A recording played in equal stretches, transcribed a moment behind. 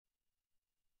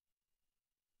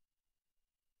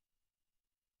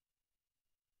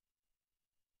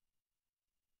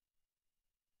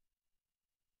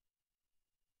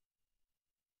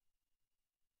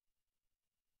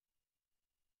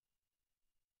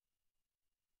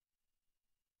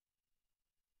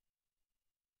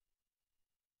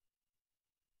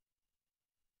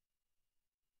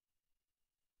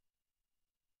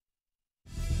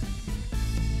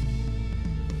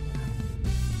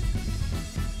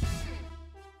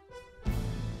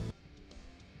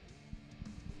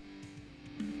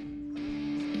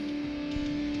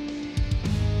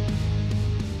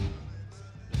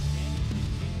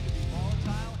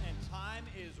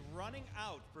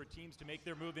teams to make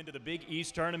their move into the Big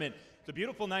East tournament. It's a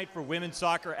beautiful night for women's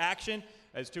soccer action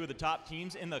as two of the top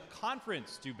teams in the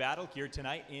conference do battle here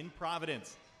tonight in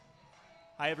Providence.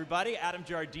 Hi everybody, Adam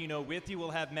Giardino with you.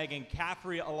 We'll have Megan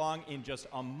Caffrey along in just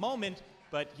a moment,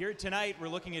 but here tonight we're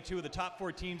looking at two of the top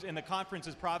four teams in the conference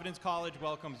as Providence College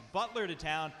welcomes Butler to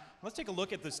town. Let's take a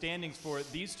look at the standings for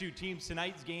these two teams.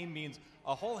 Tonight's game means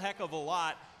a whole heck of a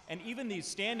lot, and even these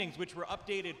standings, which were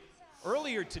updated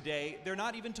earlier today, they're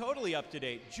not even totally up to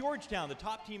date. Georgetown, the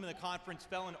top team in the conference,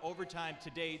 fell in overtime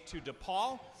today to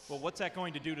DePaul. Well, what's that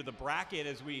going to do to the bracket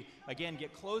as we, again,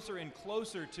 get closer and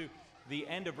closer to the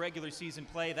end of regular season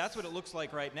play? That's what it looks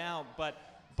like right now, but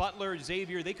Butler,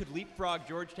 Xavier, they could leapfrog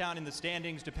Georgetown in the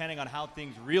standings depending on how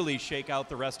things really shake out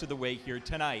the rest of the way here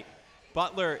tonight.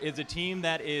 Butler is a team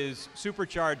that is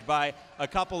supercharged by a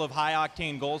couple of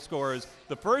high-octane goal scorers.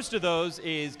 The first of those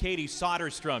is Katie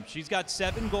Soderstrom. She's got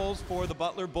 7 goals for the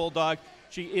Butler Bulldog.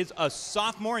 She is a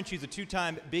sophomore, and she's a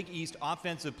 2-time Big East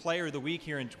Offensive Player of the Week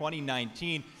here in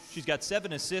 2019. She's got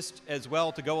 7 assists as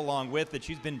well to go along with it.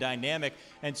 She's been dynamic,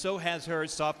 and so has her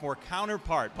sophomore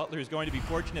counterpart. Butler is going to be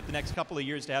fortunate the next couple of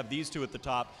years to have these two at the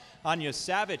top. Anya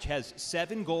Savage has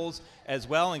 7 goals as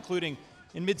well, including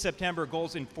in mid-September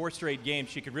goals in 4 straight games.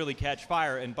 She could really catch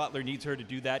fire, and Butler needs her to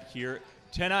do that here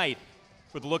tonight.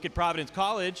 With a look at Providence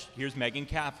College, here's Megan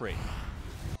Caffrey.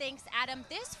 Thanks, Adam.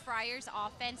 This Friars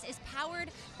offense is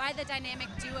powered by the dynamic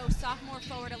duo sophomore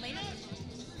forward Elena.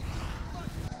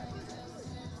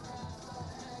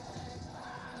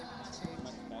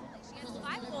 She has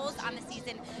 5 goals on the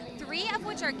season, 3 of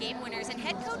which are game winners, and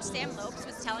head coach Sam Lopes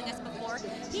was telling us before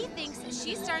he thinks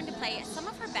she's starting to play some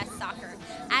of her best soccer.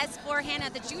 As for Hannah,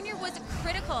 the junior was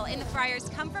critical in the Friars'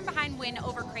 come-from-behind win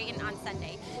over Creighton on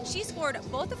Sunday. She scored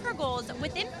both of her goals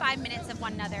within 5 minutes of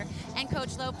one another, and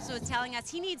Coach Lopes was telling us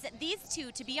he needs these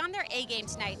two to be on their A game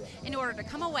tonight in order to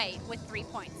come away with 3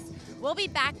 points. We'll be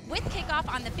back with kickoff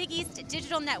on the Big East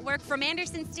Digital Network from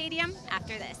Anderson Stadium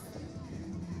after this.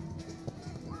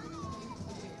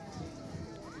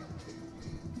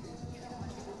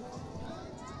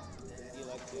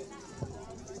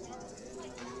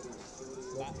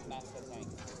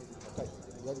 Okay,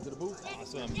 ready to the booth?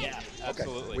 Awesome, yeah,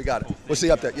 absolutely. Okay, we got it. We'll see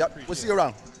you up there. Yep, we'll see you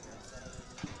around.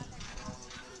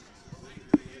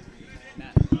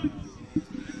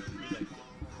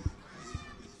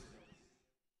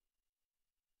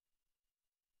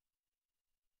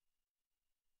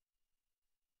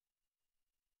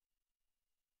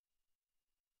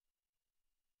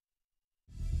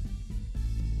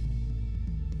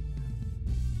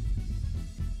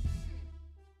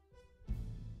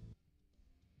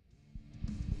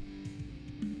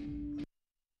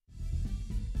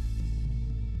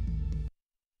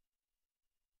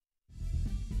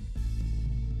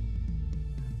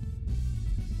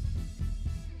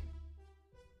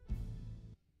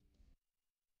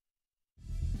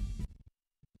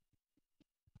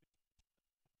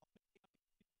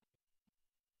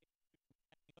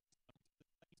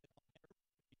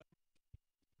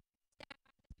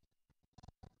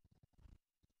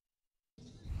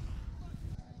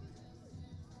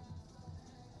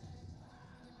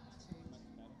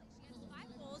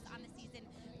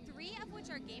 Which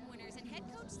are game winners, and head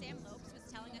coach Sam Lopes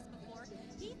was telling us before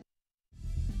he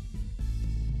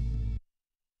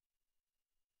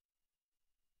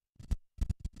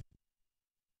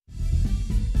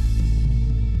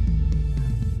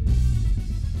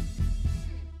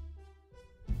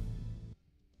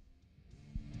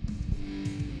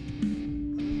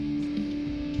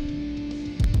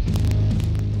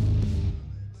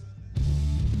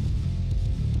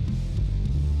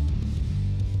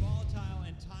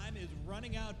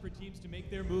out for teams to make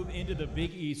their move into the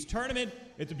Big East tournament.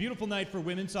 It's a beautiful night for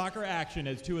women's soccer action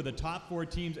as two of the top 4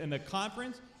 teams in the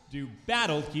conference do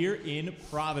battle here in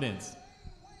Providence.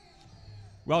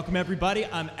 Welcome everybody,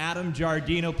 I'm Adam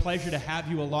Giardino. Pleasure to have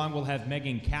you along. We'll have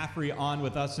Megan Caffrey on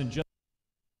with us in just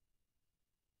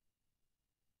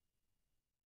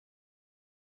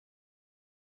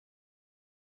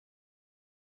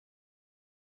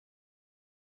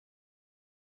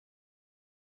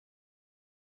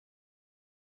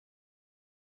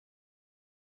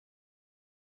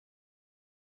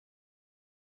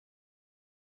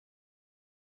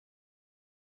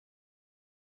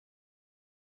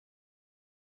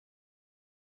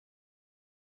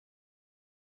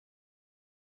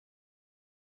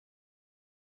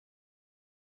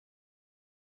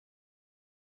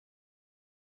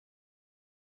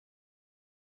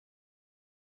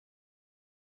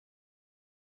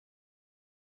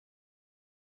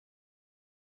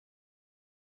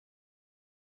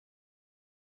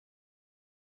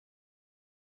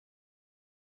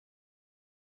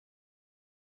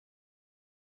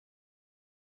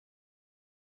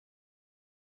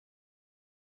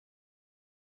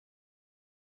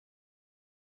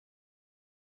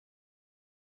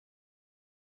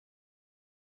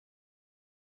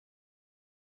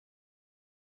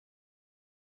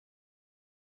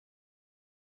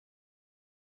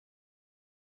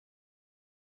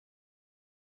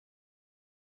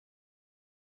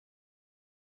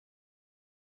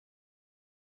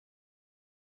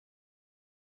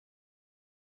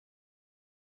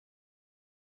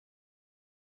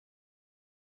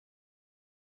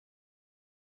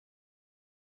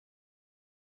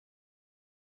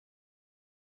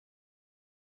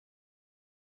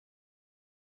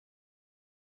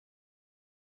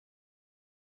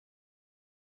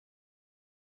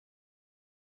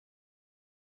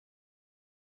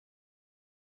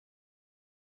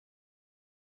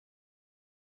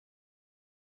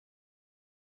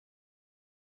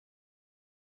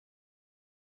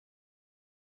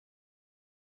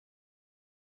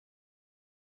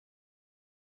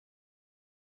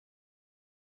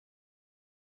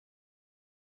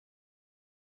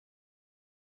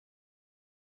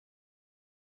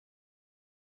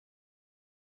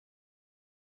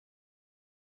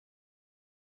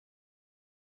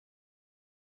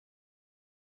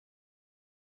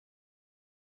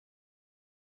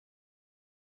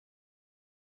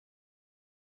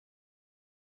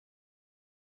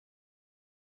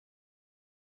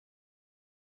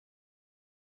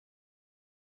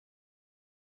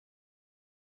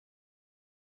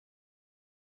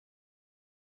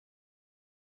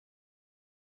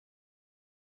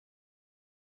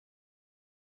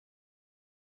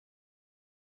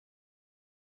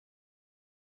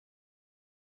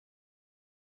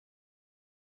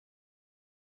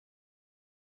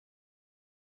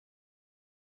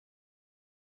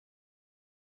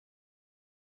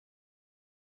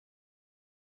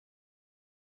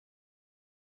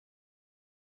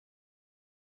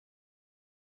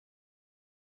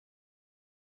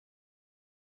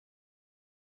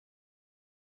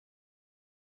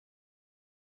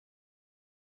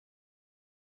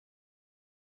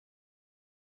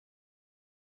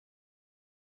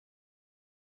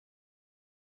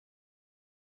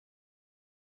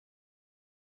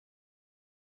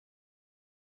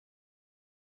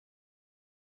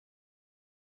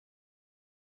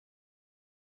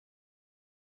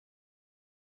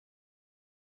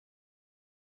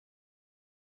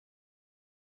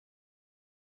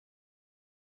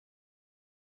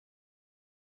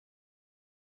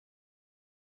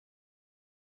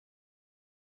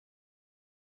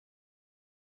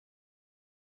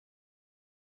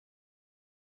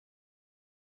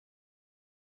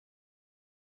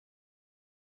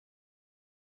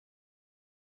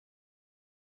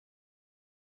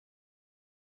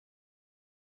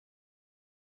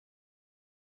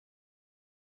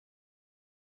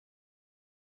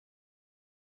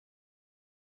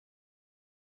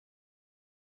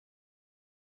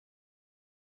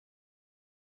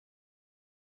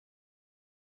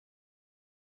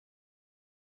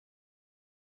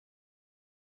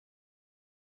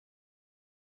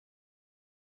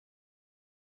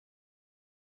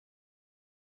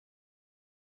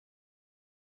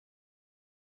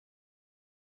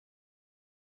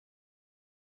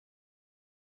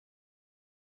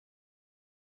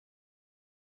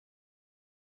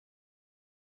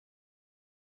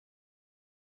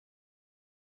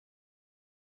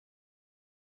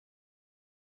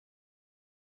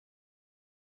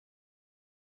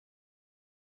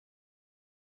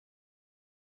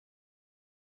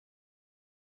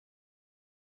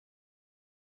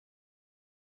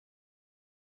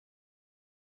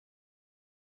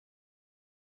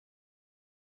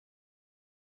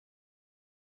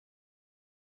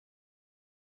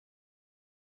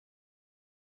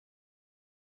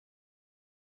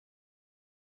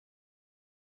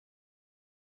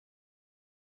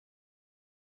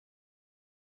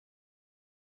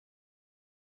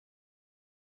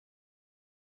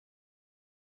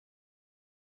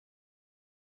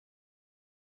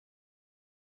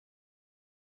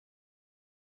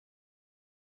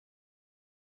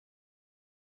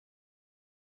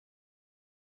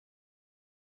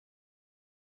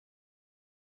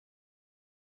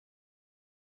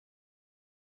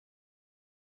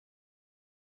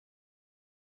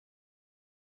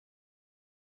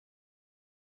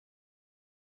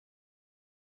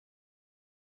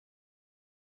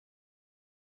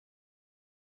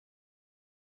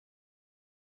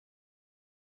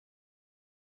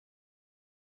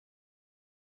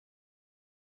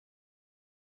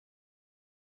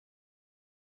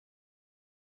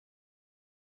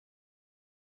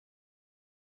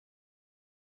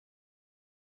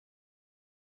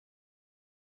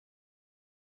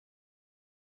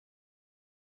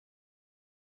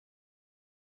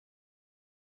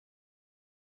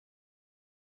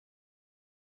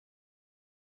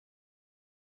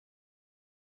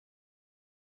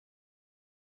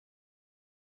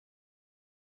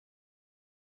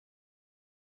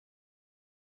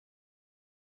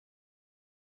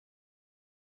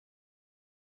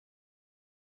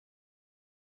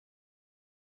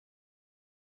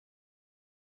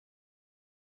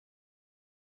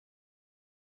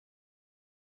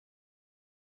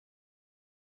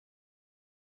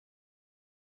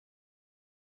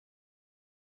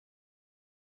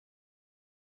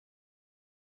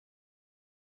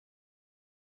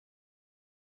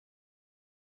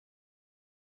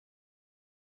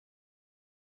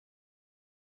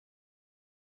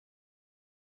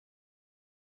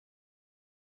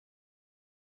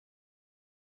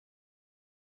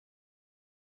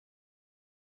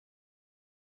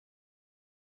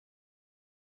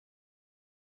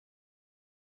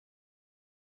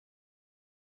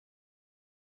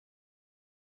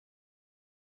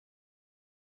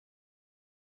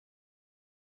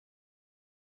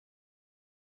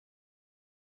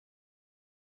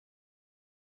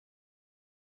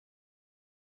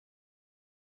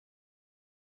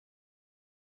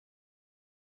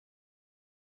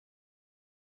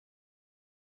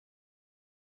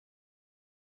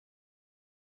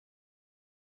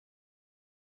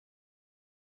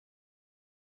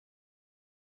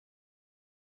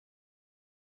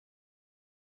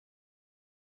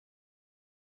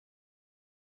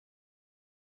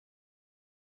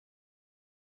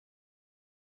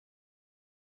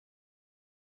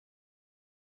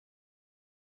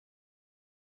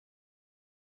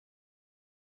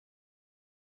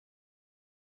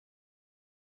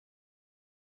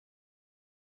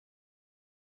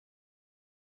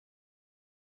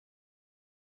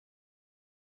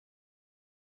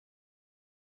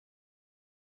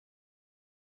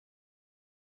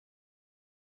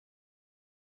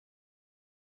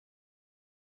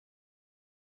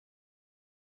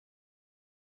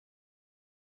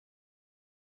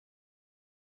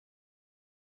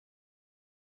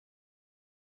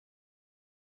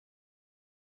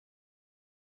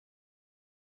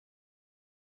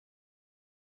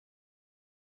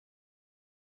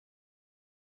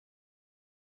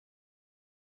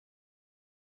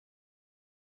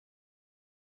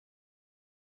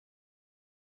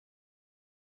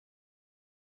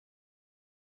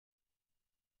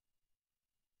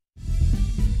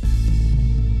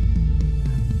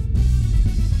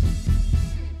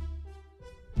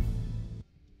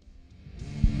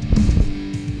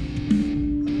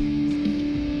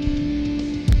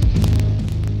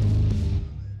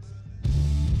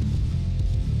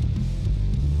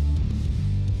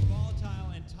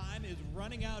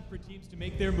running out for teams to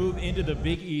make their move into the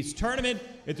Big East tournament.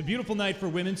 It's a beautiful night for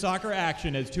women's soccer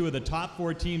action as two of the top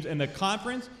 4 teams in the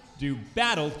conference do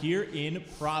battle here in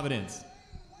Providence.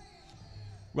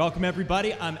 Welcome,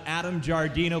 everybody. I'm Adam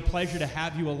Giardino. Pleasure to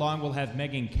have you along. We'll have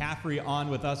Megan Caffrey on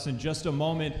with us in just a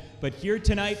moment. But here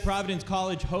tonight, Providence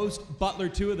College hosts Butler,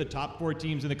 2 of the top 4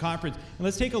 teams in the conference. And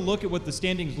let's take a look at what the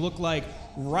standings look like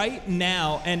right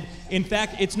now. And in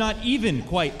fact, it's not even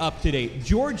quite up to date.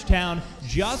 Georgetown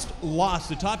just lost.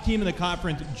 The top team in the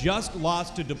conference just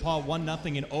lost to DePaul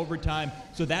 1-0 in overtime.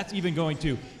 So that's even going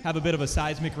to have a bit of a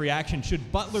seismic reaction. Should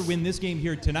Butler win this game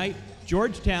here tonight,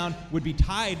 Georgetown would be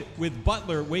tied with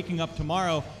Butler waking up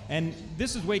tomorrow, and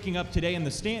this is waking up today in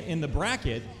the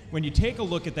bracket. When you take a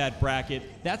look at that bracket,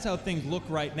 that's how things look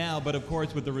right now, but of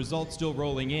course with the results still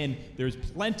rolling in, there's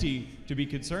plenty to be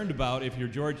concerned about if you're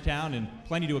Georgetown and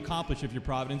plenty to accomplish if you're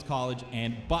Providence College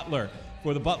and Butler.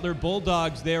 For the Butler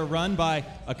Bulldogs, they're run by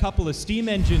a couple of steam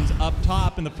engines up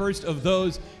top, and the first of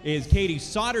those is Katie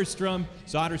Soderstrom.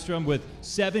 Soderstrom with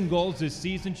 7 goals this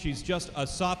season. She's just a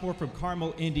sophomore from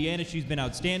Carmel, Indiana. She's been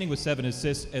outstanding with 7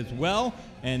 assists as well.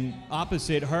 And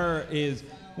opposite her is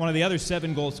one of the other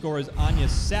 7-goal scorers, Anya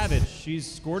Savage. She's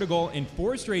scored a goal in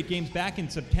 4 straight games back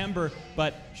in September,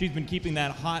 but she's been keeping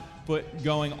that hot foot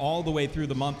going all the way through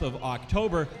the month of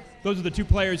October. Those are the 2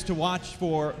 players to watch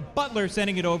for Butler,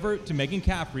 sending it over to Megan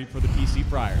Caffrey for the PC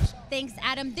Friars. Thanks,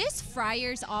 Adam. This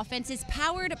Friars offense is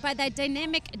powered by the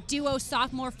dynamic duo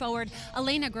sophomore forward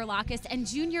Elena Grolakis and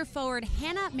junior forward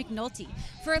Hannah McNulty.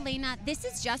 For Elena, this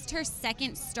is just her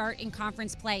 2nd start in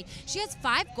conference play. She has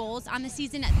 5 goals on the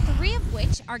season, 3 of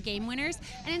which are game winners.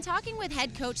 And in talking with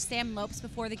head coach Sam Lopes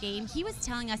before the game, he was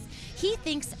telling us he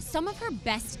thinks some of her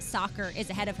best soccer is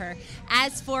ahead of her.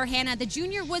 As for Hannah, the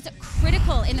junior was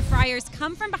critical in the Friars'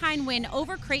 come-from-behind win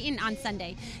over Creighton on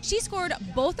Sunday. She scored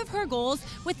both of her goals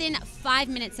within 5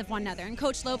 minutes of one another, and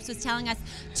Coach Lopes was telling us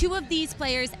 2 of these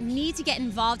players need to get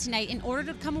involved tonight in order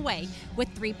to come away with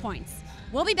 3 points.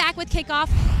 We'll be back with kickoff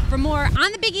for more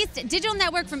on the Big East Digital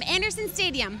Network from Anderson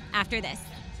Stadium after this.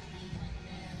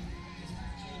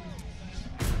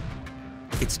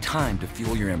 It's time to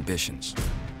fuel your ambitions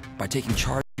by taking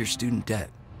charge of your student debt.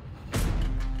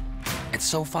 At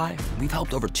SoFi, we've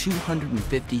helped over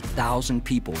 250,000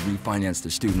 people refinance their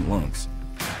student loans,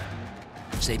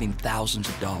 saving thousands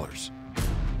of dollars.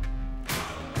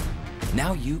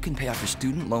 Now you can pay off your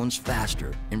student loans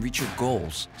faster and reach your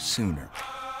goals sooner.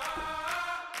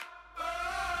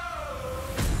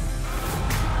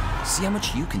 See how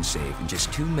much you can save in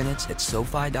just 2 minutes at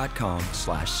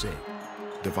SoFi.com/save.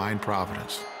 Divine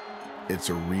Providence. It's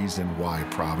a reason why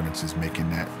Providence is making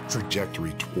that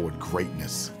trajectory toward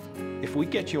greatness. If we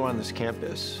get you on this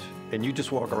campus and you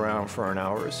just walk around for an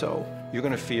hour or so, you're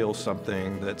going to feel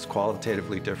something that's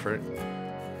qualitatively different.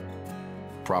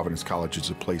 Providence College is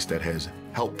a place that has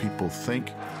helped people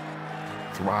think,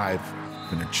 thrive,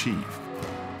 and achieve.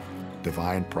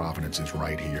 Divine Providence is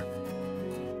right here.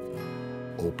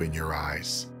 Open your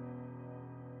eyes.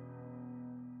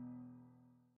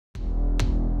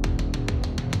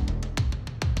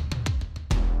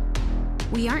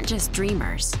 We aren't just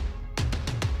dreamers.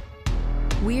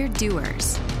 We're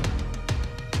doers.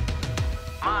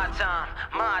 My time,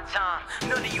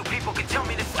 none of you people can tell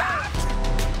me to stop.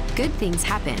 Good things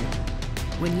happen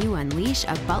when you unleash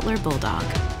a Butler Bulldog.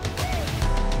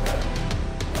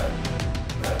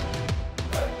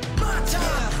 My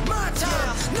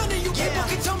time, none of you people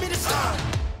can tell me to stop.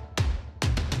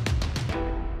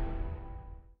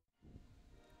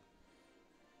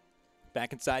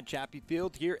 Back inside Chappie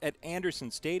Field here at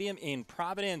Anderson Stadium in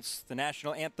Providence. The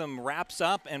national anthem wraps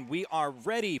up, and we are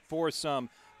ready for some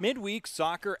midweek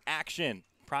soccer action.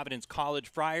 Providence College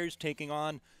Friars taking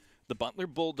on the Butler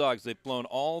Bulldogs. They've flown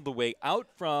all the way out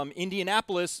from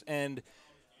Indianapolis, and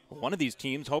one of these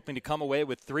teams hoping to come away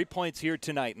with 3 points here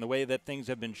tonight in the way that things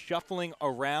have been shuffling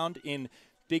around in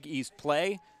Big East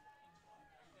play.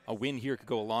 A win here could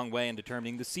go a long way in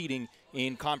determining the seeding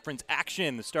in conference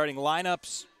action. The starting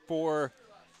lineups for,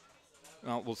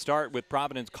 well, we'll start with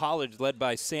Providence College, led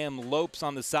by Sam Lopes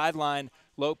on the sideline.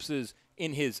 Lopes is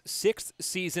in his 6th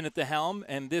season at the helm,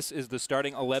 and this is the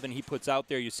starting 11 he puts out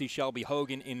there. You see Shelby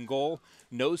Hogan in goal.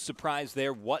 No surprise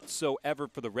there whatsoever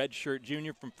for the redshirt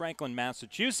junior from Franklin,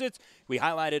 Massachusetts. We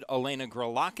highlighted Elena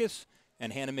Grolakis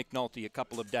and Hannah McNulty, a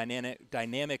couple of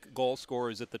dynamic goal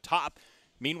scorers at the top.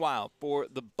 Meanwhile, for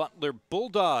the Butler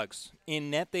Bulldogs, in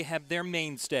net they have their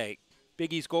mainstay,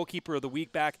 Big East goalkeeper of the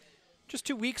week back just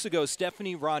 2 weeks ago,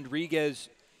 Stephanie Rodriguez.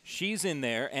 She's in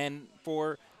there. And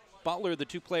for Butler, the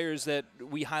 2 players that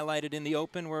we highlighted in the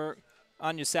open were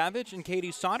Anya Savage and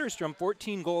Katie Soderstrom.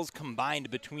 14 goals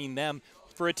combined between them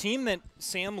For a team that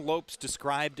Sam Lopes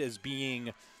described as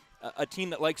being a team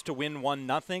that likes to win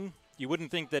 1-0, you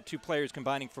wouldn't think that two players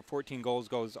combining for 14 goals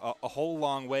goes a whole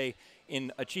long way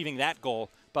in achieving that goal.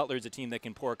 Butler's a team that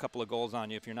can pour a couple of goals on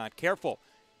you if you're not careful.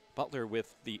 Butler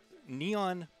with the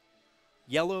neon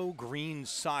yellow-green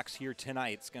socks here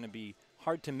tonight. It's going to be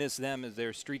hard to miss them as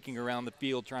they're streaking around the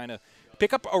field trying to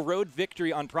pick up a road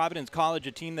victory on Providence College,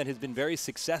 a team that has been very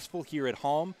successful here at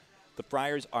home. The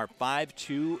Friars are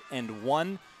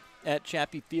 5-2-1 at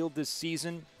Chappie Field this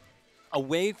season.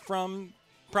 Away from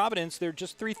Providence, they're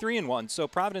just 3-3-1. So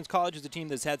Providence College is a team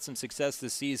that's had some success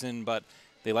this season, but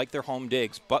they like their home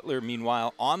digs. Butler,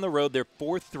 meanwhile, on the road, they're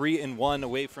 4-3-1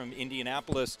 away from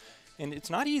Indianapolis. And it's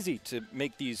not easy to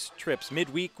make these trips.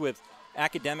 Midweek with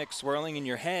academics swirling in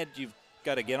your head, you've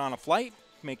got to get on a flight,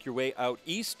 make your way out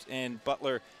east. And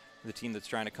Butler, the team that's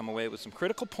trying to come away with some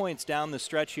critical points down the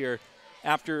stretch here.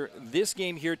 After this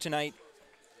game here tonight,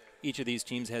 each of these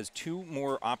teams has two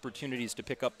more opportunities to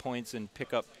pick up points and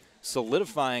pick up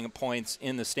solidifying points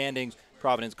in the standings.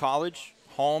 Providence College,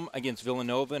 home against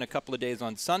Villanova in a couple of days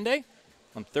on Sunday.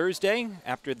 On Thursday,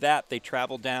 after that, they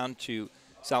travel down to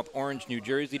South Orange, New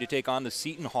Jersey to take on the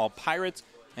Seton Hall Pirates.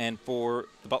 And for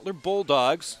the Butler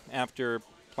Bulldogs, after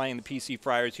playing the PC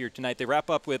Friars here tonight, they wrap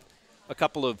up with a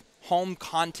couple of home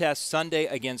contests Sunday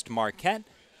against Marquette,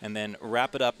 and then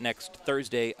wrap it up next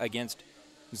Thursday against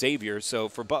Xavier. So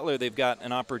for Butler, they've got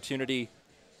an opportunity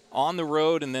on the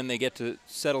road, and then they get to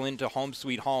settle into home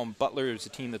sweet home. Butler is a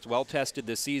team that's well-tested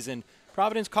this season.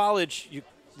 Providence College, you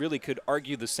really could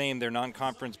argue the same. Their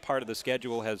non-conference part of the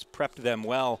schedule has prepped them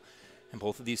well, and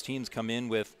both of these teams come in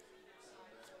with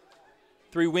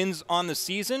 3 wins on the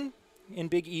season in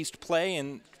Big East play,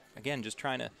 and again, just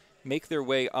trying to make their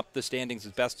way up the standings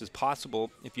as best as possible.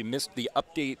 If you missed the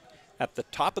update at the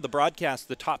top of the broadcast,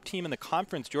 the top team in the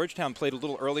conference, Georgetown, played a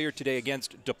little earlier today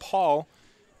against DePaul.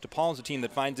 DePaul is a team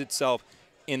that finds itself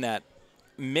in that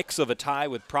mix of a tie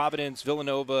with Providence,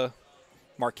 Villanova,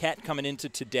 Marquette coming into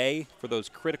today for those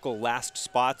critical last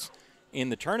spots in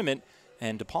the tournament.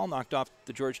 And DePaul knocked off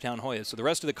the Georgetown Hoyas. So the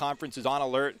rest of the conference is on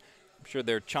alert. I'm sure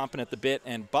they're chomping at the bit.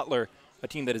 And Butler, a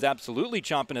team that is absolutely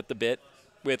chomping at the bit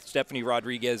with Stephanie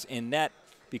Rodriguez in net,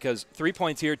 because 3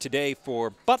 points here today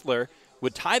for Butler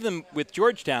would tie them with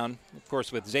Georgetown. Of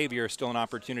course, with Xavier, still an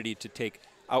opportunity to take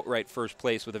outright first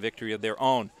place with a victory of their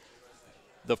own.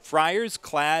 The Friars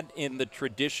clad in the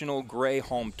traditional gray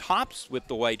home tops with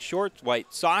the white shorts,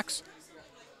 white socks.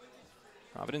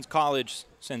 Providence College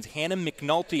sends Hannah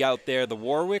McNulty out there, the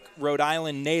Warwick, Rhode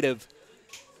Island native.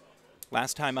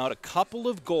 Last time out, a couple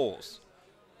of goals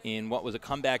in what was a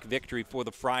comeback victory for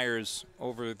the Friars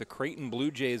over the Creighton Blue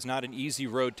Jays. Not an easy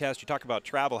road test. You talk about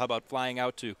travel. How about flying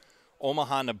out to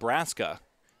Omaha, Nebraska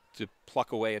to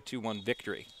pluck away a 2-1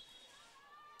 victory?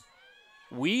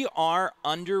 We are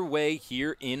underway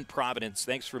here in Providence.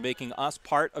 Thanks for making us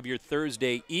part of your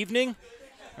Thursday evening.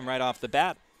 And right off the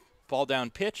bat, ball down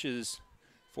pitch is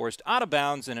forced out of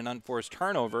bounds and an unforced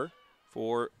turnover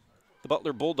for the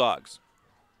Butler Bulldogs.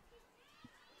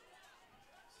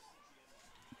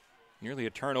 Nearly a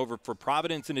turnover for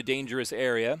Providence in a dangerous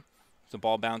area. The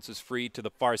ball bounces free to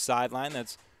the far sideline.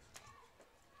 That's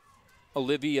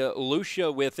Olivia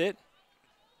Lucia with it.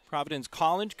 Providence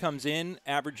College comes in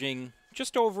averaging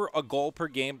just over a goal per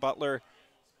game. Butler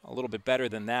a little bit better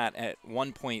than that at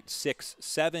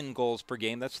 1.67 goals per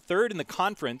game. That's third in the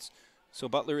conference. So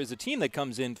Butler is a team that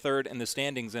comes in third in the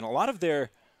standings, and a lot of their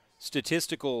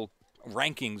statistical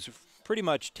rankings pretty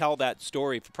much tell that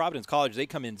story. For Providence College, they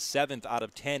come in 7th out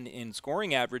of 10 in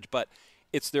scoring average, but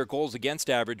it's their goals against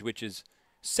average, which is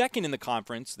second in the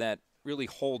conference, that really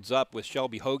holds up with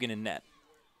Shelby Hogan in net.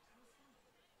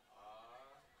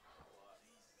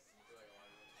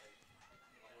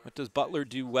 What does Butler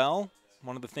do well?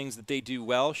 One of the things that they do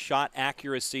well, shot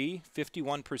accuracy.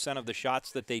 51% of the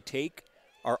shots that they take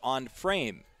are on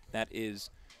frame. That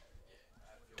is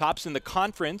tops in the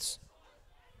conference.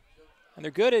 And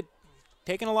they're good at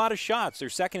taking a lot of shots. They're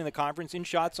second in the conference in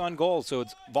shots on goal. So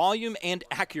it's volume and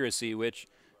accuracy, which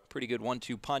pretty good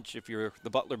 1-2 punch if you're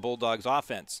the Butler Bulldogs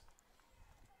offense.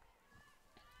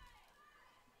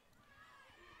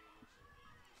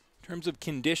 In terms of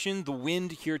condition, the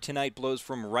wind here tonight blows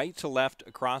from right to left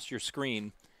across your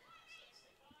screen.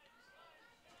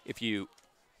 If you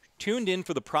tuned in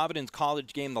for the Providence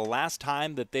College game the last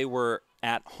time that they were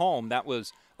at home, that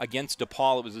was against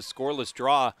DePaul. It was a scoreless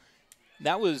draw.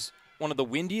 That was one of the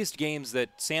windiest games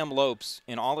that Sam Lopes,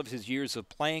 in all of his years of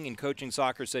playing and coaching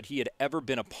soccer, said he had ever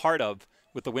been a part of,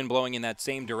 with the wind blowing in that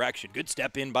same direction. Good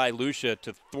step in by Lucia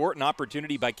to thwart an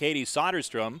opportunity by Katie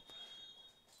Soderstrom.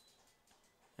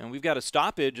 And we've got a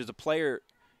stoppage as a player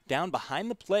down behind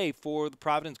the play for the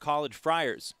Providence College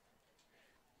Friars.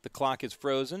 The clock is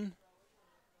frozen.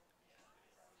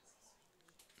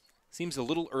 Seems a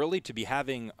little early to be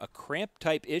having a cramp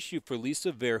type issue for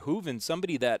Lisa Verhoeven,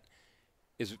 somebody that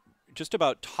is just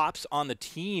about tops on the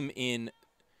team in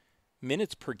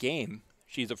minutes per game.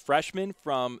 She's a freshman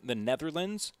from the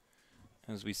Netherlands.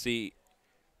 As we see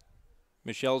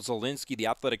Michelle Zielinski, the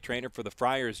athletic trainer for the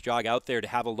Friars, jog out there to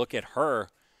have a look at her.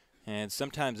 And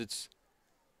sometimes it's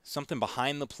something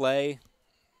behind the play.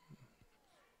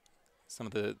 Some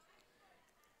of the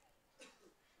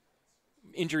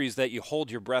injuries that you hold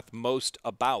your breath most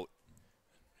about.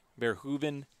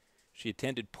 Verhoeven, she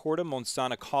attended Porta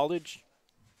Monsana College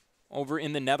over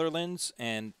in the Netherlands,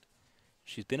 and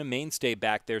she's been a mainstay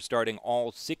back there, starting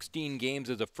all 16 games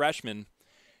as a freshman.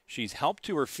 She's helped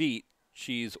to her feet.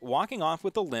 She's walking off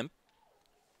with a limp.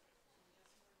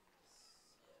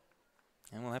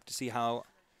 And we'll have to see how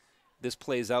this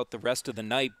plays out the rest of the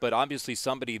night, but obviously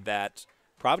somebody that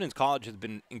Providence College has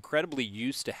been incredibly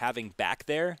used to having back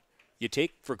there. You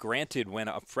take for granted when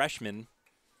a freshman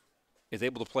is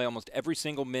able to play almost every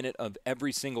single minute of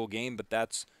every single game, but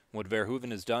that's what Verhoeven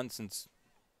has done since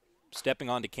stepping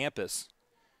onto campus.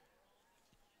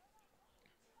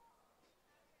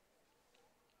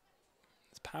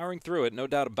 It's powering through it, no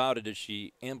doubt about it, as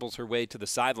she ambles her way to the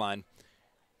sideline.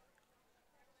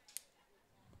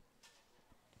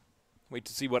 Wait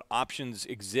to see what options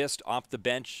exist off the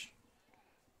bench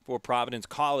for Providence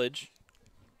College.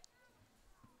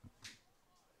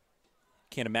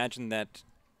 Can't imagine that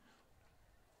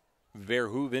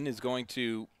Verhoeven is going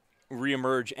to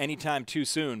reemerge anytime too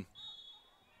soon.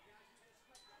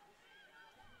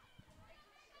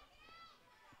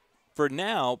 For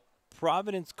now,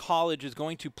 Providence College is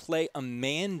going to play a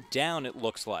man down, it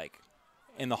looks like,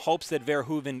 in the hopes that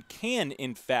Verhoeven can,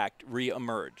 in fact,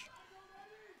 reemerge.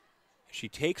 She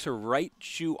takes her right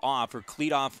shoe off, her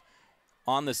cleat off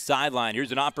on the sideline.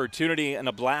 Here's an opportunity and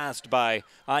a blast by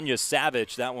Anya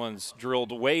Savage. That one's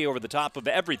drilled way over the top of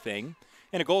everything.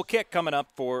 And a goal kick coming up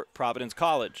for Providence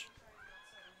College.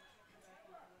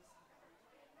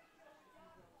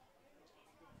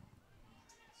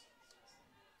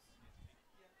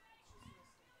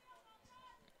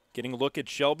 Getting a look at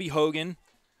Shelby Hogan.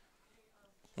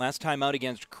 Last time out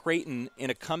against Creighton in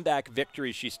a comeback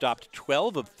victory, she stopped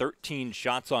 12 of 13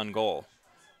 shots on goal.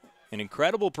 An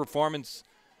incredible performance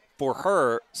for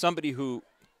her, somebody who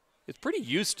is pretty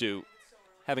used to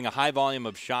having a high volume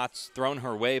of shots thrown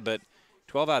her way, but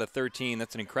 12 out of 13,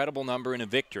 that's an incredible number in a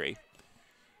victory.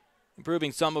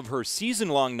 Improving some of her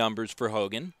season-long numbers for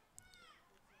Hogan.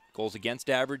 Goals against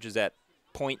average is at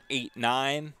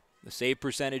 .89. The save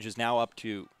percentage is now up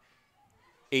to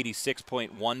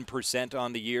 86.1%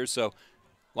 on the year. So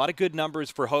a lot of good numbers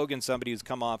for Hogan, somebody who's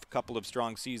come off a couple of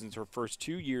strong seasons, her first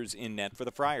 2 years in net for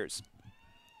the Friars.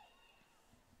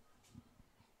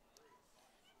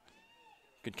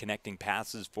 Good connecting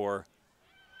passes for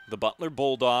the Butler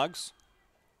Bulldogs.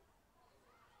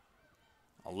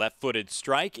 A left-footed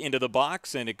strike into the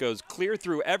box, and it goes clear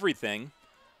through everything.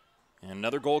 And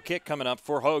another goal kick coming up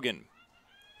for Hogan.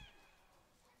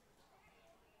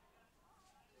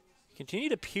 Continue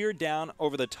to peer down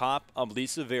over the top of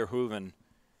Lisa Verhoeven.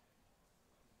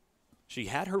 She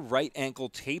had her right ankle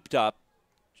taped up.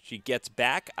 She gets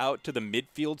back out to the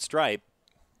midfield stripe,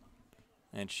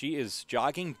 and she is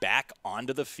jogging back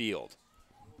onto the field.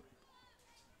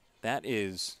 That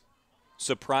is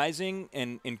surprising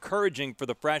and encouraging for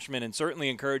the freshmen, and certainly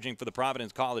encouraging for the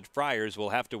Providence College Friars. We'll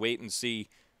have to wait and see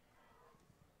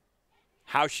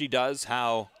how she does,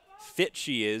 how fit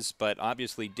she is, but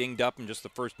obviously dinged up in just the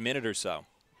first minute or so.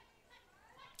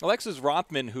 Alexis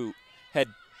Rothman, who had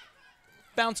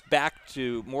bounced back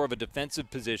to more of a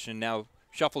defensive position, now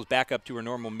shuffles back up to her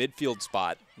normal midfield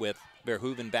spot with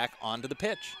Verhoeven back onto the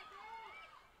pitch.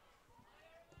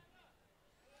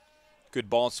 Good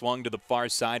ball swung to the far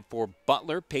side for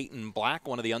Butler. Peyton Black,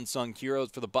 one of the unsung heroes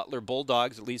for the Butler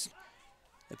Bulldogs, at least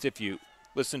that's if you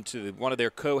listen to one of their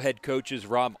co-head coaches,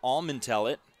 Rob Allman, tell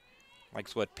it.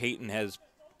 Likes what Peyton has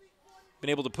been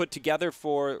able to put together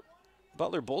for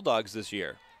Butler Bulldogs this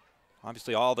year.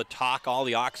 Obviously all the talk, all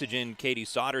the oxygen, Katie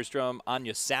Soderstrom,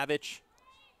 Anya Savage.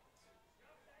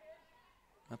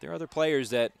 But there are other players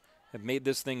that have made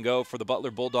this thing go for the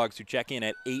Butler Bulldogs, who check in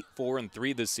at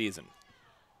 8-4-3 this season.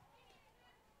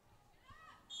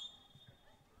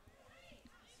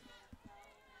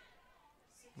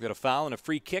 We've got a foul and a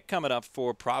free kick coming up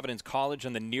for Providence College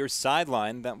on the near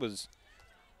sideline. That was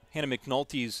Hannah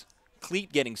McNulty's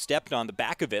cleat getting stepped on the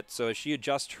back of it. So as she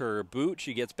adjusts her boot,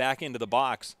 she gets back into the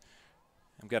box.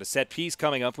 I've got a set piece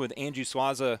coming up with Angie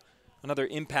Swaza Another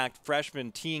impact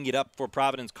freshman teeing it up for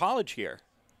Providence College here.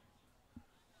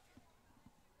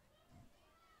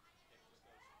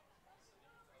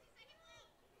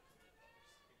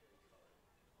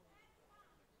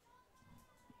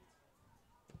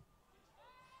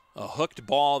 A hooked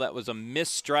ball that was a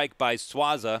missed strike by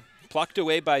Swaza, plucked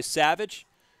away by Savage.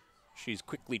 She's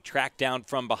quickly tracked down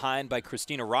from behind by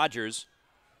Christina Rogers.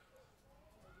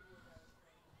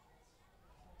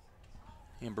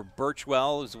 Amber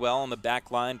Birchwell as well on the back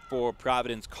line for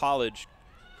Providence College.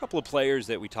 A couple of players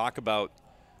that we talk about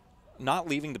not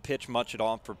leaving the pitch much at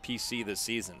all for PC this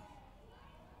season.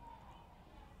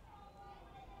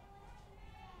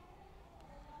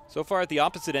 So far at the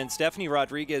opposite end, Stephanie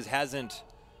Rodriguez hasn't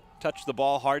touched the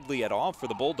ball hardly at all for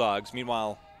the Bulldogs.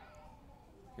 Meanwhile,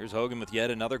 here's Hogan with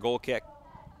yet another goal kick.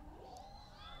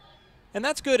 And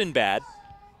that's good and bad.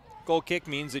 Goal kick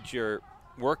means that you're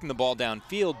working the ball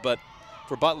downfield, but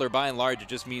for Butler, by and large, it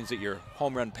just means that your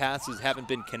home run passes haven't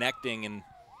been connecting, and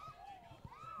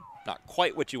not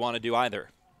quite what you want to do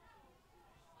either.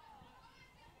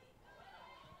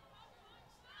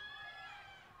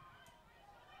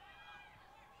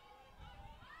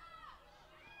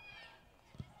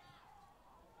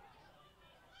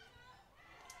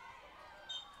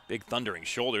 Big thundering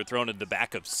shoulder thrown at the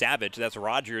back of Savage. That's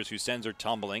Rogers who sends her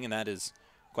tumbling, and that is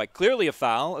quite clearly a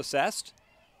foul assessed.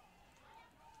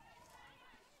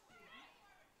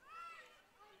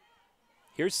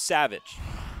 Here's Savage.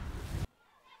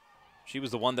 She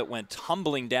was the one that went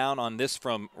tumbling down on this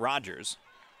from Rogers.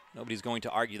 Nobody's going to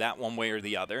argue that one way or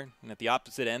the other. And at the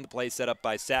opposite end, the play set up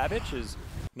by Savage is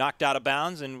knocked out of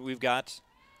bounds, and we've got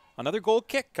another goal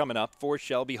kick coming up for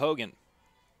Shelby Hogan.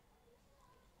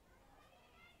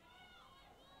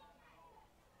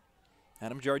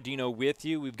 Adam Giardino with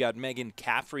you. We've got Megan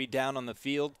Caffrey down on the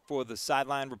field for the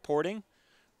sideline reporting.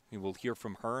 We will hear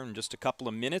from her in just a couple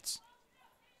of minutes.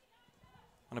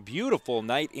 On a beautiful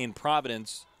night in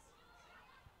Providence.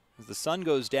 As the sun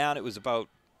goes down, it was about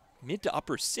mid to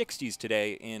upper 60s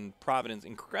today in Providence.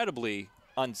 Incredibly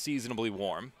unseasonably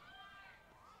warm.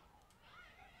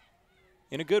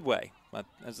 In a good way. But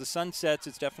as the sun sets,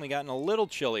 it's definitely gotten a little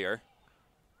chillier.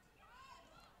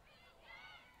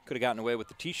 Could have gotten away with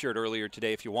the t-shirt earlier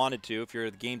today if you wanted to. If you're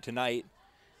at the game tonight,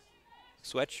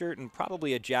 sweatshirt and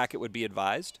probably a jacket would be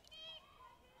advised.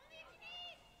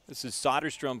 This is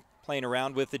Soderstrom playing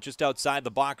around with it just outside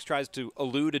the box, tries to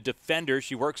elude a defender.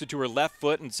 She works it to her left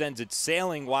foot and sends it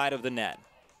sailing wide of the net.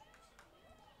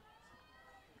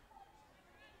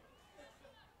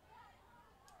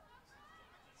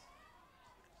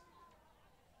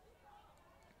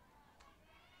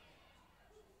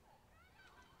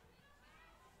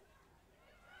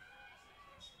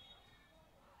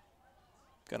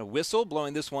 Got a whistle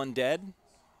blowing this one dead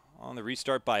on the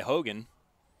restart by Hogan.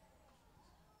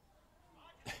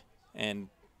 And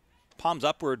palms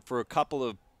upward for a couple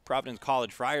of Providence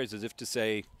College Friars as if to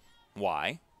say,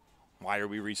 why? Why are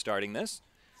we restarting this?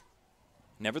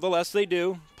 Nevertheless, they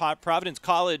do. Providence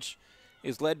College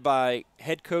is led by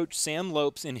head coach Sam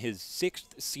Lopes in his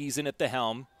 6th season at the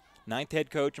helm, 9th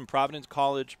head coach in Providence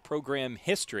College program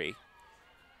history.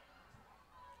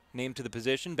 Named to the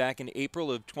position back in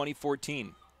April of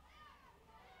 2014.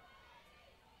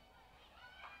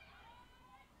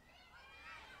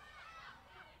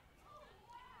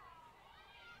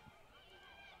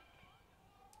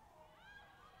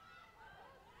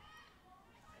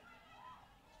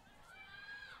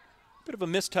 Bit of a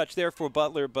mistouch there for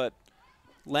Butler, but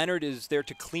Leonard is there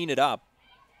to clean it up.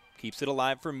 Keeps it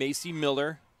alive for Macy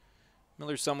Miller.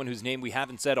 Miller's someone whose name we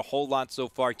haven't said a whole lot so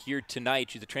far here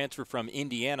tonight. She's a transfer from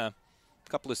Indiana. A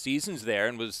couple of seasons there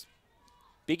and was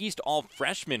Big East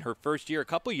all-freshman her first year. A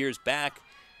couple years back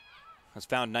has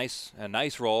found a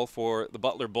nice role for the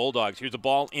Butler Bulldogs. Here's a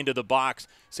ball into the box.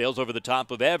 Sails over the top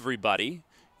of everybody.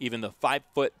 Even the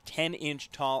 5',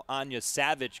 10-inch tall Anya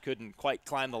Savage couldn't quite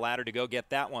climb the ladder to go get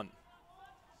that one.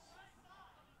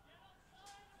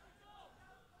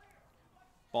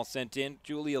 Ball sent in.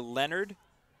 Julia Leonard.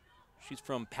 She's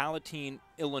from Palatine,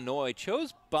 Illinois.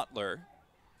 Chose Butler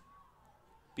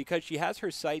because she has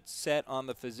her sights set on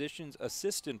the physician's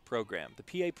assistant program, the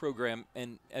PA program.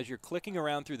 And as you're clicking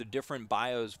around through the different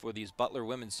bios for these Butler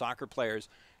women's soccer players,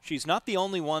 she's not the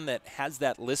only one that has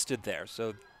that listed there.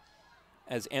 So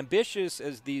as ambitious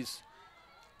as these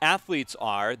athletes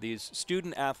are, these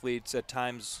student athletes at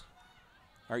times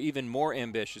are even more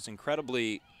ambitious.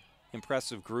 Incredibly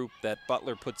impressive group that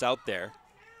Butler puts out there.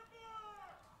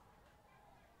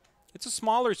 It's a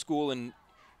smaller school in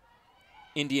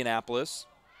Indianapolis,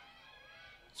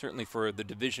 certainly for the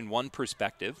Division I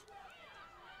perspective.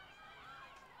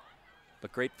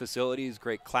 but great facilities,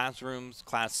 great classrooms.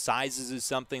 Class sizes is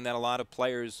something that a lot of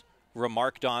players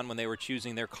remarked on when they were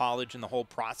choosing their college and the whole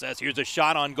process. Here's a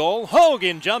shot on goal.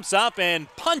 Hogan jumps up and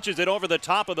punches it over the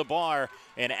top of the bar.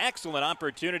 An excellent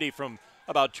opportunity from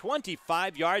about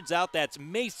 25 yards out. That's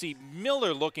Macy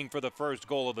Miller looking for the first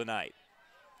goal of the night.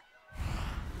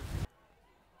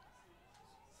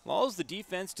 Lulls the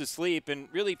defense to sleep, and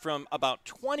really from about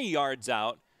 20 yards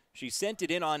out, she sent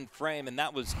it in on frame, and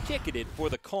that was ticketed for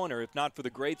the corner, if not for the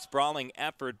great sprawling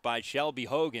effort by Shelby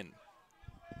Hogan.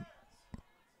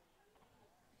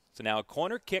 So now a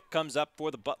corner kick comes up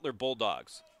for the Butler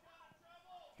Bulldogs.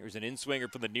 Here's an in-swinger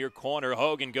from the near corner.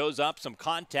 Hogan goes up, some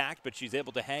contact, but she's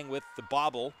able to hang with the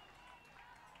bobble.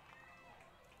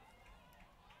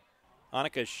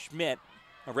 Annika Schmidt,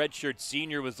 a redshirt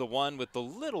senior, was the one with the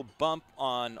little bump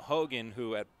on Hogan,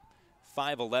 who at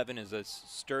 5'11" is as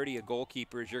sturdy a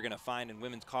goalkeeper as you're going to find in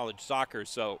women's college soccer.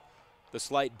 So the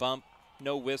slight bump,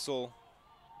 no whistle,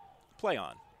 play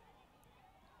on.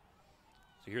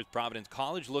 So here's Providence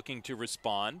College looking to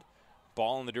respond.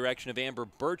 Ball in the direction of Amber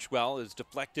Birchwell is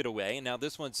deflected away, and now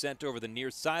this one's sent over the near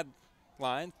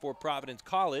sideline for Providence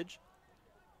College.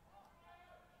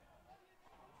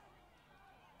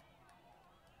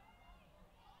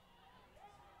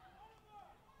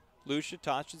 Lucia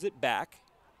tosses it back.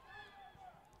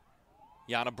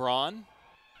 Yana Braun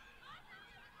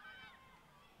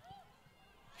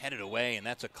headed away, and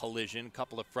that's a collision. A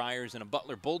couple of Friars and a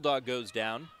Butler Bulldog goes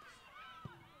down.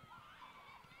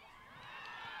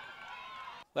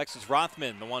 Alexis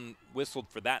Rothman, the one whistled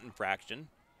for that infraction.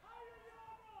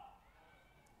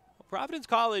 Well, Providence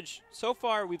College, so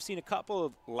far we've seen a couple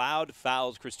of loud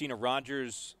fouls. Christina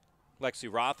Rogers,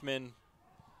 Lexi Rothman.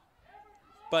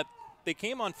 But they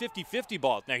came on 50-50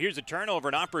 balls. Now here's a turnover,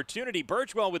 an opportunity.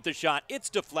 Birchwell with the shot. It's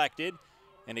deflected,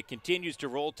 and it continues to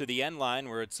roll to the end line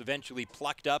where it's eventually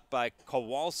plucked up by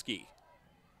Kowalski.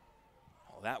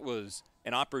 Well, that was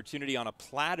an opportunity on a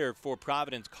platter for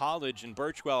Providence College, and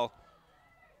Birchwell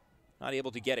not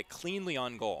able to get it cleanly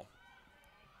on goal.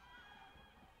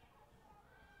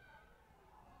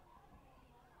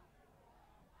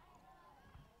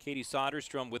 Katie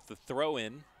Soderstrom with the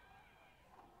throw-in.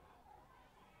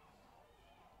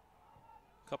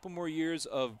 Couple more years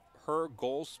of her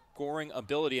goal-scoring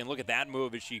ability, and look at that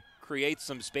move as she creates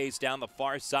some space down the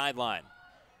far sideline.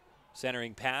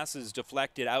 Centering pass is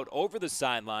deflected out over the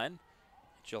sideline.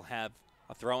 She'll have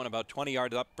a throw-in about 20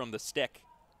 yards up from the stick.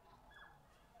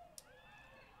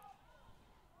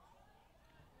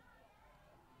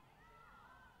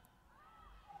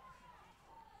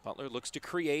 Butler looks to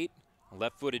create a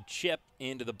left-footed chip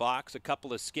into the box, a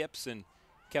couple of skips, and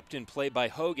kept in play by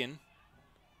Hogan.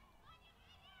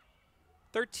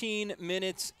 13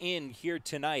 minutes in here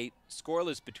tonight,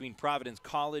 scoreless between Providence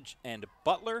College and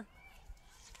Butler.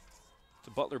 It's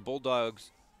a Butler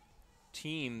Bulldogs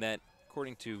team that,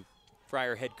 according to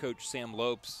Friar head coach Sam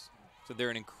Lopes, said they're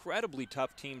an incredibly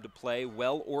tough team to play,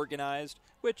 well organized,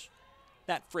 which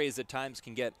that phrase at times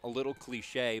can get a little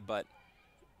cliche, but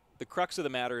the crux of the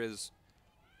matter is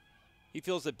he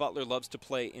feels that Butler loves to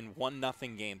play in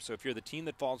 1-0 games. So if you're the team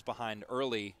that falls behind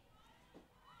early,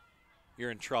 you're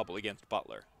in trouble against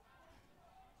Butler.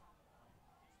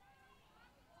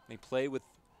 They play with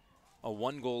a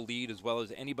 1-goal lead as well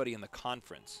as anybody in the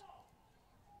conference.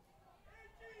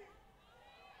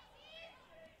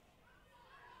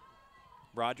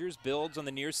 Rogers builds on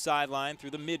the near sideline through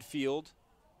the midfield.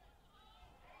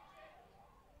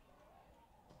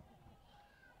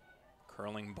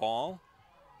 Curling ball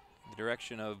in the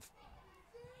direction of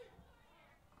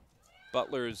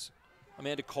Butler's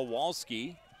Amanda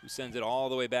Kowalski, who sends it all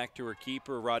the way back to her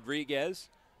keeper, Rodriguez.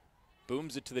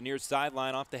 Booms it to the near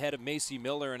sideline off the head of Macy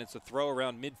Miller, and it's a throw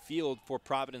around midfield for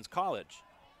Providence College.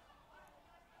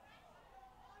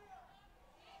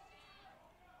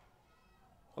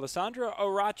 Alessandra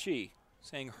Arachi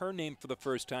saying her name for the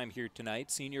first time here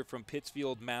tonight, senior from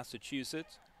Pittsfield,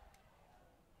 Massachusetts.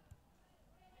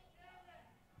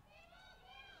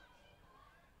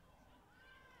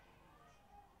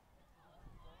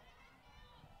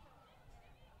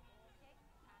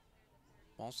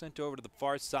 Ball sent over to the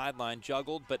far sideline,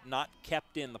 juggled but not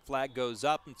kept in. The flag goes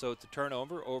up, and so it's a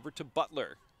turnover over to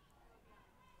Butler.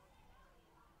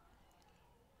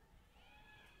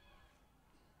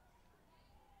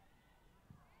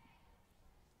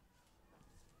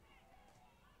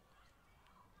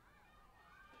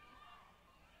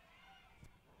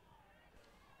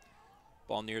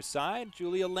 Ball near side,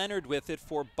 Julia Leonard with it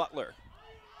for Butler.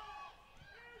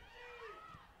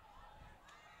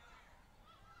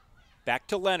 Back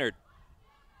to Leonard.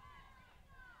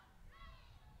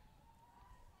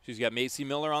 She's got Macy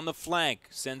Miller on the flank,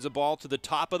 sends a ball to the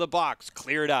top of the box,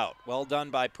 cleared out. Well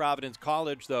done by Providence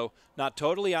College, though not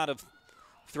totally out of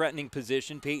threatening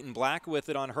position. Peyton Black with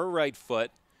it on her right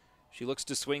foot. She looks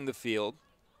to swing the field.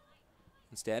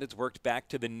 Instead, it's worked back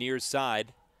to the near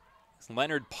side as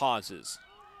Leonard pauses.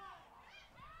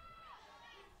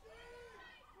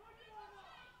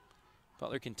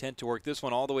 Butler content to work this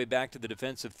one all the way back to the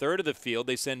defensive third of the field.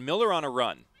 They send Miller on a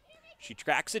run. She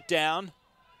tracks it down.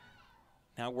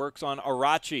 Now works on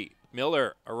Arachi.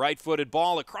 Miller, a right-footed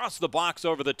ball across the box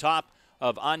over the top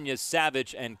of Anya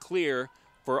Savage and clear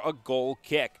for a goal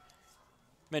kick.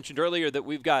 Mentioned earlier that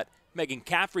we've got Megan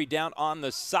Caffrey down on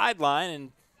the sideline,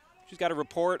 and she's got a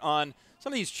report on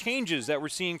some of these changes that we're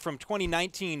seeing from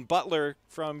 2019 Butler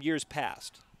from years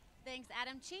past. Thanks,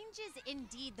 Adam. Changes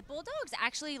indeed. The Bulldogs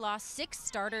actually lost 6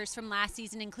 starters from last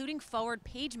season, including forward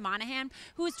Paige Monahan,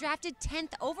 who was drafted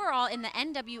 10th overall in the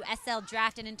NWSL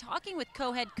draft. And in talking with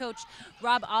co-head coach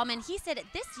Rob Allman, he said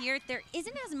this year there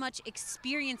isn't as much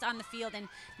experience on the field, and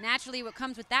naturally what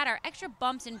comes with that are extra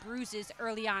bumps and bruises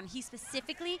early on. He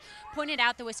specifically pointed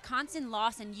out the Wisconsin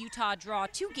loss and Utah draw,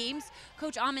 2 games,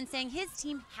 Coach Allman saying his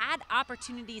team had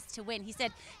opportunities to win. He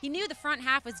said he knew the front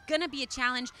half was going to be a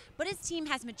challenge, but his team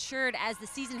has matured as the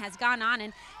season has gone on,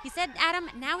 and he said, Adam,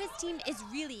 now his team is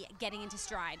really getting into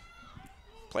stride.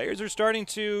 Players are starting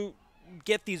to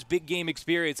get these big game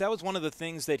experience. That was one of the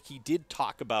things that he did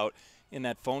talk about in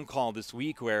that phone call this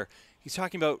week, where he's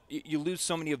talking about you lose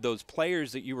so many of those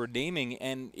players that you were naming,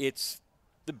 and it's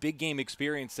the big game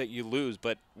experience that you lose.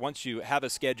 But once you have a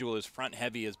schedule as front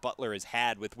heavy as Butler has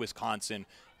had with Wisconsin,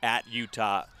 at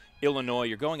Utah, Illinois,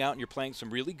 you're going out and you're playing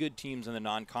some really good teams in the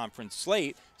non-conference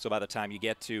slate. So by the time you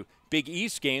get to Big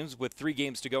East games with 3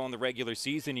 games to go in the regular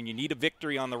season and you need a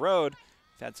victory on the road,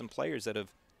 we've had some players that have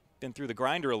been through the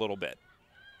grinder a little bit.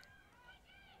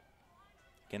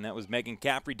 Again, that was Megan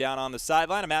Caffrey down on the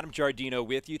sideline. I'm Adam Giardino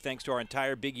with you. Thanks to our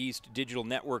entire Big East Digital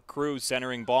Network crew.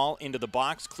 Centering ball into the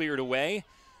box, cleared away.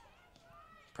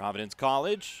 Providence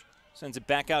College sends it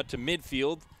back out to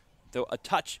midfield, though a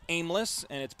touch aimless,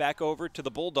 and it's back over to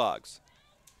the Bulldogs.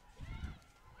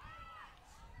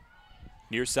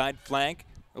 Near side flank,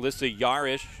 Alyssa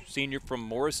Yarish, senior from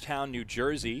Morristown, New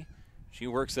Jersey. She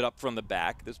works it up from the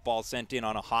back. This ball sent in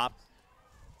on a hop,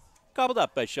 gobbled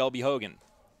up by Shelby Hogan.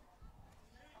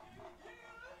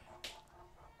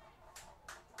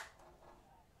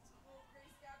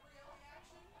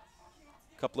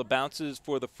 Couple of bounces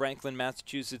for the Franklin,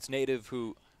 Massachusetts native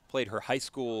who played her high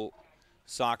school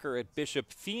soccer at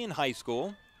Bishop Fien High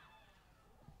School.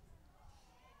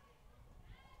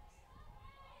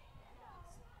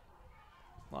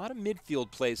 A lot of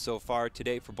midfield play so far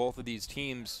today for both of these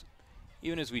teams.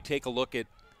 Even as we take a look at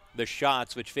the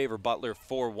shots, which favor Butler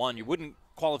 4-1, you wouldn't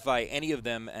qualify any of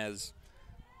them as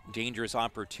dangerous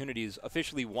opportunities.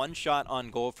 Officially 1 shot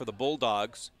on goal for the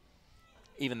Bulldogs.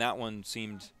 Even that one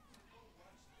seemed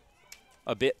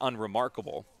a bit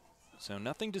unremarkable. So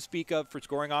nothing to speak of for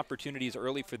scoring opportunities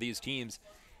early for these teams.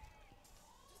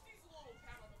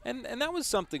 And that was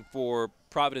something for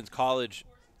Providence College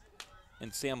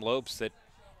and Sam Lopes, that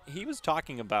he was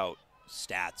talking about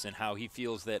stats and how he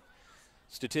feels that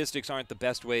statistics aren't the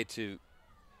best way to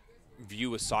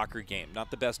view a soccer game, not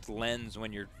the best lens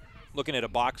when you're looking at a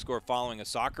box score following a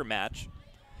soccer match.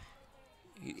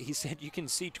 He said you can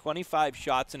see 25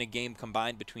 shots in a game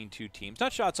combined between 2 teams.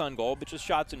 Not shots on goal, but just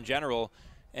shots in general.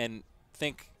 And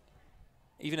think,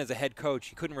 even as a head coach,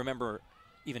 he couldn't remember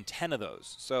even 10 of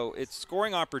those. So it's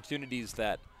scoring opportunities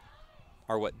that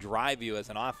are what drive you as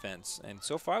an offense. And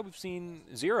so far we've seen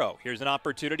 0. Here's an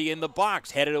opportunity in the box,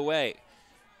 headed away.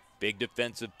 Big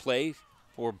defensive play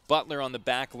for Butler on the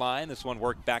back line. This one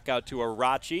worked back out to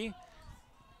Arachi.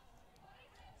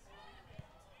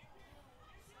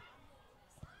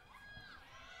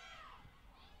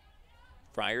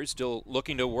 Friars still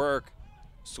looking to work.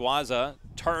 Swaza,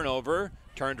 turnover,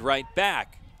 turned right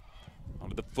back.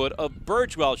 Onto the foot of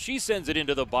Birchwell. She sends it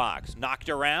into the box. Knocked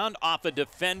around, off a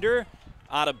defender,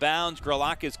 out of bounds.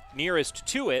 Gralak is nearest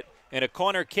to it, and a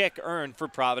corner kick earned for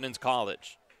Providence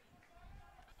College.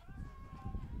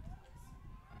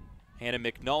 Hannah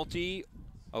McNulty,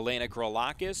 Elena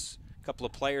Gralakis, a couple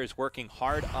of players working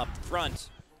hard up front.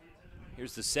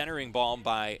 Here's the centering ball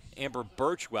by Amber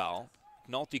Birchwell.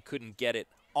 McNulty couldn't get it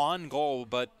on goal,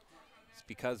 but it's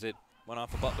because it went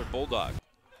off a Butler Bulldog.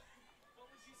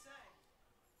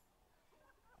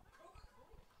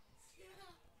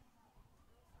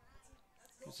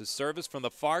 Here's a service from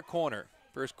the far corner.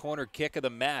 First corner kick of the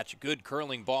match. Good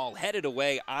curling ball headed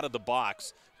away out of the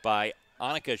box by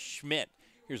Annika Schmidt.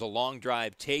 Here's a long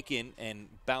drive taken and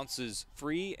bounces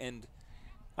free and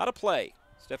out of play.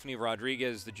 Stephanie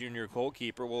Rodriguez, the junior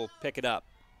goalkeeper, will pick it up.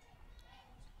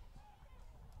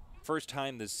 First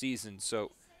time this season,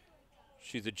 so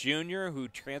she's a junior who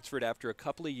transferred after a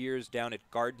couple of years down at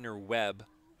Gardner-Webb,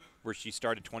 where she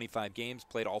started 25 games,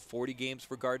 played all 40 games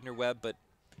for Gardner-Webb, but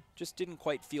just didn't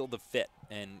quite feel the fit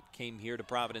and came here to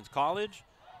Providence College,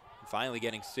 finally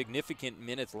getting significant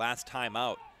minutes last time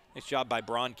out. Nice job by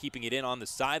Braun keeping it in on the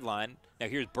sideline. Now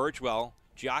here's Birchwell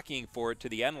jockeying for it to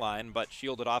the end line, but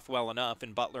shielded off well enough,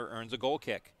 and Butler earns a goal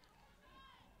kick.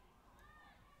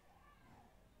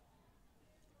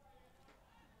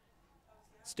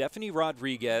 Stephanie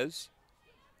Rodriguez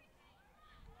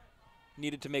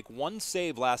needed to make one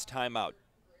save last time out.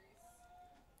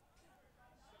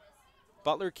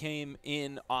 Butler came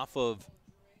in off of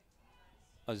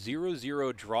a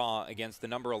 0-0 draw against the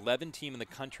number 11 team in the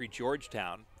country,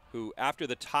 Georgetown, who after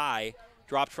the tie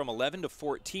dropped from 11 to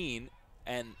 14,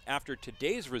 and after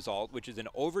today's result, which is an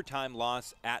overtime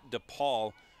loss at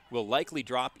DePaul, will likely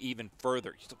drop even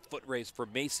further. Just a foot race for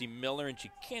Macy Miller, and she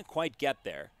can't quite get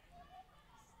there.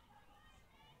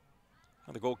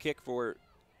 Another goal kick for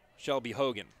Shelby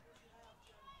Hogan.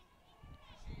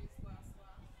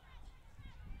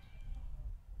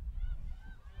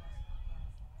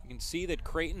 You can see that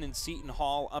Creighton and Seton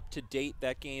Hall up to date.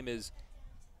 That game is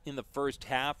in the first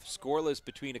half, scoreless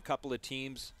between a couple of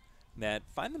teams that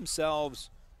find themselves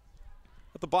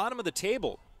at the bottom of the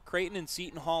table. Creighton and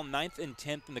Seton Hall 9th and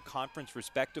 10th in the conference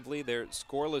respectively. They're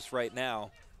scoreless right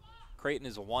now. Creighton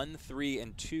is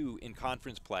 1-3-2 in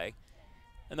conference play.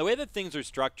 And the way that things are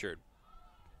structured,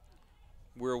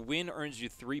 where a win earns you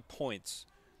 3 points.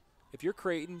 If you're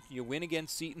Creighton, you win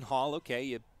against Seton Hall, okay,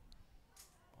 you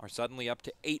are suddenly up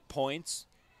to 8 points.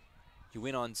 You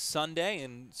win on Sunday,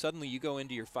 and suddenly you go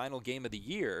into your final game of the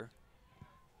year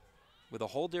with a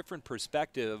whole different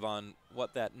perspective on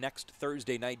what that next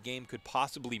Thursday night game could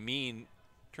possibly mean in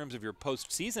terms of your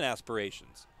postseason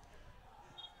aspirations.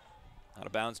 Out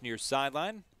of bounds near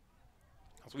sideline.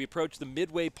 As we approach the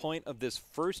midway point of this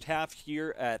first half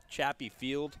here at Chappie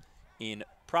Field in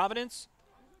Providence,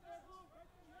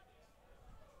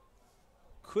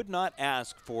 could not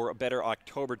ask for a better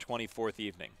October 24th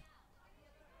evening.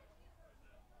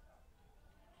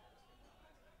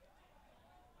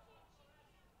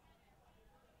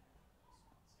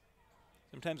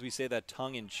 Sometimes we say that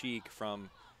tongue-in-cheek from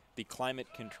the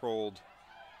climate-controlled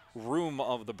room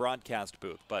of the broadcast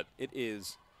booth, but it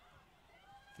is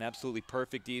an absolutely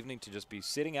perfect evening to just be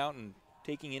sitting out and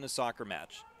taking in a soccer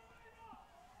match.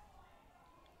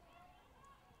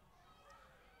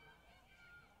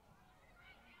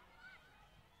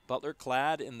 Butler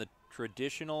clad in the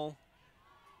traditional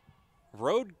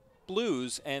road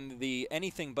blues and the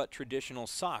anything but traditional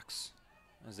socks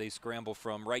as they scramble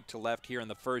from right to left here in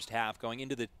the first half, going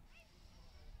into the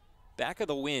back of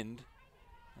the wind.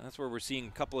 And that's where we're seeing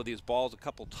a couple of these balls, a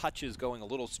couple touches going a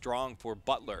little strong for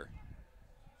Butler.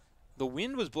 The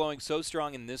wind was blowing so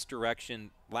strong in this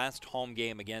direction last home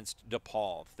game against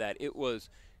DePaul that it was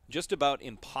just about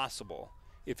impossible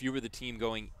if you were the team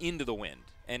going into the wind.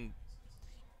 And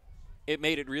it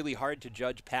made it really hard to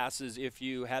judge passes if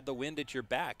you had the wind at your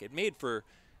back. It made for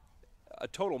a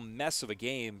total mess of a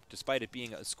game, despite it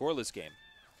being a scoreless game.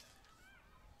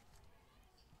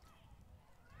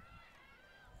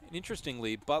 And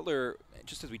interestingly, Butler,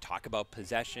 just as we talk about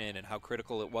possession and how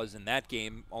critical it was in that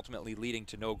game, ultimately leading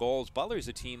to no goals, Butler is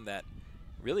a team that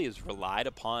really has relied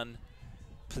upon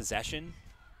possession,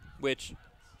 which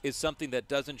is something that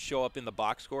doesn't show up in the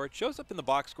box score. It shows up in the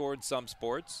box score in some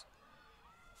sports.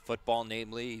 Football,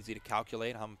 namely, easy to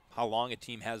calculate how long a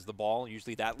team has the ball.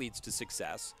 Usually that leads to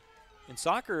success. In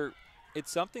soccer,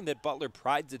 it's something that Butler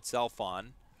prides itself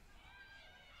on.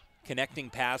 Connecting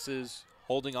passes,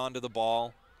 holding on to the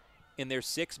ball. In their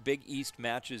 6 Big East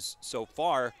matches so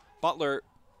far, Butler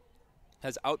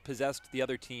has outpossessed the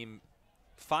other team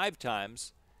 5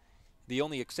 times, the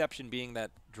only exception being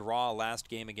that draw last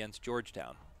game against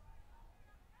Georgetown.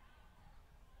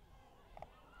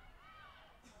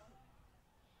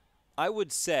 I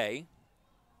would say,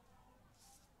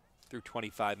 through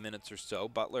 25 minutes or so,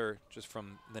 Butler, just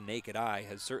from the naked eye,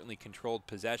 has certainly controlled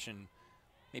possession,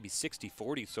 maybe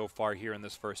 60-40 so far here in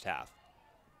this first half.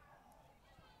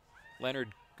 Leonard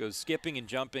goes skipping and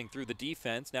jumping through the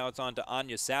defense. Now it's on to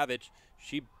Anya Savage.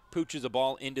 She pooches a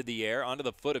ball into the air, onto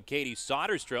the foot of Katie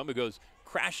Soderstrom, who goes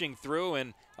crashing through,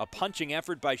 and a punching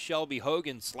effort by Shelby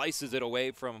Hogan slices it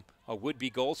away from a would-be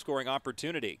goal-scoring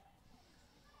opportunity.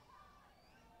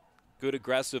 Good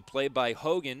aggressive play by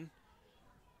Hogan,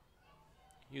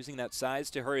 using that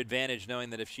size to her advantage, knowing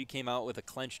that if she came out with a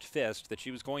clenched fist, that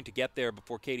she was going to get there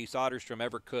before Katie Soderstrom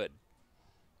ever could.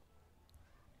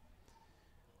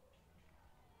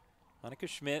 Monica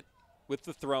Schmidt with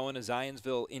the throw-in, a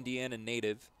Zionsville, Indiana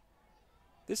native.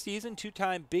 This season,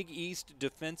 two-time Big East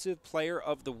Defensive Player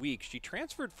of the Week. She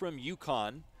transferred from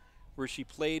UConn, where she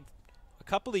played a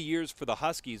couple of years for the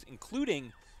Huskies,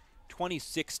 including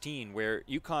 2016, where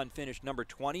UConn finished number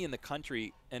 20 in the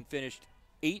country and finished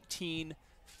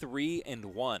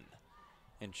 18-3-1.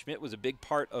 And Schmidt was a big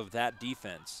part of that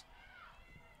defense.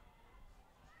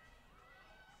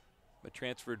 But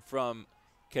transferred from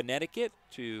Connecticut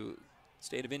to the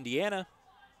state of Indiana.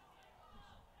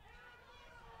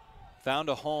 Found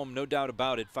a home, no doubt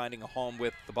about it, finding a home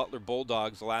with the Butler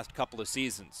Bulldogs the last couple of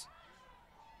seasons.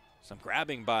 Some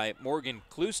grabbing by Morgan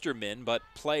Kloosterman, but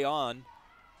play on.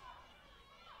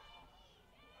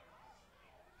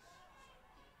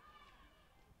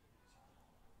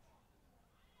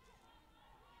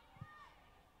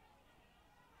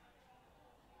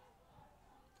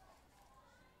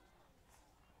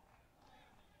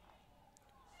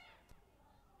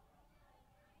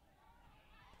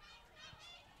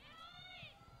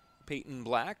 Peyton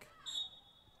Black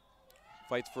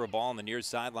fights for a ball on the near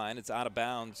sideline. It's out of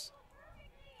bounds.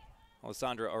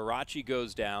 Alessandra Arachi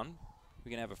goes down.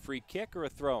 We can have a free kick or a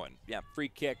throw-in. Yeah, free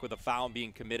kick with a foul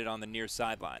being committed on the near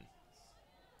sideline.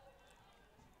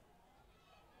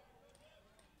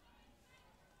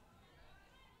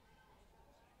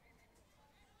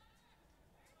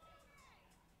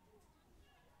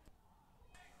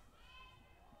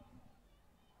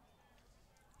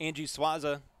 Angie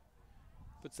Swaza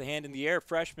puts the hand in the air.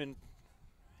 Freshman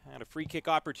had a free kick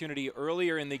opportunity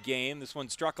earlier in the game. This one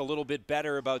struck a little bit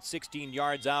better, about 16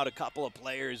 yards out. A couple of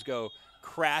players go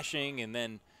crashing and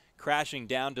then crashing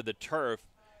down to the turf.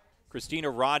 Christina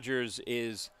Rogers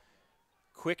is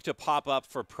quick to pop up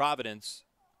for Providence.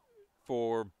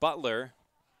 For Butler,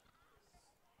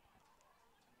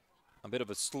 a bit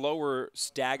of a slower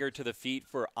stagger to the feet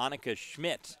for Annika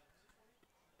Schmidt.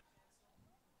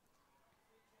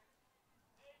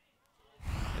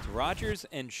 Rogers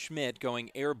and Schmidt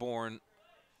going airborne.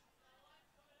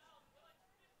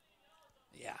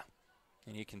 Yeah,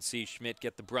 and you can see Schmidt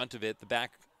get the brunt of it, the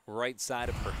back right side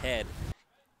of her head.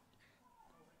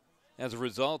 As a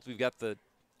result, we've got the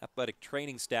athletic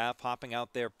training staff hopping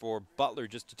out there for Butler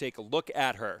just to take a look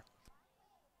at her.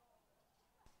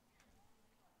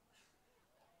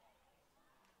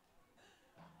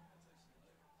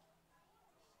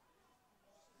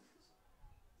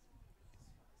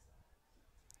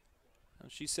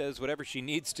 She says whatever she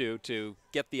needs to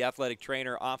get the athletic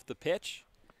trainer off the pitch.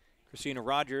 Christina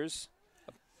Rogers,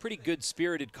 a pretty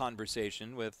good-spirited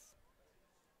conversation with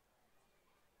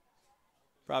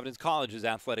Providence College's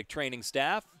athletic training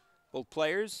staff. Both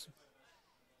players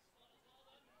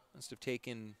must have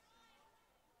taken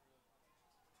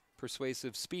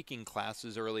persuasive speaking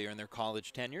classes earlier in their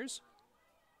college tenures.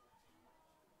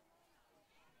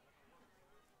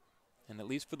 And at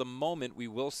least for the moment, we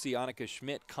will see Annika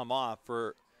Schmidt come off.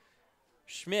 For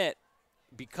Schmidt,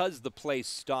 because the play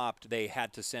stopped, they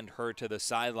had to send her to the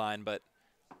sideline. But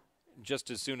just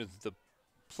as soon as the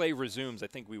play resumes, I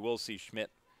think we will see Schmidt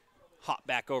hop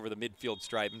back over the midfield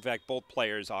stripe. In fact, both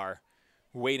players are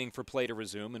waiting for play to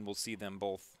resume, and we'll see them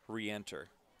both re-enter.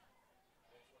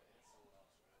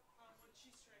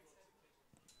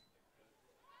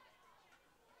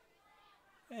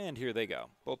 And here they go.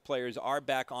 Both players are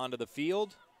back onto the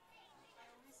field.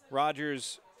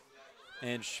 Rogers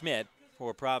and Schmidt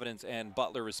for Providence and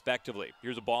Butler, respectively.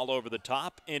 Here's a ball over the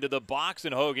top into the box,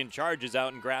 and Hogan charges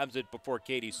out and grabs it before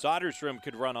Katie Soderstrom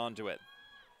could run onto it.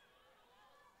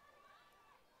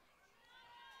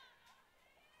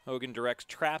 Hogan directs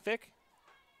traffic.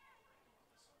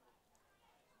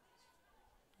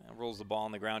 And rolls the ball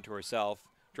on the ground to herself,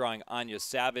 drawing Anya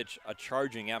Savage a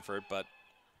charging effort, but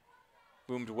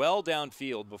boomed well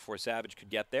downfield before Savage could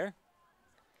get there.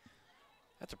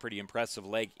 That's a pretty impressive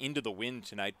leg into the wind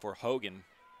tonight for Hogan.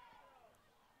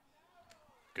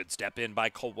 Good step in by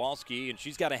Kowalski, and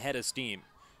she's got a head of steam.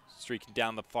 Streaking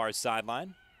down the far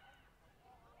sideline.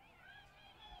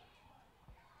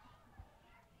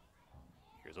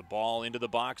 Here's a ball into the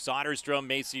box. Soderstrom,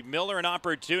 Macy Miller, an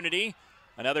opportunity.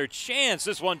 Another chance.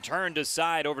 This one turned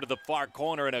aside over to the far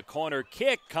corner, and a corner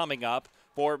kick coming up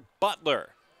for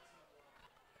Butler.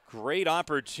 Great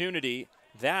opportunity.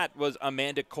 That was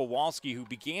Amanda Kowalski, who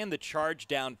began the charge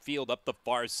downfield up the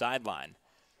far sideline.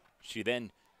 She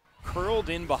then curled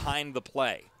in behind the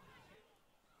play.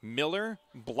 Miller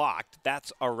blocked.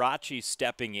 That's Arachi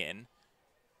stepping in.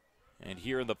 And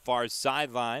here on the far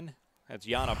sideline, that's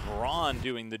Yana Braun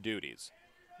doing the duties.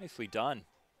 Nicely done.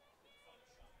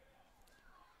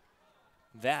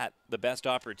 That, the best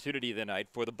opportunity of the night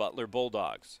for the Butler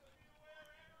Bulldogs.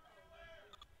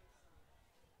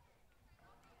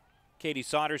 Katie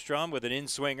Soderstrom with an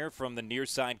in-swinger from the near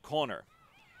side corner.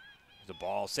 The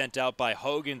ball sent out by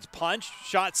Hogan's punch.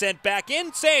 Shot sent back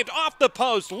in, saved off the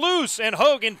post, loose, and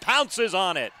Hogan pounces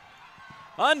on it.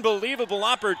 Unbelievable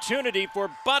opportunity for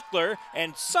Butler,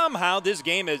 and somehow this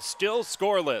game is still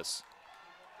scoreless.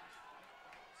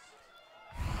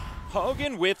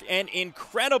 Hogan with an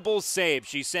incredible save.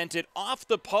 She sent it off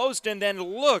the post, and then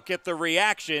look at the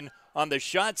reaction on the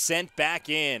shot sent back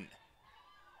in.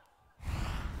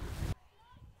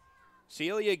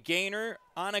 Celia Gaynor,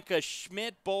 Annika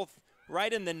Schmidt, both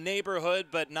right in the neighborhood,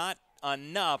 but not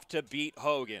enough to beat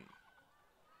Hogan.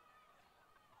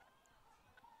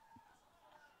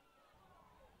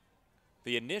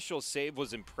 The initial save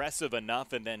was impressive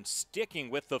enough, and then sticking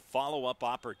with the follow-up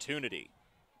opportunity.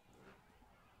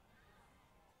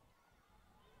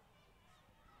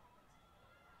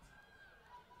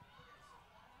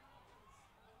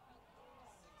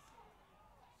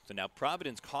 So now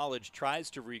Providence College tries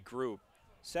to regroup.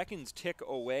 Seconds tick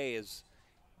away as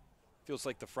feels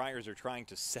like the Friars are trying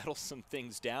to settle some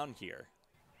things down here.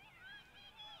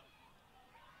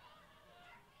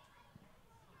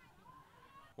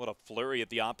 What a flurry at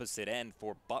the opposite end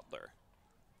for Butler.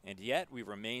 And yet we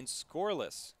remain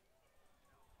scoreless.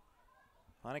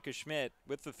 Annika Schmidt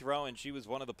with the throw, and she was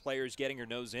one of the players getting her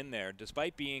nose in there.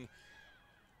 Despite being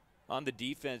on the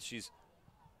defense, she's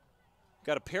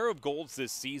got a pair of goals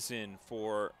this season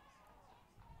for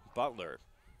Butler.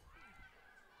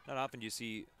 Not often do you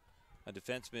see a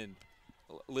defenseman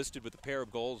listed with a pair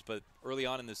of goals, but early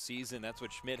on in the season, that's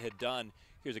what Schmidt had done.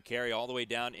 Here's a carry all the way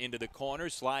down into the corner,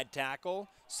 slide tackle.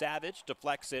 Savage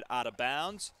deflects it out of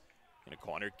bounds. And a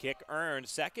corner kick earned,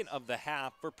 second of the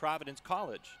half for Providence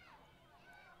College.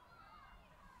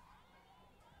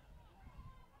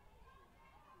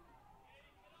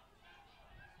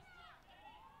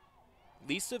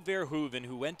 Lisa Verhoeven,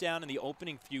 who went down in the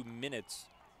opening few minutes,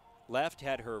 left,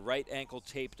 had her right ankle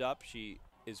taped up. She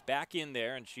is back in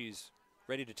there, and she's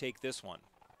ready to take this one.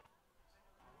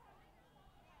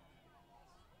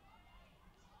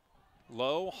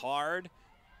 Low, hard,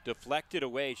 deflected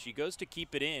away. She goes to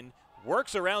keep it in,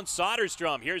 works around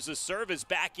Soderstrom. Here's the service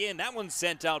back in. That one's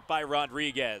sent out by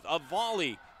Rodriguez. A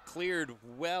volley cleared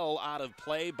well out of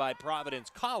play by Providence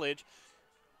College.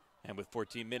 And with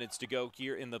 14 minutes to go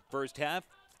here in the first half,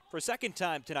 for a second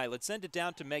time tonight, let's send it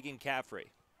down to Megan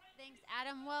Caffrey. Thanks,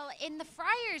 Adam. Well, in the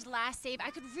Friars' last save, I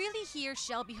could really hear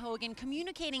Shelby Hogan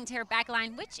communicating to her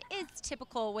backline, which is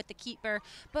typical with the keeper.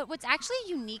 But what's actually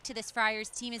unique to this Friars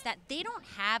team is that they don't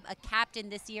have a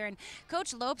captain this year. And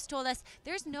Coach Lopes told us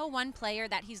there's no one player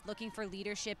that he's looking for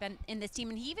leadership in this team.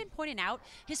 And he even pointed out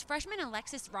his freshman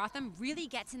Alexis Rotham really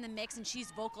gets in the mix, and she's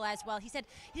vocal as well. He said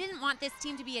he didn't want this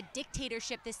team to be a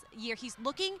dictatorship this year. He's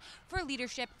looking for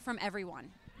leadership from everyone.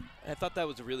 I thought that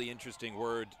was a really interesting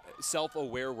word,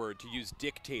 self-aware word, to use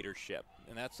dictatorship.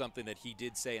 And that's something that he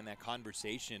did say in that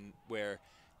conversation, where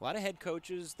a lot of head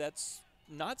coaches, that's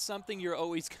not something you're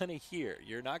always going to hear.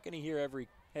 You're not going to hear every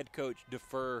head coach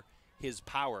defer his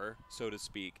power, so to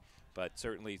speak. But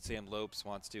certainly Sam Lopes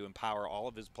wants to empower all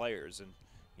of his players. And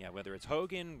yeah, whether it's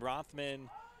Hogan,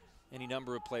 Rothman, any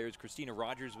number of players. Christina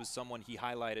Rogers was someone he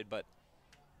highlighted, but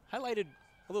highlighted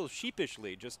a little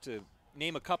sheepishly, just to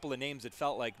name a couple of names. It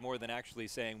felt like more than actually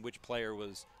saying which player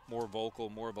was more vocal,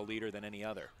 more of a leader than any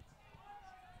other.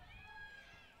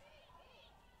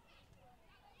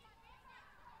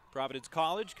 Providence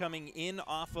College coming in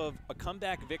off of a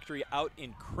comeback victory out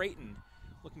in Creighton,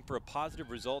 looking for a positive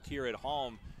result here at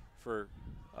home. For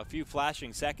a few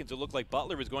flashing seconds, it looked like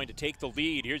Butler was going to take the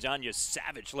lead. Here's Anya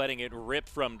Savage letting it rip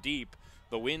from deep.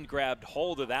 The wind grabbed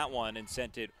hold of that one and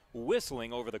sent it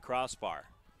whistling over the crossbar.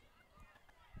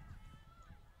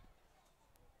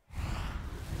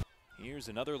 Here's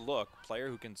another look, player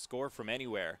who can score from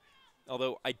anywhere.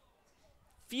 Although it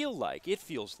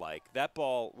feels like that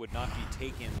ball would not be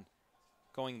taken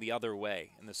going the other way.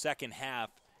 In the second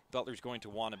half, Butler's going to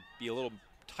want to be a little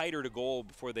tighter to goal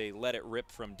before they let it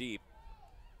rip from deep.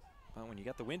 But when you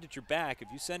got the wind at your back, if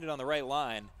you send it on the right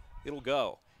line, it'll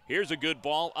go. Here's a good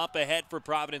ball up ahead for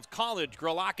Providence College.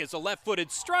 Gralakis, a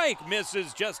left-footed strike,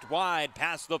 misses just wide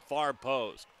past the far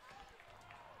post.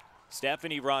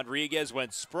 Stephanie Rodriguez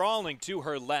went sprawling to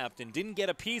her left and didn't get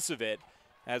a piece of it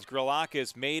as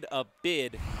Gralakis made a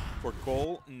bid for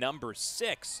goal number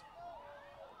 6.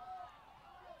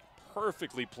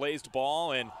 Perfectly placed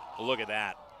ball, and look at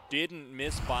that. Didn't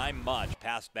miss by much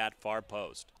past that far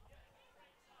post.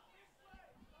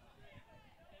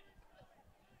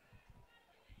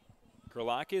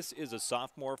 Gralakis is a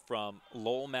sophomore from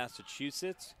Lowell,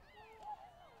 Massachusetts.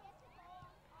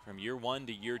 From year 1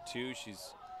 to year 2,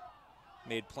 she's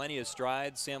made plenty of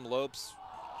strides. Sam Lopes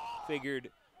figured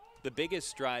the biggest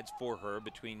strides for her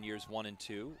between years 1 and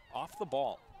 2, off the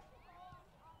ball.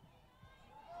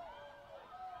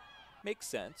 Makes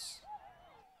sense.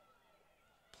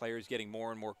 Players getting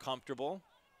more and more comfortable.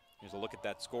 Here's a look at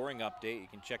that scoring update. You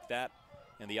can check that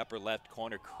in the upper left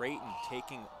corner. Creighton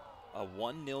taking a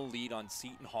 1-0 lead on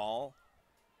Seton Hall.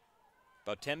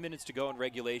 About 10 minutes to go in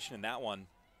regulation in that one.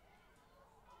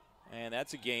 And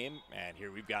that's a game. And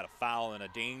here we've got a foul in a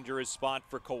dangerous spot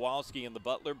for Kowalski and the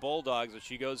Butler Bulldogs as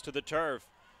she goes to the turf.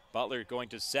 Butler going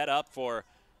to set up for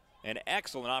an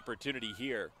excellent opportunity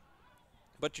here.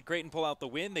 But should Creighton pull out the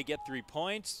win, they get 3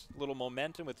 points. A little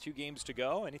momentum with 2 games to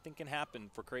go. Anything can happen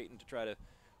for Creighton to try to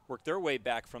work their way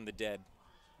back from the dead.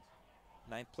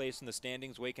 9th place in the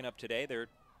standings waking up today. They're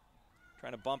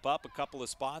trying to bump up a couple of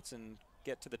spots and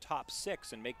get to the top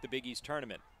 6 and make the Big East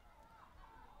tournament.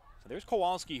 So there's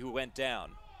Kowalski who went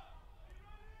down.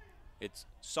 It's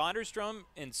Soderstrom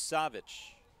and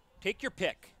Savic. Take your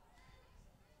pick.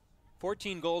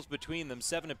 14 goals between them,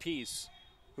 7 apiece.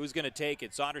 Who's going to take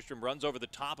it? Soderstrom runs over the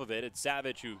top of it. It's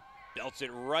Savic who belts it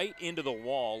right into the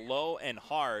wall, low and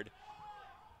hard.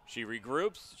 She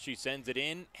regroups. She sends it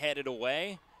in, headed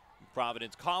away.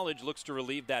 Providence College looks to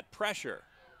relieve that pressure.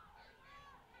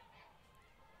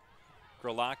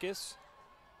 Gralakis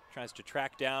tries to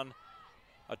track down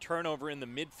a turnover in the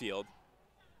midfield.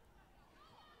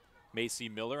 Macy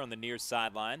Miller on the near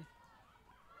sideline.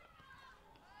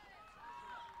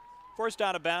 Forced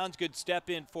out of bounds. Good step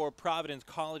in for Providence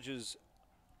College's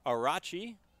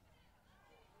Arachi.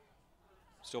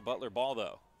 Still Butler ball,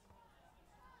 though.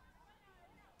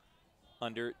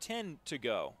 Under 10 to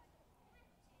go.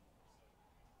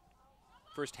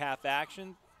 First half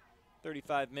action.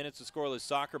 35 minutes of scoreless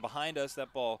soccer behind us.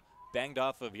 That ball banged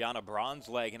off of Yana Braun's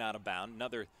leg and out of bounds.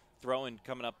 Another throw-in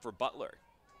coming up for Butler.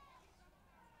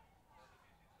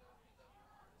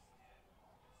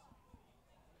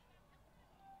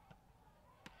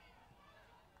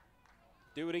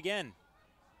 Do it again.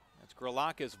 That's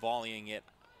Gralakis volleying it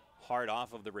hard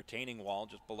off of the retaining wall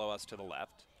just below us to the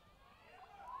left.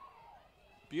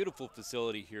 Beautiful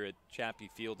facility here at Chappie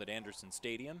Field at Anderson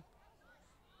Stadium.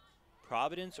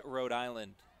 Providence, Rhode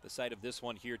Island, the site of this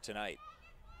one here tonight.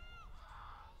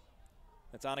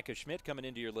 That's Annika Schmidt coming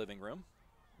into your living room.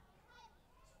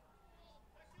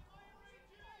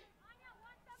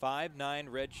 5'9"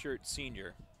 redshirt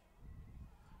senior.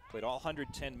 Played all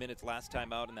 110 minutes last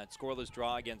time out in that scoreless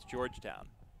draw against Georgetown.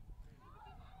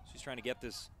 She's trying to get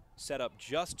this set up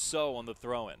just so on the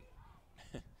throw-in.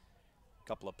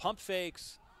 Couple of pump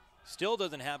fakes. Still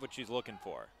doesn't have what she's looking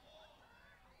for.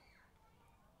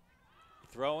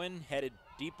 Throw-in headed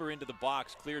deeper into the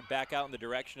box, cleared back out in the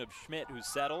direction of Schmidt, who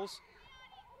settles.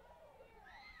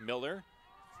 Miller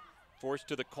forced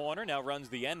to the corner, now runs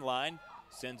the end line,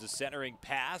 sends a centering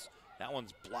pass. That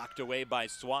one's blocked away by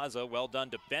Swaza. Well done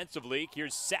defensively.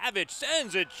 Here's Savic,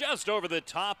 sends it just over the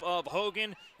top of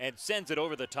Hogan and sends it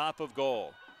over the top of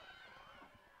goal.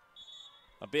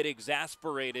 A bit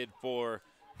exasperated for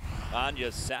Anya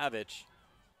Savic.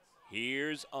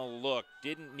 Here's a look.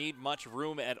 Didn't need much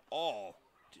room at all.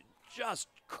 Just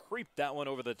creeped that one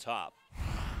over the top.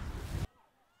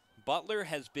 Butler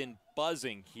has been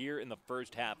buzzing here in the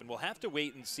first half, and we'll have to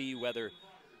wait and see whether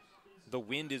the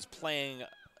wind is playing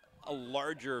a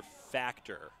larger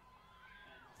factor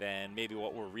than maybe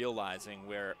what we're realizing,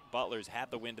 where Butler's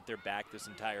had the wind at their back this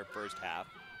entire first half.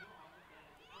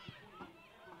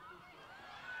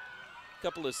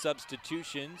 Couple of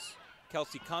substitutions.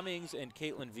 Kelsey Cummings and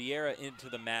Caitlin Vieira into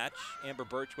the match. Amber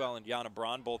Birchwell and Yana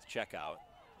Braun both check out.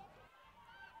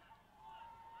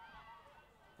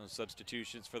 Those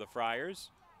substitutions for the Friars.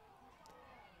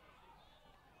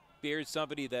 Here's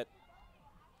somebody that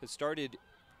has started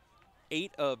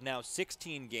 8 of now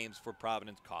 16 games for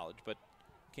Providence College, but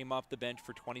came off the bench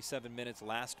for 27 minutes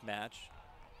last match.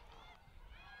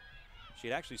 She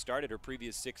had actually started her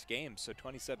previous 6 games, so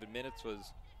 27 minutes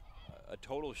was a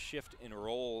total shift in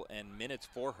role and minutes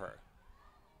for her.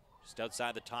 Just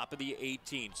outside the top of the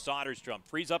 18, Soderstrom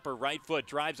frees up her right foot,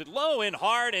 drives it low and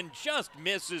hard, and just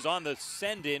misses on the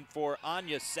send-in for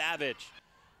Anya Savic.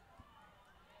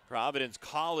 Providence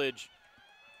College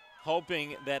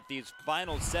hoping that these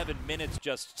final 7 minutes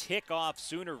just tick off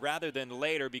sooner rather than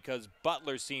later, because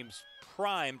Butler seems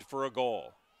primed for a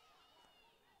goal.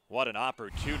 What an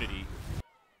opportunity.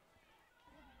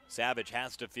 Savic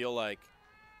has to feel like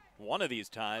one of these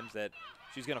times that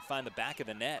she's going to find the back of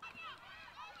the net.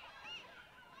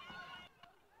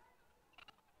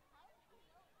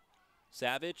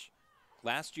 Savic,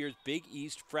 last year's Big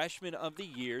East Freshman of the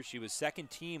Year. She was second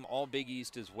team All Big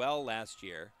East as well last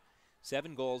year.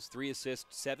 7 goals, 3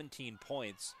 assists, 17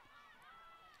 points.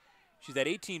 She's at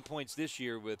 18 points this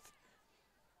year with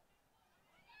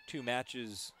 2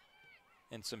 matches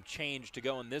and some change to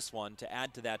go in this one to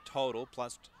add to that total,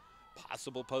 plus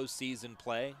possible postseason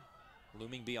play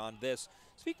looming beyond this.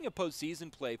 Speaking of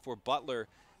postseason play for Butler,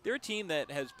 they're a team that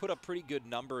has put up pretty good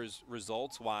numbers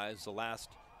results-wise the last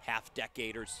half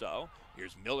decade or so.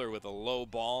 Here's Miller with a low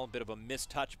ball, a bit of a missed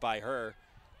touch by her.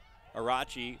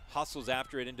 Arachi hustles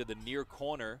after it into the near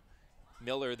corner.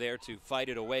 Miller there to fight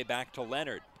it away back to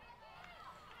Leonard.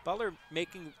 Butler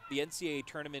making the NCAA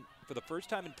tournament for the first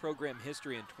time in program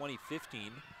history in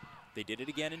 2015. They did it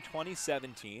again in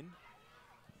 2017.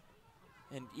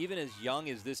 And even as young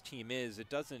as this team is, it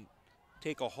doesn't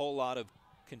take a whole lot of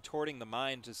contorting the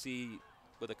mind to see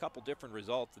with a couple different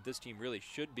results that this team really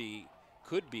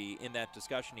could be in that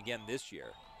discussion again this year.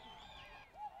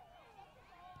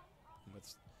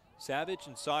 With Savage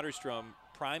and Soderstrom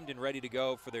primed and ready to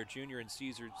go for their junior and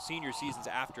senior seasons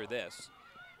after this,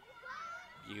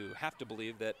 you have to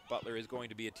believe that Butler is going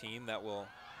to be a team that will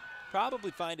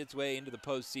probably find its way into the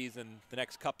postseason the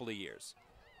next couple of years.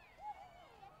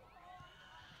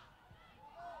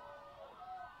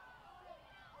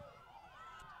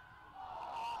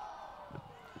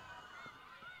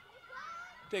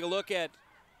 Take a look at,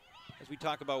 as we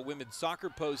talk about women's soccer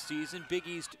postseason, Big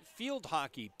East field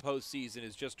hockey postseason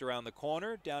is just around the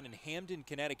corner down in Hamden,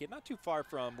 Connecticut, not too far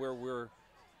from where we're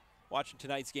watching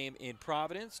tonight's game in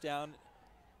Providence, down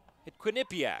at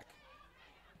Quinnipiac.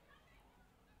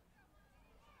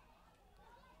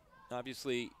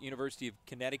 Obviously, University of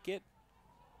Connecticut,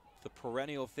 the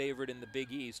perennial favorite in the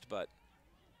Big East, but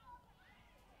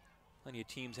plenty of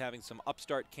teams having some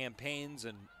upstart campaigns,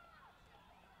 and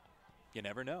you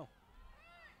never know.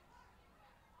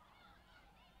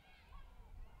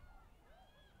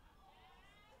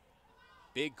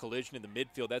 Big collision in the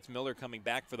midfield. That's Miller coming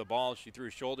back for the ball. She threw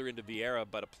a shoulder into Vieira,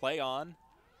 but a play on.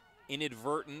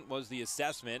 Inadvertent was the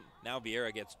assessment. Now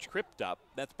Vieira gets tripped up.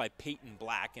 That's by Peyton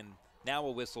Black, and now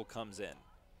a whistle comes in.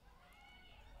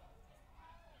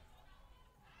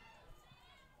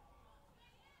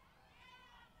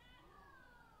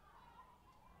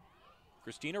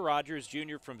 Christina Rogers,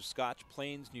 junior from Scotch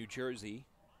Plains, New Jersey.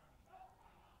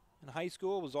 In high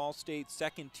school, was All-State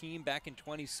second team back in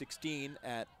 2016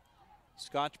 at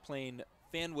Scotch Plain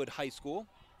Fanwood High School.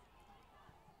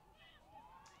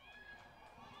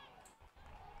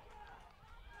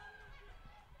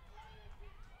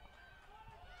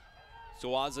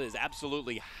 Suaza is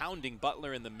absolutely hounding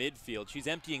Butler in the midfield. She's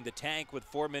emptying the tank with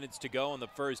 4 minutes to go in the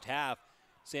first half.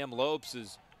 Sam Lopes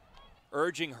is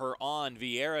urging her on.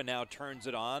 Vieira now turns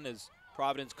it on as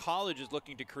Providence College is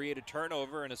looking to create a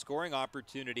turnover and a scoring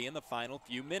opportunity in the final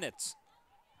few minutes.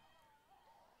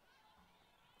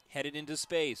 Headed into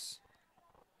space.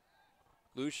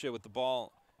 Lucia with the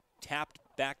ball tapped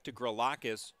back to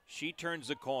Gralakis. She turns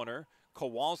the corner.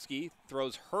 Kowalski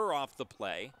throws her off the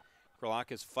play.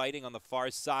 Gralakis fighting on the far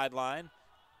sideline.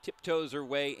 Tiptoes her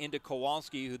way into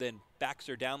Kowalski, who then backs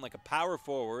her down like a power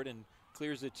forward and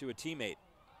clears it to a teammate.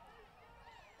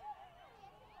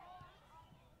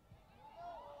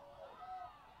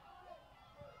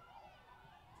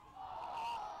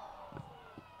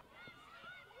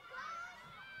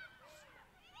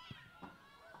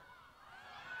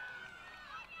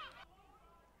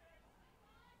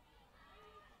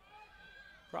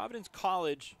 Providence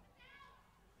College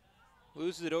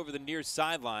loses it over the near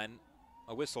sideline.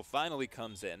 A whistle finally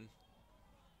comes in.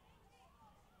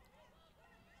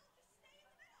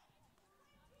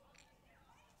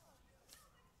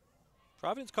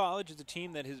 Providence College is a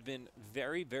team that has been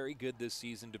very, very good this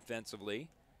season defensively.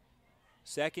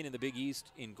 Second in the Big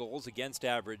East in goals against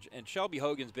average, and Shelby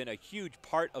Hogan's been a huge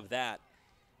part of that.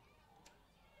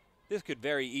 This could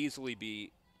very easily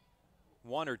be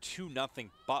 1 or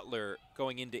 2-0 Butler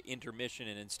going into intermission,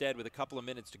 and instead with a couple of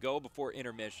minutes to go before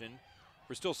intermission,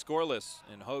 we're still scoreless,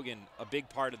 and Hogan a big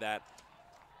part of that.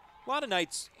 A lot of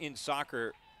nights in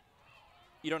soccer,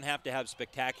 you don't have to have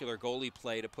spectacular goalie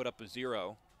play to put up a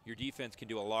 0. Your defense can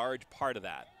do a large part of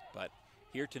that, but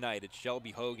here tonight it's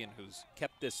Shelby Hogan who's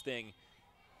kept this thing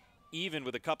even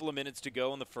with a couple of minutes to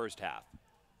go in the first half.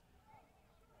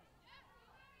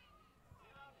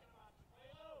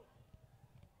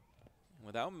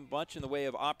 Without much in the way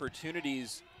of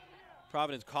opportunities,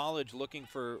 Providence College looking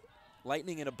for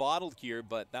lightning in a bottle here,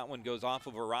 but that one goes off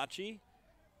of Arachi,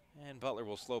 and Butler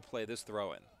will slow play this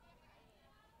throw in.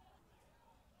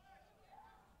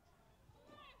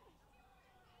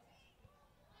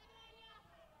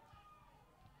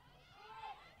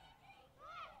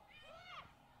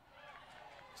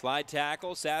 Slide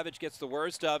tackle, Savage gets the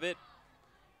worst of it.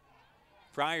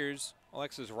 Friars,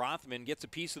 Alexis Rothman gets a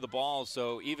piece of the ball,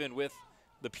 so even with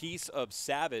the piece of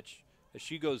Savage as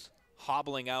she goes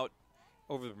hobbling out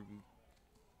over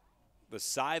the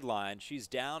sideline. She's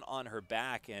down on her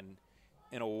back and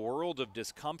in a world of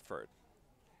discomfort.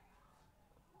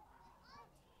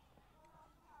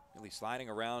 Really sliding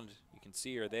around. You can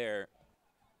see her there.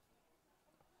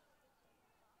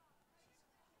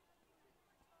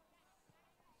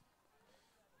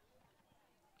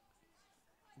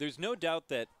 There's no doubt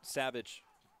that Savage,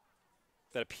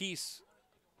 that a piece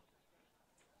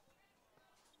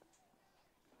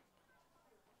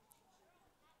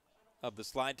of the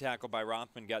slide tackle by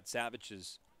Rothman got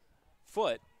Savage's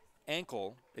foot,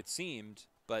 ankle, it seemed,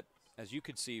 but as you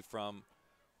could see from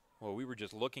what we were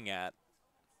just looking at,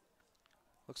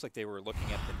 looks like they were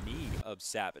looking at the knee of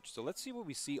Savage. So let's see what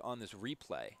we see on this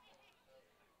replay.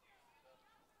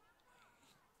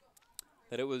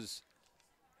 That it was,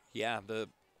 yeah, the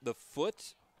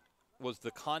foot was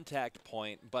the contact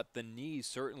point, but the knee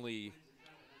certainly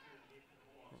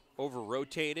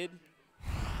over-rotated.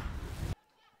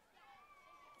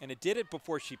 And it did it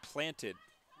before she planted.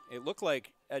 It looked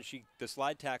like as the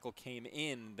slide tackle came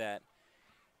in that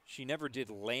she never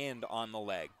did land on the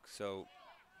leg. So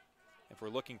if we're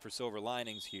looking for silver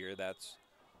linings here, that's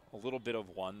a little bit of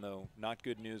one, though not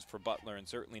good news for Butler and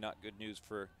certainly not good news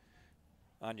for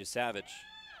Anya Savage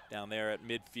down there at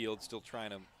midfield, still trying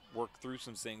to work through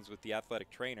some things with the athletic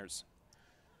trainers.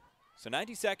 So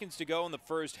 90 seconds to go in the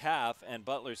first half, and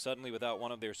Butler suddenly without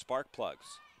one of their spark plugs.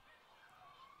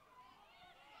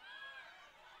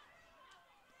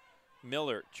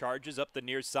 Miller charges up the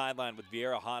near sideline with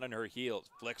Vieira hot on her heels.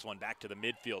 Flicks one back to the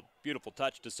midfield. Beautiful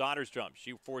touch to Soderstrom.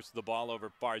 She forced the ball over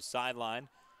far sideline.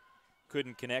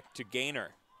 Couldn't connect to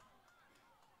Gaynor.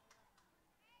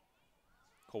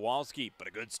 Kowalski, but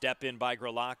a good step in by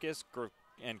Gralakis,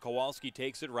 and Kowalski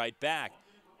takes it right back.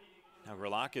 Now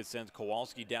Gralakis sends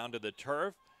Kowalski down to the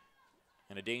turf,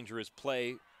 and a dangerous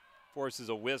play forces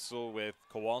a whistle with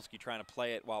Kowalski trying to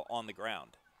play it while on the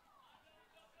ground.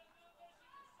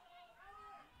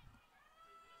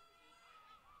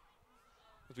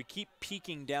 As we keep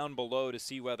peeking down below to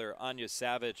see whether Anya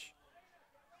Savage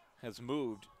has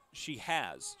moved, she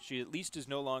has. She at least is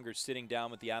no longer sitting down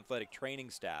with the athletic training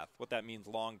staff. What that means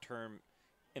long-term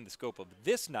in the scope of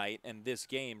this night and this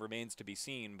game remains to be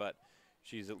seen, but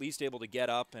she's at least able to get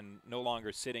up and no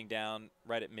longer sitting down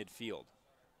right at midfield.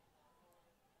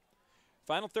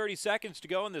 Final 30 seconds to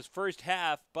go in this first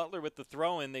half. Butler with the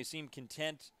throw-in. They seem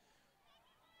content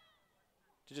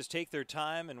to just take their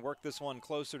time and work this one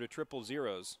closer to triple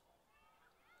zeros.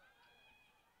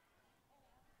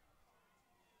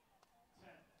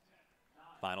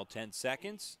 Final 10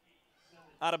 seconds.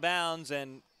 Out of bounds,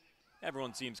 and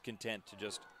everyone seems content to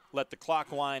just let the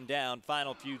clock wind down.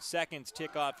 Final few seconds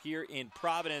tick off here in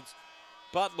Providence.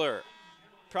 Butler,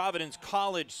 Providence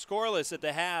College, scoreless at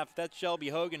the half. That's Shelby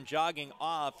Hogan jogging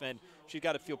off, and she's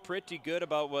got to feel pretty good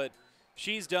about what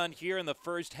she's done here in the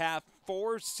first half.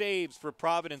 4 saves for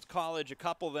Providence College, a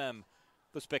couple of them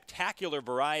the spectacular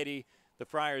variety. The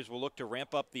Friars will look to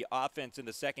ramp up the offense in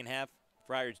the second half.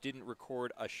 Friars didn't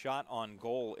record a shot on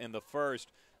goal in the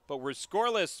first, but we're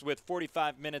scoreless with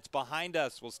 45 minutes behind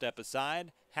us. We'll step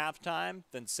aside. Halftime,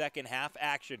 then second half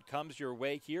action comes your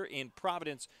way here in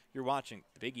Providence. You're watching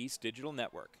the Big East Digital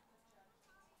Network.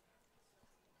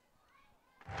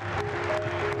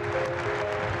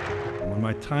 When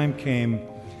my time came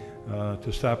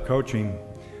to stop coaching,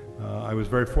 I was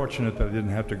very fortunate that I didn't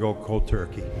have to go cold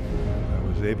turkey. I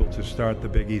was able to start the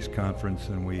Big East Conference,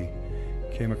 and we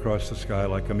came across the sky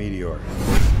like a meteor.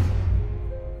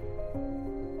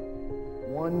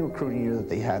 One recruiting year that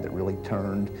they had that really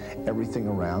turned everything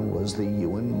around was the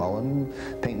Ewan Mullen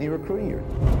Pinckney recruiting year.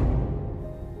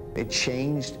 It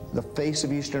changed the face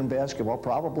of Eastern basketball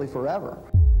probably forever.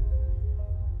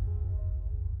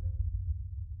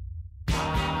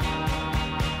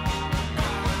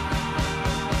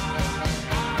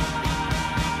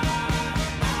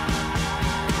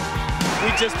 We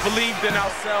just believed in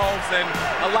ourselves, and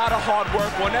a lot of hard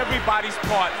work on everybody's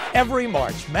part. Every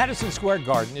March, Madison Square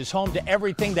Garden is home to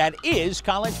everything that is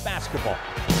college basketball.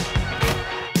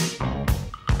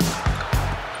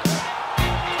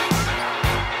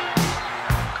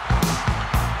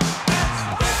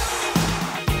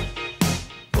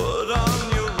 Put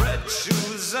on your red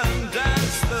shoes and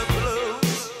dance the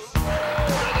blues.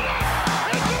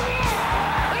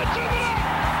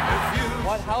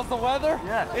 What? How's the weather?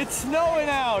 Yeah. It's snowing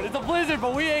out. It's a blizzard,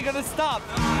 but we ain't gonna stop.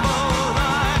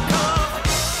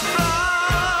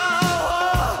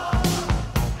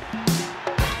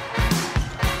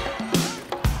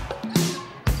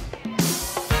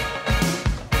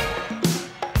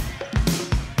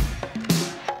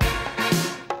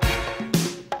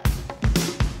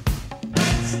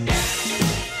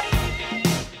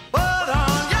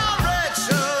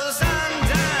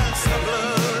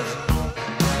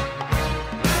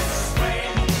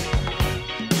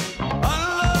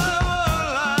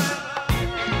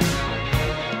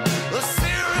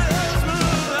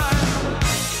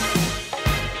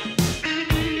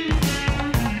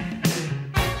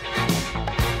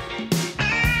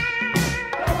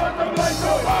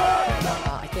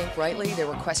 brightly. There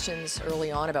were questions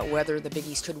early on about whether the Big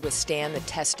East could withstand the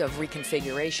test of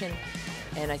reconfiguration.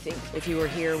 And I think if you were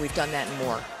here, we've done that and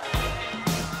more.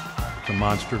 It's a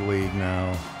monster league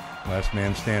now. Last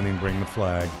man standing, bring the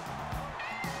flag.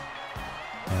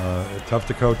 Tough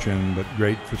to coach in, but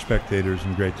great for spectators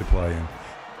and great to play in.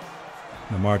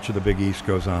 The march of the Big East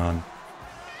goes on.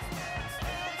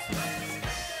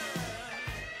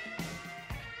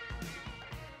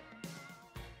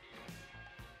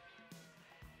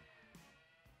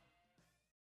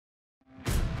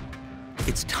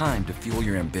 It's time to fuel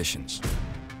your ambitions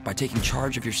by taking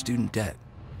charge of your student debt.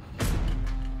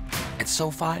 At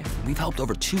SoFi, we've helped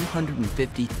over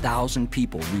 250,000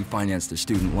 people refinance their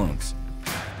student loans,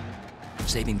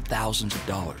 saving thousands of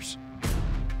dollars.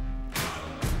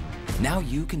 Now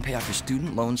you can pay off your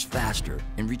student loans faster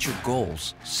and reach your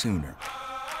goals sooner.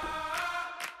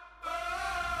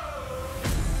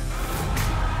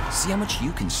 See how much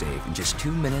you can save in just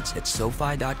 2 minutes at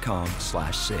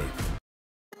SoFi.com/save.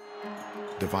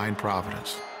 Divine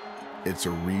Providence. It's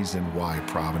a reason why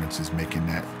Providence is making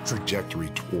that trajectory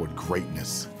toward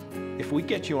greatness. If we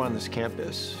get you on this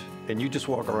campus and you just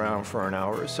walk around for an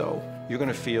hour or so, you're going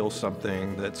to feel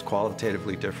something that's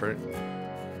qualitatively different.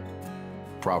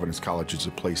 Providence College is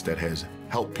a place that has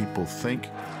helped people think,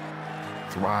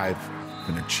 thrive,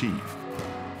 and achieve.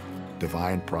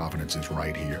 Divine Providence is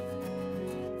right here.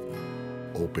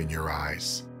 Open your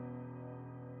eyes.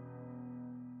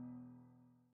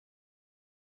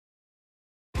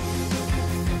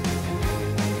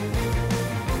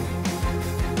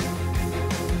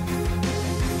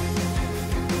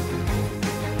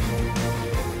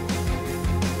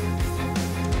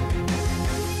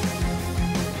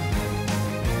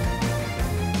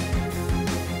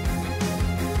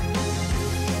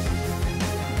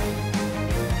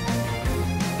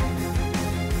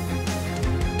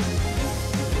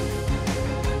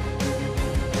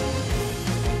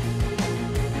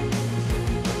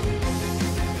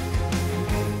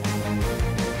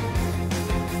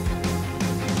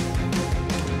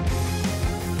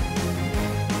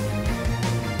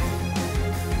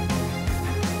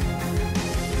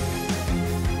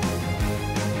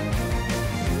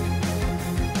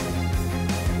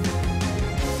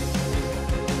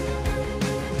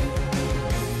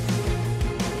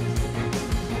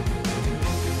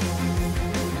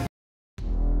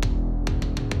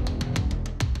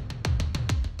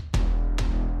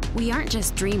 We aren't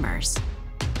just dreamers.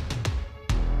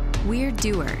 We're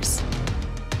doers.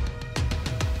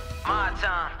 My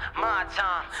time,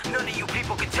 none of you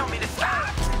people can tell me to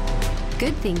stop.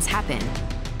 Good things happen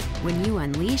when you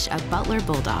unleash a Butler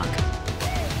Bulldog.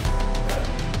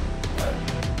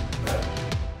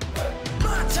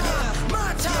 My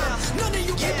time, none of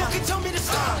you people can tell me to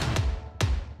stop.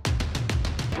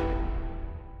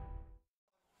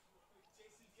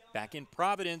 Back in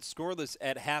Providence, scoreless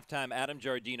at halftime. Adam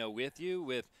Giardino with you,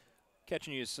 with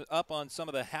catching you up on some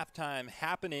of the halftime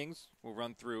happenings. We'll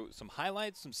run through some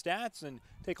highlights, some stats, and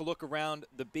take a look around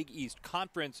the Big East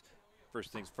Conference.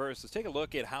 First things first, let's take a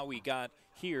look at how we got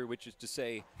here, which is to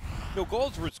say no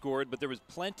goals were scored, but there was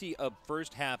plenty of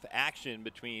first half action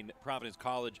between Providence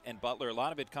College and Butler. A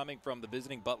lot of it coming from the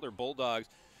visiting Butler Bulldogs.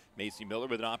 Macy Miller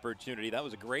with an opportunity. That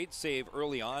was a great save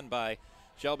early on by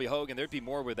Shelby Hogan. There'd be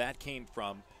more where that came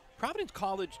from. Providence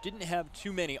College didn't have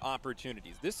too many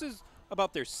opportunities. This is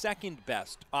about their second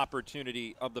best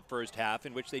opportunity of the first half,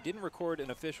 in which they didn't record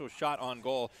an official shot on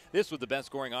goal. This was the best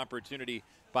scoring opportunity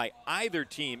by either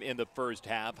team in the first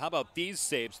half. How about these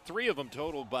saves? 3 of them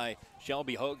total by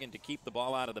Shelby Hogan to keep the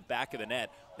ball out of the back of the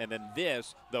net. And then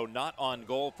this, though not on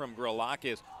goal from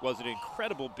Grillakis, was an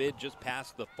incredible bid just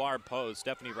past the far post.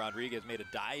 Stephanie Rodriguez made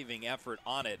a diving effort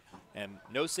on it, and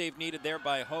no save needed there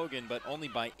by Hogan, but only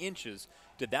by inches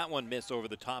did that one miss over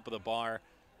the top of the bar.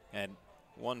 And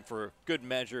one for good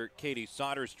measure, Katie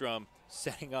Soderstrom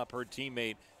setting up her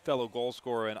teammate, fellow goal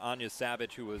scorer, and Anya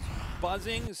Savic, who was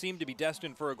buzzing, seemed to be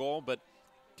destined for a goal, but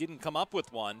didn't come up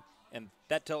with one. And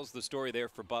that tells the story there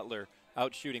for Butler,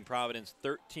 out shooting Providence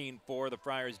 13-4. The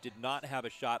Friars did not have a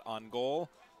shot on goal.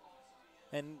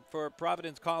 And for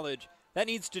Providence College, that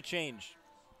needs to change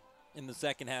in the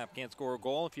second half. Can't score a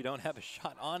goal if you don't have a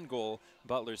shot on goal.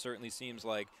 Butler certainly seems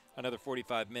like another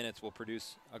 45 minutes will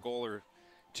produce a goal or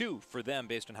two for them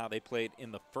based on how they played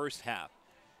in the first half.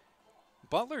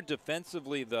 Butler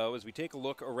defensively, though, as we take a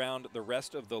look around the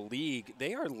rest of the league,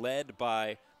 they are led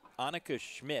by Annika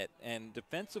Schmidt. And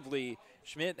defensively,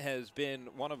 Schmidt has been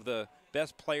one of the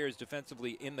best players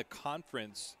defensively in the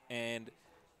conference. And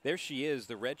there she is,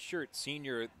 the redshirt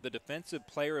senior, the defensive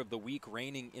player of the week,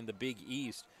 reigning in the Big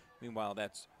East. Meanwhile,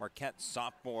 that's Marquette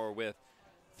sophomore with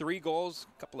 3 goals,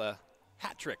 a couple of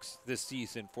hat tricks this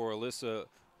season for Alyssa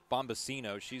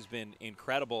Bombasino. She's been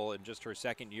incredible in just her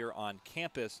second year on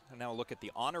campus. And now look at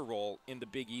the honor roll in the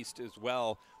Big East as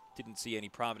well. Didn't see any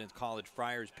Providence College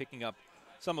Friars picking up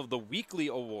some of the weekly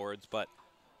awards, but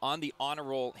on the honor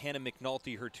roll, Hannah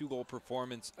McNulty, her 2-goal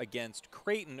performance against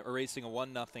Creighton, erasing a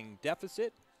 1-0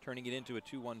 deficit, turning it into a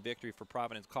 2-1 victory for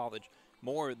Providence College,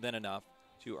 more than enough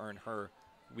to earn her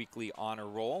weekly honor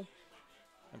roll.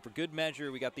 And for good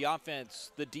measure, we got the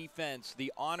offense, the defense,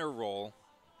 the honor roll.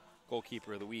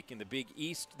 Goalkeeper of the week in the Big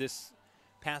East this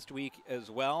past week as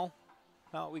well.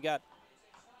 Well, we got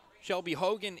Shelby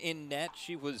Hogan in net.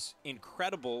 She was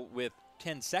incredible with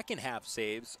 10 second-half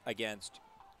saves against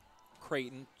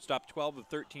Creighton. Stopped 12 of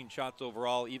 13 shots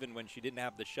overall. Even when she didn't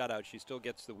have the shutout, she still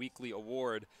gets the weekly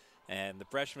award. And the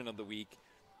freshman of the week,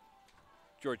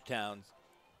 Georgetown's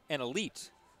an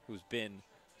elite, who's been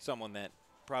someone that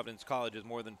Providence College is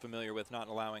more than familiar with, not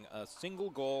allowing a single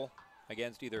goal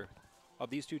against either of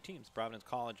these two teams. Providence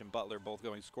College and Butler both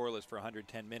going scoreless for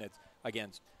 110 minutes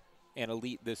against an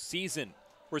elite this season.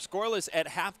 We're scoreless at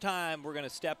halftime. We're going to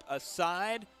step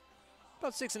aside.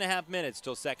 About 6.5 minutes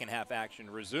till second half action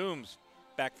resumes.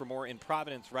 Back for more in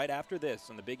Providence right after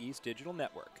this on the Big East Digital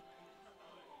Network.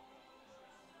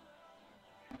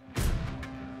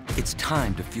 It's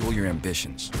time to fuel your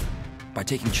ambitions by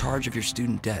taking charge of your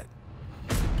student debt.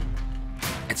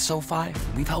 At SoFi,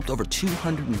 we've helped over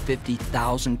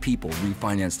 250,000 people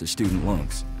refinance their student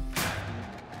loans,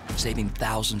 saving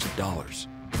thousands of dollars.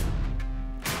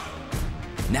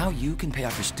 Now you can pay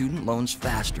off your student loans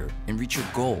faster and reach your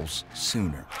goals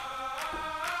sooner.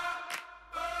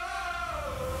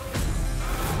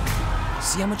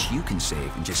 See how much you can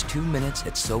save in just 2 minutes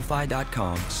at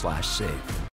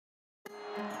SoFi.com/save.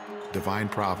 Divine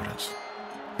Providence.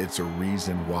 It's a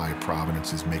reason why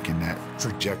Providence is making that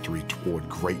trajectory toward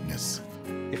greatness.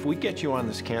 If we get you on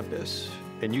this campus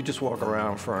and you just walk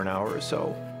around for an hour or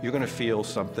so, you're going to feel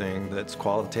something that's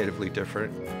qualitatively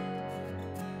different.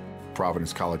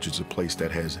 Providence College is a place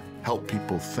that has helped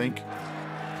people think,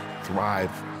 thrive,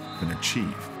 and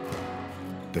achieve.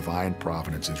 Divine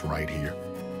Providence is right here.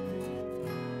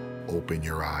 Open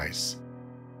your eyes.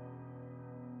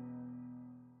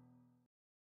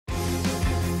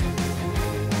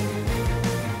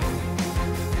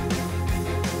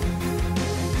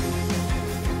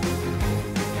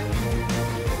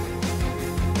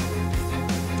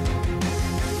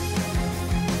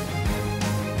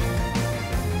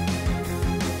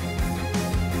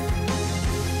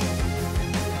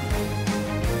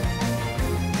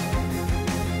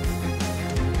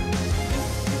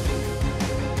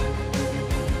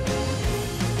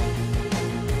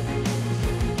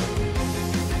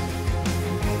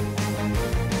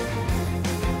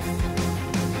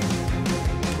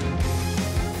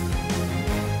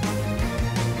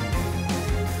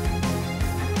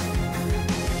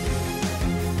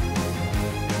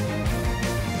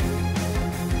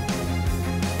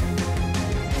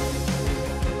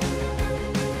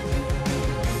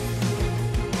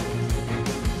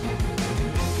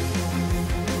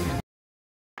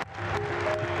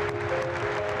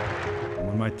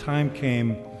 When my time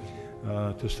came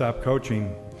to stop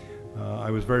coaching, I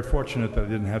was very fortunate that I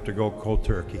didn't have to go cold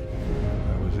turkey.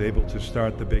 I was able to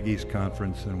start the Big East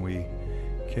Conference, and we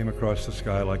came across the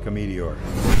sky like a meteor.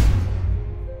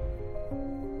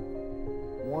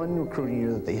 One recruiting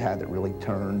year that they had that really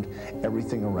turned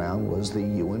everything around was the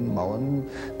Ewan Mullen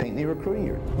Pinckney recruiting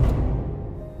year.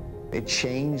 It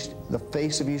changed the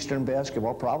face of Eastern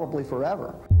basketball probably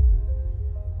forever.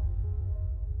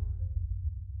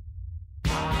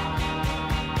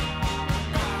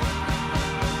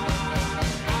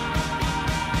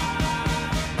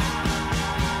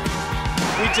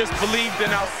 We just believed in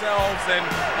ourselves, and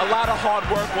a lot of hard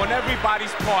work on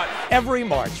everybody's part. Every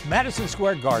March, Madison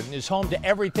Square Garden is home to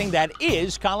everything that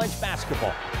is college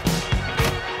basketball.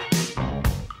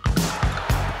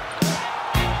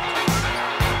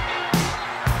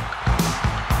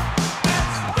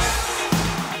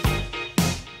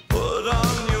 Put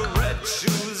on your red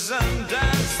shoes and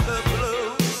dance the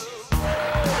blues.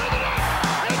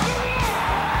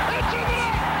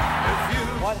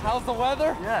 What? How's the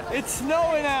weather? Yeah. It's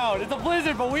snowing out. It's a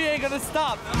blizzard, but we ain't gonna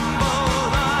stop.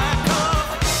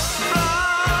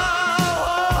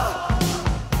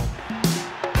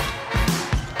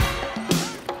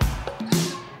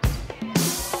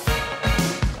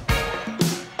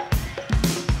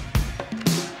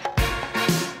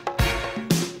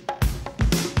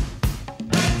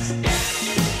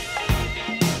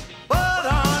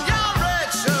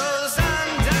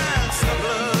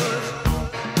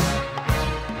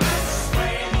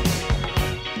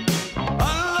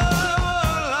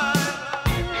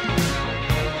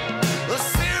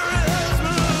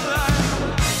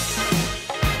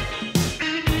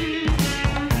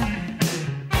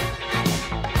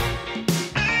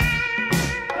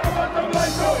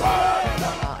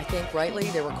 brightly.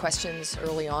 There were questions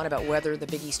early on about whether the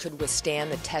Big East could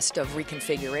withstand the test of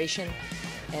reconfiguration.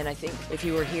 And I think if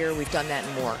you were here, we've done that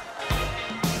and more.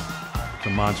 It's a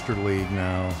monster league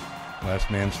now. Last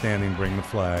man standing, bring the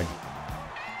flag.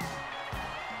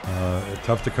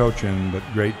 Tough to coach in, but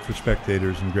great for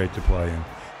spectators and great to play in.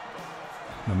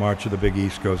 The march of the Big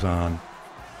East goes on.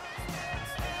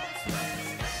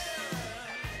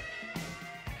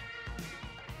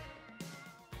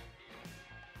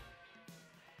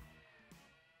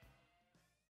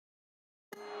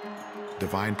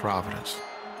 Divine Providence.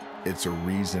 It's a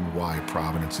reason why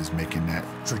Providence is making that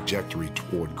trajectory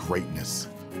toward greatness.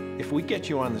 If we get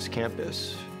you on this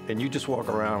campus and you just walk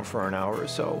around for an hour or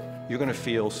so, you're going to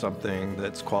feel something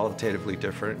that's qualitatively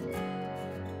different.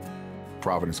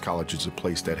 Providence College is a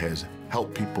place that has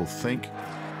helped people think,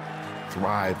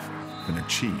 thrive, and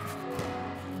achieve.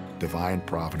 Divine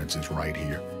Providence is right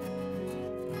here.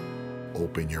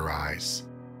 Open your eyes.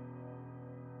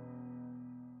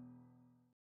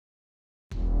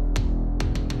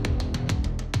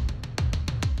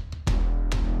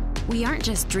 We aren't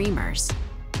just dreamers.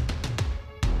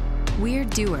 We're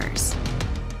doers.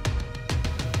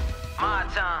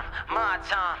 My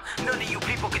time, none of you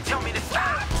people can tell me to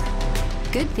stop.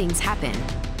 Good things happen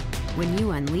when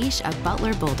you unleash a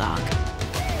Butler Bulldog.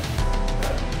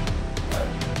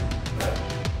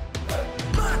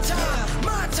 My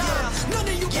time, none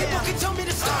of you people can tell me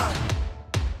to stop.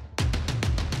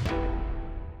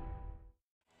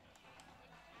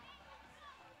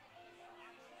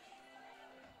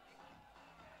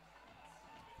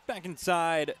 Back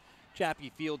inside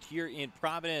Chappie Field here in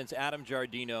Providence. Adam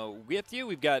Giardino with you.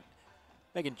 We've got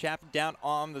Megan Chappie down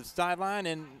on the sideline.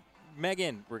 And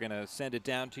Megan, we're going to send it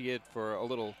down to you for a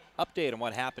little update on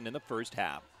what happened in the first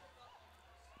half.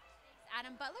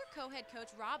 Adam, Butler co-head coach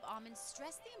Rob Almond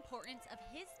stressed the importance of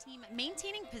his team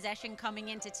maintaining possession coming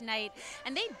into tonight,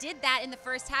 and they did that in the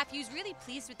first half. He was really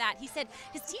pleased with that. He said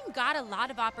his team got a lot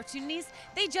of opportunities.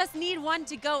 They just need one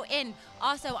to go in.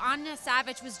 Also, Anna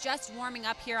Savage was just warming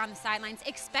up here on the sidelines.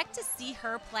 Expect to see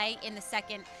her play in the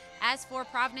second. As for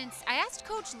Providence, I asked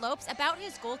Coach Lopes about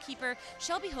his goalkeeper,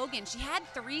 Shelby Hogan. She had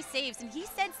 3 saves, and he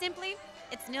said simply,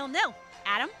 it's 0-0.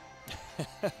 Adam?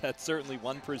 That's certainly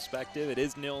one perspective. It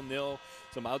is 0-0.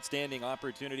 Some outstanding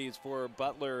opportunities for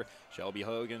Butler. Shelby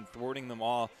Hogan thwarting them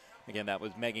all. Again, that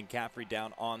was Megan Caffrey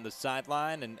down on the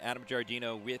sideline, and Adam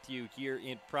Giardino with you here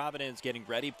in Providence, getting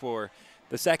ready for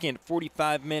the second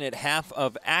 45-minute half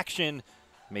of action.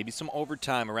 Maybe some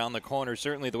overtime around the corner.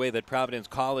 Certainly the way that Providence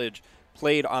College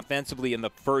played offensively in the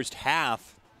first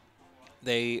half,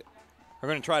 they are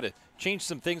going to try to change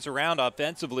some things around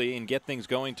offensively and get things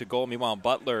going to goal. Meanwhile,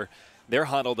 Butler, they're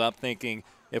huddled up thinking,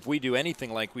 if we do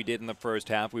anything like we did in the first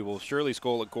half, we will surely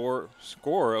score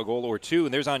a goal or two.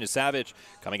 And there's Anya Savage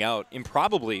coming out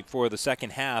improbably for the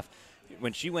second half.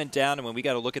 When she went down and when we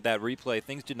got to look at that replay,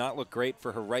 things did not look great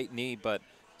for her right knee, but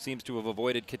seems to have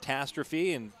avoided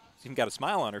catastrophe and even got a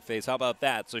smile on her face. How about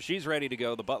that? So she's ready to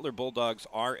go. The Butler Bulldogs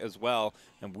are as well.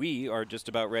 And we are just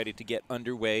about ready to get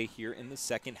underway here in the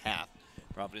second half.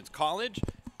 Providence College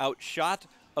outshot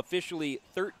officially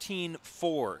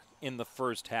 13-4 in the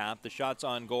first half. The shots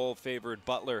on goal favored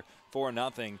Butler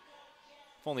 4-0. If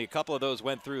only a couple of those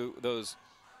went through, those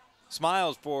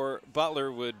smiles for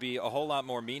Butler would be a whole lot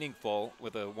more meaningful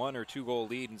with a 1 or 2 goal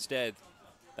lead. Instead,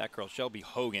 that girl Shelby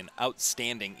Hogan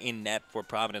outstanding in net for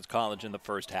Providence College in the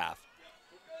first half.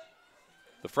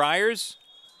 The Friars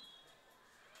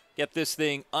get this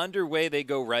thing underway. They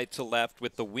go right to left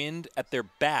with the wind at their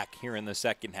back here in the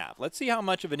second half. Let's see how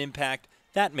much of an impact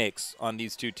that makes on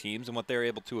these two teams and what they're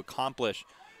able to accomplish.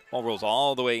 Ball rolls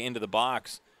all the way into the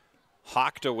box,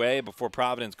 hawked away before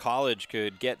Providence College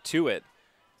could get to it.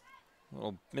 A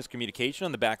little miscommunication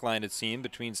on the back line, it seemed,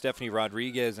 between Stephanie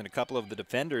Rodriguez and a couple of the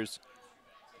defenders.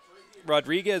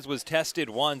 Rodriguez was tested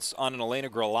once on an Elena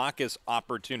Grolakis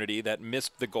opportunity that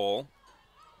missed the goal.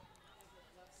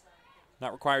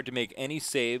 Not required to make any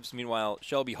saves. Meanwhile,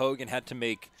 Shelby Hogan had to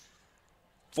make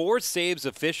 4 saves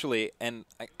officially, and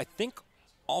I think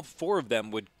all 4 of them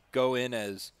would go in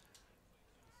as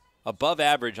above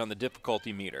average on the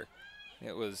difficulty meter.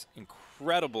 It was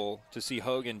incredible to see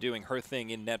Hogan doing her thing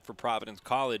in net for Providence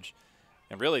College,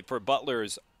 and really for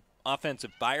Butler's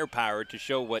offensive firepower to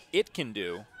show what it can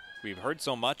do. We've heard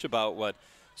so much about what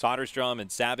Soderstrom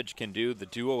and Savage can do, the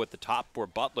duo at the top for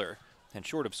Butler, and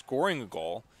short of scoring a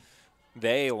goal,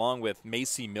 they, along with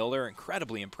Macy Miller,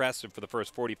 incredibly impressive for the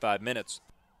first 45 minutes.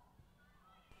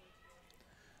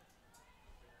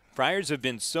 Friars have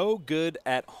been so good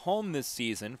at home this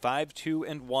season,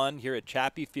 5-2-1 here at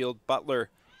Chappie Field. Butler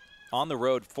on the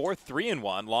road,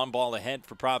 4-3-1. Long ball ahead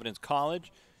for Providence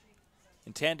College.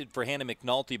 Intended for Hannah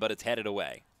McNulty, but it's headed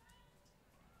away.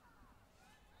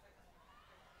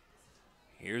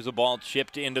 Here's a ball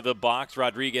chipped into the box.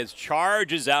 Rodriguez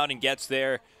charges out and gets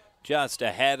there just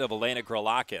ahead of Elena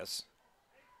Grolakis.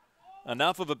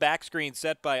 Enough of a back screen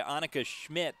set by Annika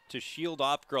Schmidt to shield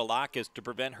off Grolakis to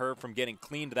prevent her from getting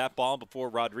clean to that ball before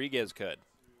Rodriguez could.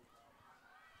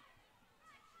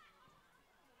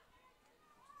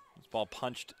 This ball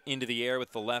punched into the air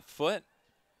with the left foot,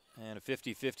 and a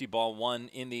 50-50 ball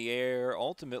won in the air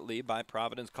ultimately by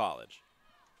Providence College.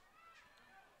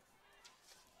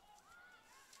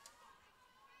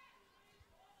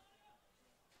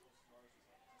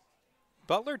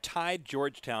 Butler tied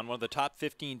Georgetown, one of the top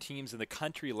 15 teams in the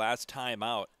country, last time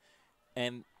out.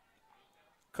 And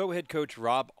co-head coach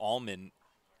Rob Allman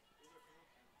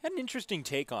had an interesting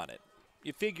take on it.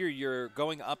 You figure you're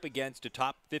going up against a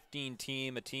top 15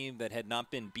 team, a team that had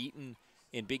not been beaten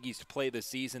in Big East play this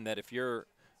season, that if you're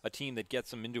a team that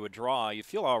gets them into a draw, you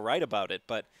feel all right about it.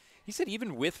 But he said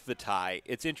even with the tie,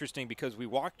 it's interesting because we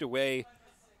walked away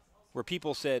where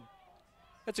people said,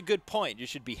 that's a good point, you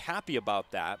should be happy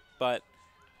about that. But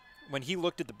when he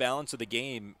looked at the balance of the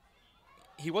game,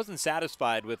 he wasn't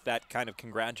satisfied with that kind of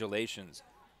congratulations.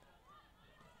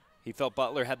 He felt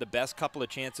Butler had the best couple of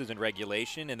chances in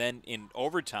regulation, and then in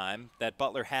overtime that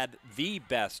Butler had the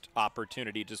best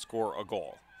opportunity to score a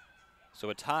goal. So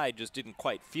a tie just didn't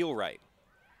quite feel right.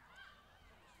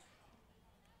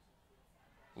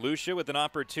 Lucia with an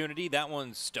opportunity. That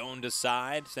one's stoned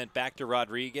aside, sent back to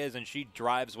Rodriguez, and she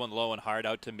drives one low and hard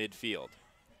out to midfield.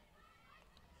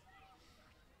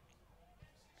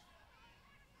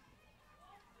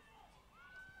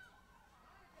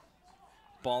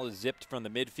 Ball is zipped from the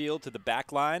midfield to the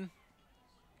back line.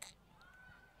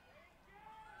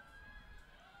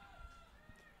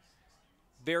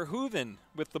 Verhoeven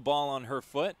with the ball on her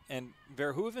foot, and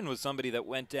Verhoeven was somebody that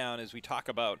went down, as we talk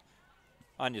about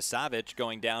Anja Savic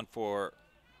going down for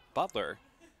Butler.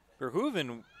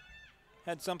 Verhoeven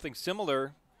had something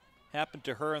similar happen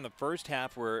to her in the first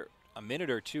half, where a minute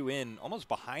or two in, almost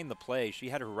behind the play, she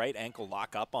had her right ankle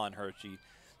lock up on her. She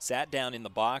sat down in the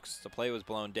box, the play was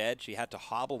blown dead. She had to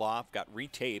hobble off, got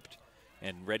retaped,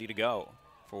 and ready to go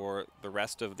for the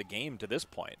rest of the game to this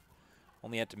point.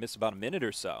 Only had to miss about a minute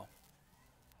or so.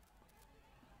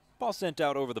 Ball sent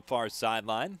out over the far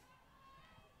sideline.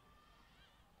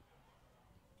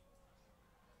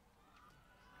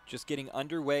 Just getting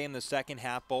underway in the second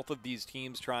half, both of these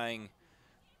teams trying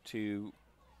to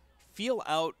feel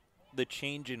out the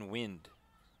change in wind.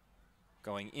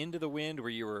 Going into the wind where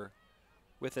you were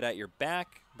with it at your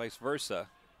back, vice versa.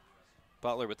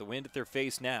 Butler with the wind at their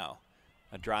face now.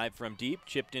 A drive from deep,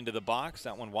 chipped into the box.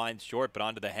 That one winds short, but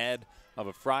onto the head of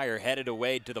a Fryer, headed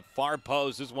away to the far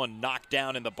post. This one knocked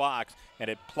down in the box, and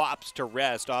it plops to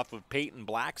rest off of Peyton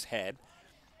Black's head.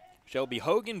 Shelby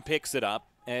Hogan picks it up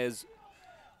as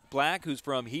Black, who's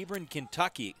from Hebron,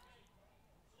 Kentucky,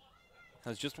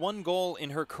 has just one goal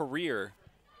in her career,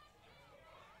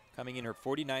 coming in her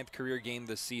 49th career game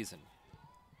this season.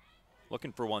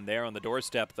 Looking for one there on the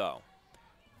doorstep, though.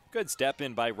 Good step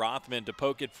in by Rothman to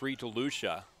poke it free to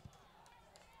Lucia.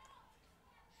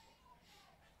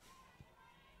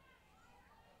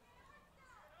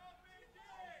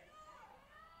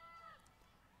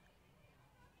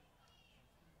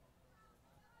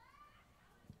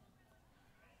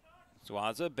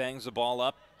 Suaza bangs the ball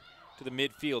up to the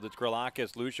midfield. It's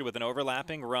Grolakis. Lucia with an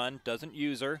overlapping run, doesn't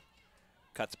use her.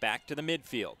 Cuts back to the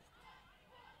midfield.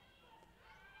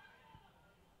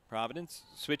 Providence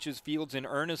switches fields in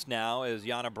earnest now as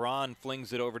Jana Braun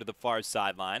flings it over to the far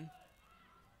sideline.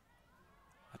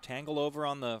 A tangle over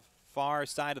on the far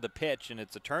side of the pitch, and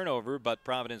it's a turnover, but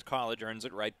Providence College earns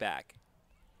it right back.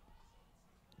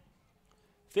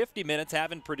 50 minutes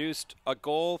haven't produced a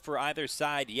goal for either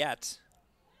side yet.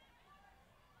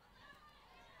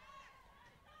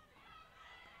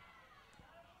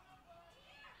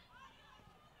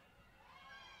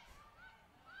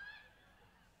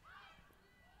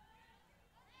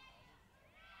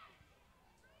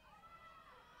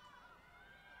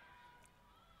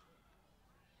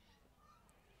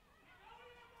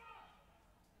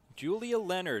 Julia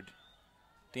Leonard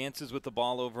dances with the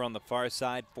ball over on the far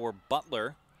side for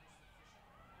Butler.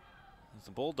 As the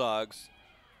Bulldogs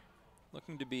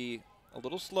looking to be a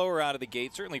little slower out of the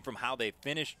gate, certainly from how they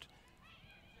finished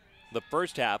the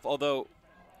first half. Although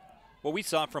what we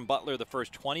saw from Butler the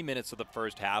first 20 minutes of the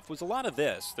first half was a lot of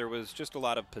this. There was just a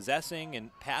lot of possessing and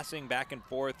passing back and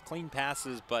forth, clean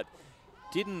passes, but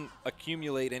didn't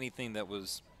accumulate anything that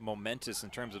was momentous in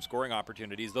terms of scoring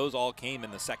opportunities. Those all came in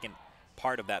the second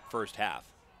part of that first half.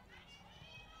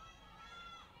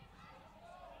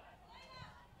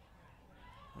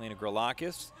 Elena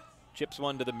Grolakis chips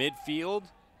one to the midfield.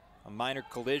 A minor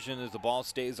collision as the ball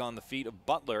stays on the feet of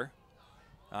Butler.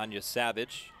 Anya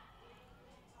Savage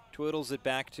twiddles it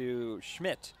back to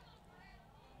Schmidt.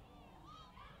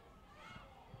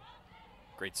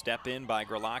 Great step in by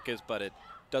Grolakis, but it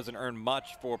doesn't earn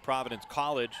much for Providence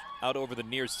College. Out over the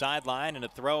near sideline and a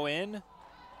throw in.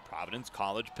 Providence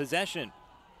College possession.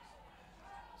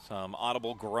 Some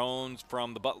audible groans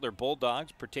from the Butler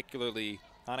Bulldogs, particularly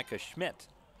Annika Schmidt,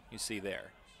 you see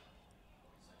there.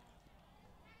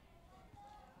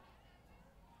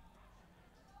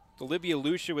 Olivia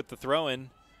Lucia with the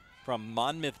throw-in from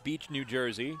Monmouth Beach, New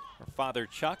Jersey. Her father,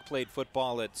 Chuck, played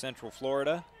football at Central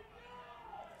Florida.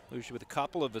 Lucia with a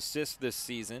couple of assists this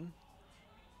season.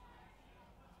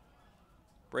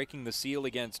 Breaking the seal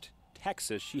against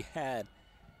Texas, she had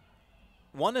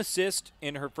 1 assist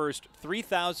in her first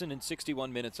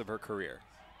 3,061 minutes of her career.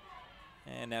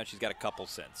 And now she's got a couple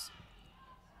since.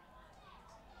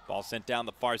 Ball sent down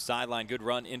the far sideline. Good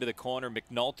run into the corner.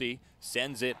 McNulty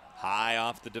sends it high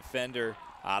off the defender.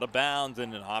 Out of bounds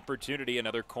and an opportunity.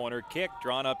 Another corner kick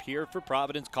drawn up here for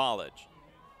Providence College.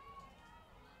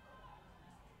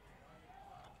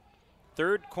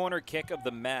 Third corner kick of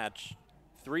the match.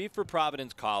 3 for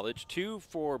Providence College, 2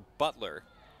 for Butler.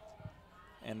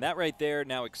 And that right there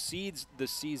now exceeds the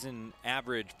season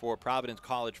average for Providence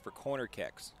College for corner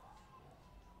kicks.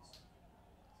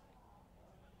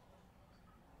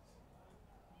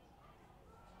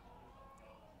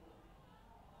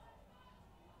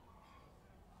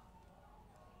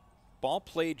 Ball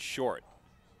played short.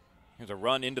 Here's a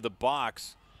run into the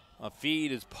box. A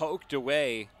feed is poked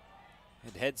away.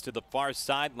 It heads to the far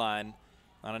sideline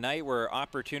on a night where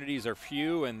opportunities are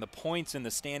few and the points in the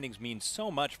standings mean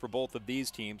so much for both of these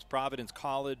teams. Providence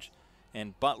College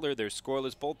and Butler, they're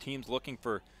scoreless. Both teams looking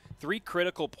for 3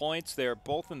 critical points. They're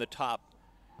both in the top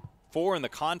 4 in the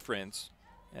conference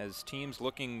as teams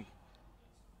looking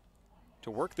to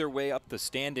work their way up the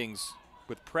standings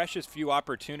with precious few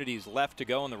opportunities left to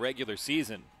go in the regular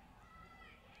season.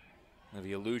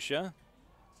 Olivia Lucia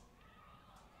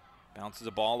bounces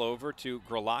the ball over to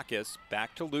Grolakis,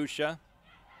 back to Lucia.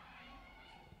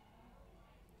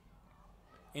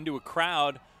 Into a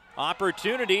crowd,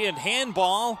 opportunity and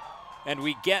handball, and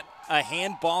we get a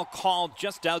handball called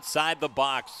just outside the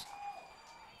box.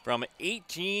 From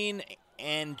 18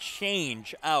 and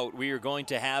change out, we are going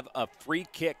to have a free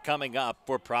kick coming up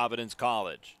for Providence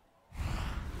College.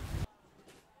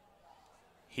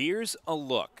 Here's a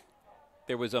look.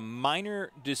 There was a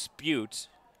minor dispute,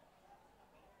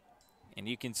 and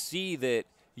you can see that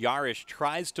Yarish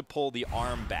tries to pull the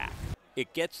arm back.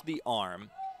 It gets the arm.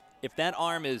 If that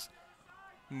arm is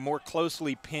more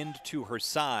closely pinned to her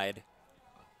side,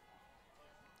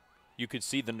 you could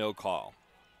see the no call.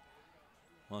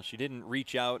 Well, she didn't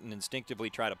reach out and instinctively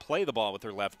try to play the ball with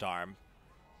her left arm.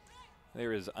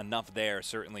 There is enough there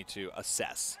certainly to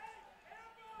assess.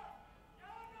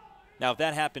 Now, if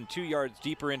that happened 2 yards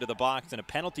deeper into the box and a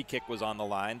penalty kick was on the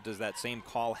line, does that same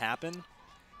call happen?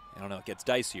 I don't know, it gets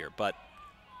dicier, but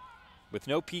with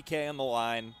no PK on the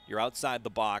line, you're outside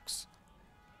the box,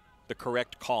 the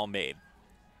correct call made.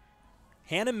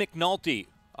 Hannah McNulty,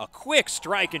 a quick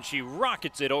strike, and she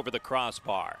rockets it over the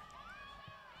crossbar.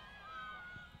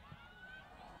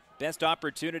 Best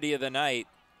opportunity of the night,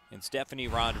 and Stephanie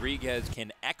Rodriguez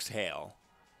can exhale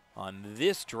on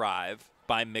this drive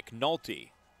by McNulty.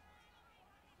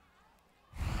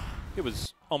 It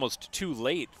was almost too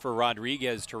late for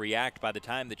Rodriguez to react by the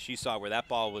time that she saw where that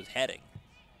ball was heading.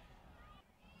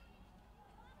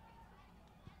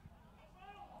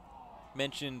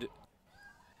 Mentioned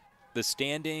the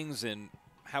standings and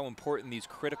how important these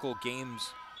critical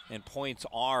games and points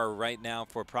are right now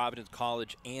for Providence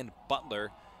College and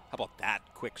Butler. How about that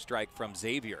quick strike from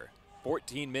Xavier?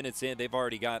 14 minutes in, they've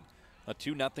already got a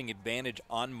 2-0 advantage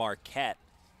on Marquette.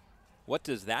 What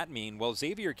does that mean? Well,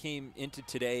 Xavier came into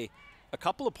today a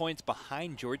couple of points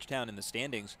behind Georgetown in the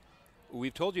standings.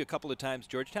 We've told you a couple of times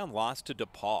Georgetown lost to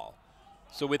DePaul.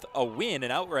 So with a win,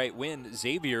 an outright win,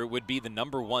 Xavier would be the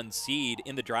 #1 seed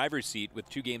in the driver's seat with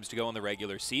 2 games to go in the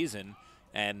regular season.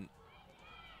 And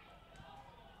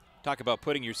talk about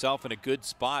putting yourself in a good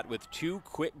spot with 2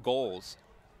 quick goals.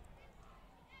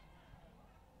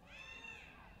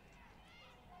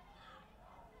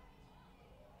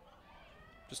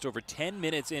 Just over 10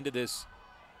 minutes into this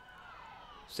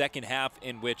second half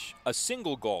in which a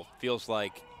single goal feels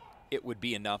like it would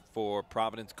be enough for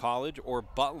Providence College or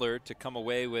Butler to come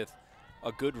away with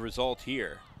a good result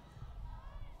here.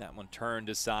 That one turned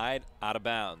aside, out of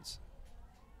bounds.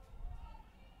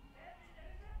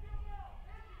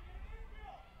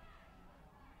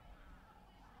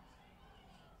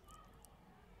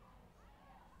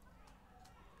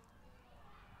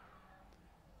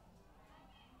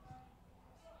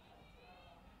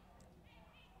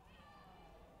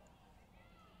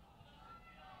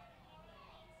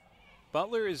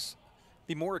 Butler is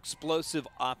the more explosive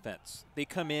offense. They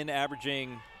come in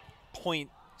averaging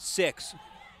 .6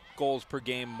 goals per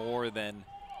game more than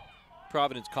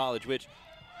Providence College, which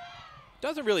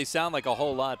doesn't really sound like a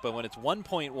whole lot, but when it's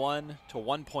 1.1 to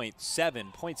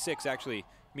 1.7, 0.6 actually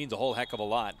means a whole heck of a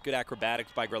lot. Good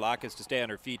acrobatics by Gralakis to stay on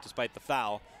her feet despite the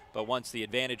foul, but once the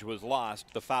advantage was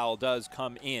lost, the foul does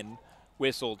come in,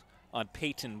 whistled on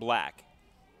Peyton Black.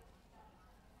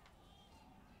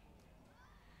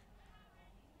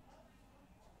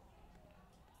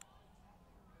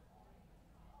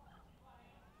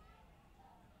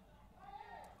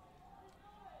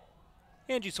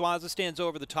 Angie Swaza stands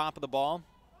over the top of the ball.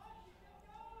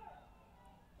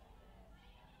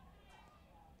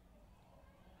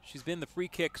 She's been the free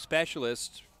kick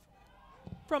specialist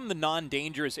from the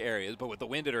non-dangerous areas, but with the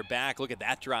wind at her back, look at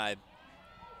that drive.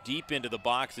 Deep into the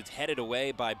box, it's headed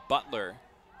away by Butler,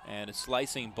 and a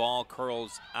slicing ball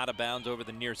curls out of bounds over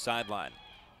the near sideline.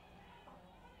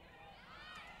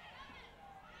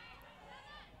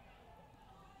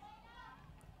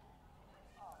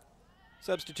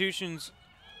 Substitutions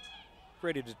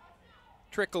ready to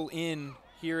trickle in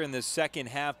here in the second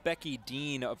half. Becky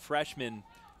Dean, a freshman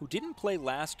who didn't play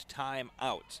last time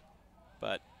out,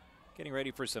 but getting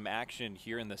ready for some action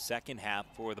here in the second half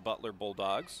for the Butler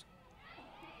Bulldogs.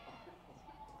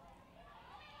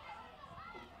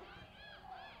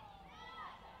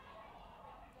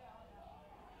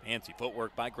 Fancy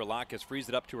footwork by Gralakis, frees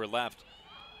it up to her left.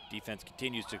 Defense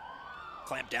continues to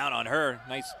clamp down on her.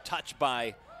 Nice touch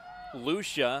by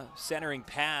Lucia, centering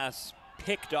pass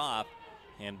picked off,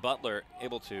 and Butler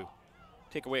able to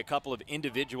take away a couple of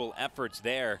individual efforts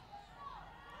there.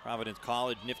 Providence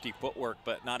College, nifty footwork,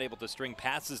 but not able to string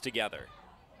passes together.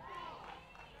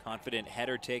 Confident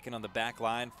header taken on the back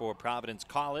line for Providence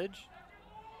College.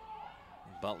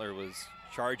 Butler was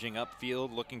charging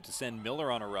upfield, looking to send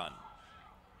Miller on a run.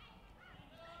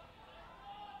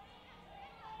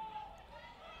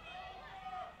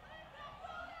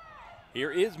 Here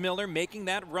is Miller making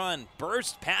that run.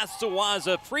 Burst past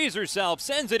Sawaza, frees herself,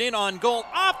 sends it in on goal.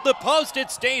 Off the post, it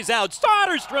stays out.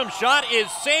 Soderstrom's shot is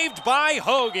saved by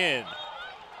Hogan.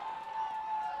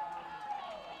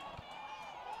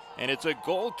 And it's a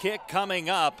goal kick coming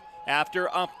up after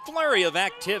a flurry of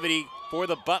activity for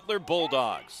the Butler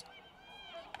Bulldogs.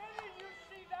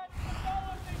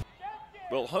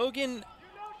 Well, Hogan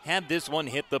had this one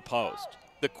hit the post.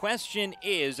 The question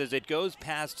is, as it goes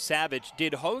past Savage,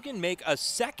 did Hogan make a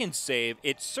second save?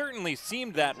 It certainly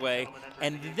seemed that way,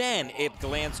 and then it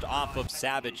glanced off of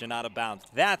Savage and out of bounds.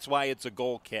 That's why it's a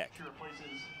goal kick.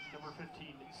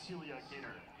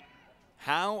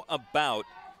 How about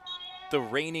the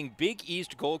reigning Big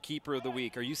East goalkeeper of the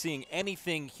week? Are you seeing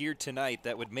anything here tonight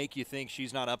that would make you think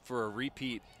she's not up for a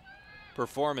repeat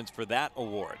performance for that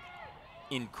award?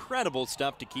 Incredible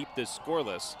stuff to keep this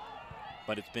scoreless.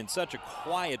 But it's been such a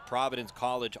quiet Providence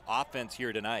College offense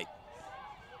here tonight.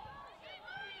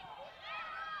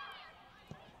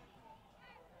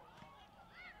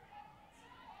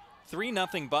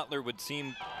 "3-0 Butler would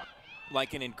seem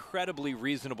like an incredibly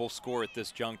reasonable score at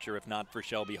this juncture if not for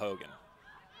Shelby Hogan.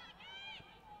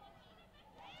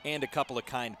 And a couple of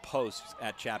kind posts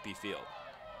at Chappie Field.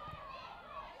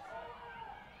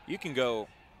 You can go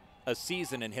a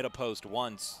season and hit a post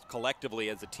once collectively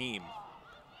as a team.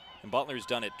 And Butler's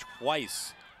done it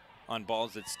twice on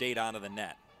balls that stayed out of the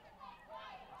net.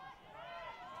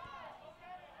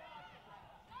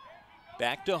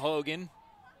 Back to Hogan.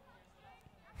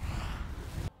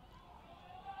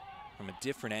 From a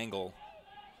different angle,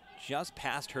 just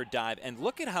past her dive. And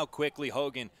look at how quickly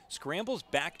Hogan scrambles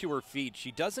back to her feet.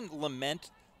 She doesn't lament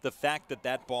the fact that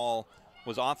that ball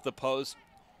was off the post.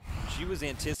 She was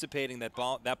anticipating that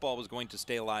ball was going to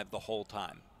stay alive the whole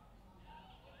time.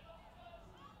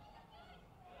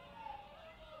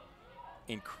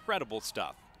 Incredible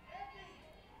stuff.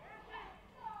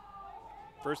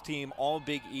 First team All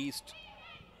Big East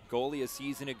goalie a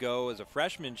season ago. As a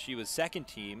freshman, she was second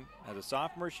team. As a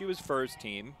sophomore, she was first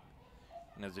team.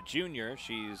 And as a junior,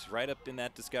 she's right up in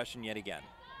that discussion yet again.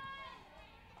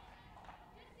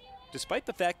 Despite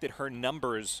the fact that her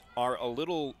numbers are a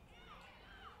little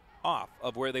off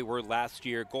of where they were last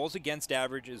year, goals against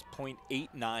average is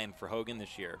 .89 for Hogan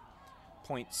this year,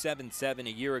 .77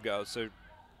 a year ago. So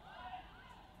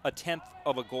a tenth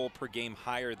of a goal per game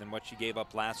higher than what she gave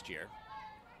up last year.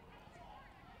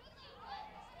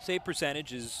 Save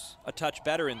percentage is a touch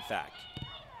better, in fact.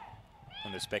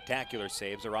 And the spectacular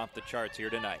saves are off the charts here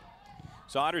tonight.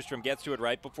 Soderstrom gets to it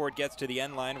right before it gets to the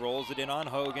end line, rolls it in on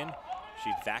Hogan.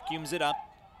 She vacuums it up.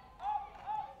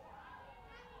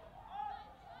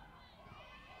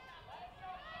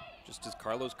 just as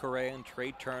Carlos Correa and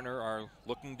Trey Turner are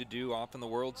looking to do off in the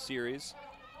World Series.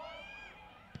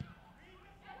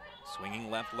 Swinging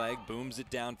left leg, booms it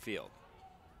downfield.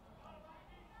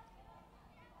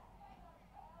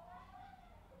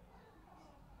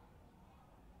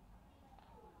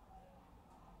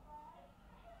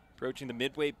 Approaching the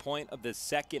midway point of the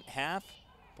second half,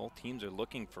 both teams are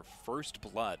looking for first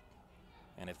blood.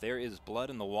 And if there is blood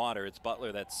in the water, it's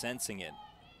Butler that's sensing it.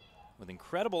 With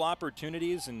incredible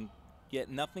opportunities and yet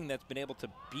nothing that's been able to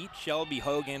beat Shelby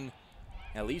Hogan,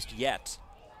 at least yet.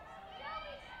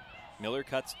 Miller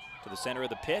cuts to the center of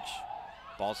the pitch.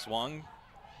 Ball swung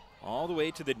all the way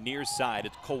to the near side.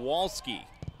 It's Kowalski.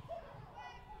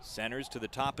 Centers to the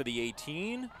top of the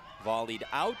 18, volleyed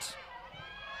out.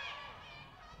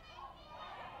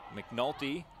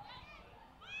 McNulty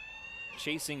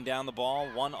chasing down the ball,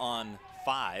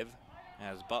 1-on-5,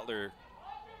 as Butler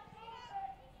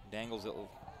dangles it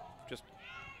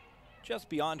just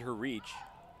beyond her reach.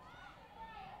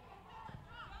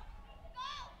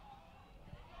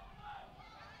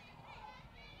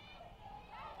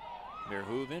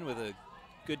 Verhoeven with a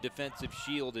good defensive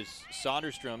shield as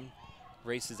Soderstrom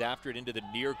races after it into the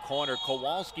near corner.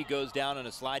 Kowalski goes down on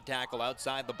a slide tackle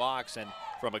outside the box, and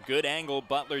from a good angle,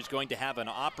 Butler's going to have an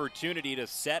opportunity to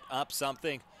set up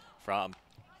something from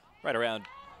right around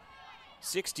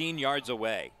 16 yards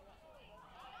away.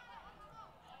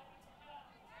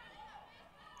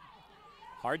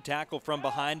 Hard tackle from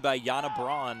behind by Jana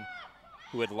Braun,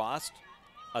 who had lost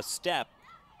a step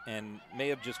and may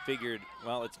have just figured,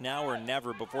 well, it's now or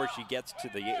never before she gets to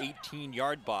the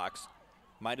 18-yard box.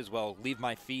 Might as well leave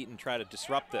my feet and try to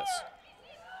disrupt this.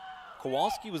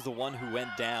 Kowalski was the one who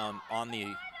went down on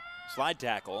the slide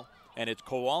tackle, and it's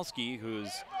Kowalski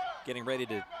who's getting ready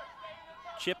to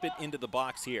chip it into the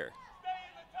box here.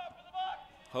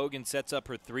 Hogan sets up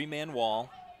her three-man wall.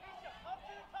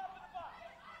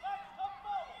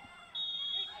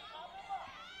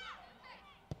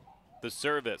 The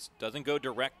service doesn't go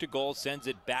direct to goal, sends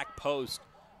it back post.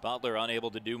 Butler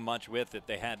unable to do much with it.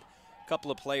 They had a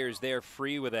couple of players there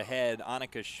free with a head.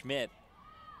 Annika Schmidt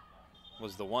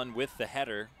was the one with the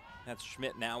header. That's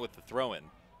Schmidt now with the throw-in.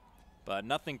 But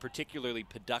nothing particularly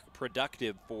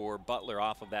productive for Butler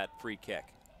off of that free kick.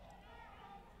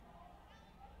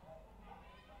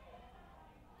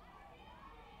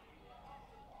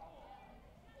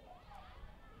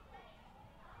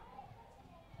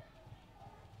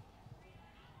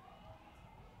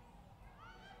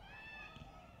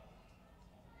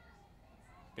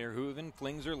 Verhoeven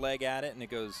flings her leg at it, and it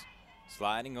goes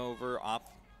sliding over off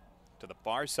to the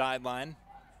far sideline.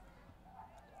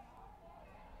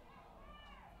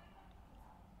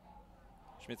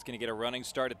 Schmidt's going to get a running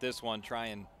start at this one, try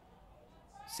and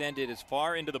send it as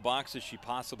far into the box as she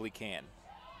possibly can.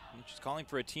 And she's calling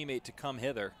for a teammate to come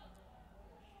hither.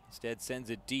 Instead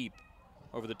sends it deep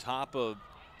over the top of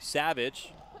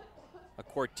Savage. A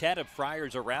quartet of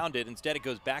Friars around it. Instead it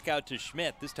goes back out to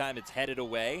Schmidt. This time it's headed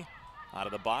away. Out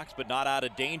of the box, but not out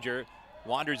of danger.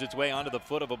 Wanders its way onto the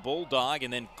foot of a Bulldog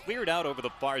and then cleared out over the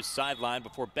far sideline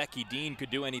before Becky Dean could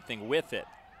do anything with it.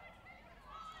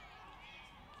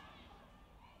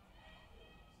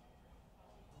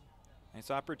 Nice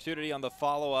opportunity on the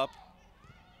follow-up.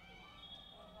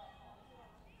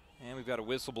 And we've got a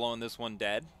whistle blowing this one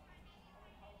dead.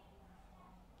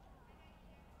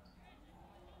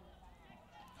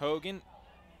 Hogan,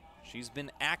 she's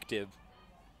been active.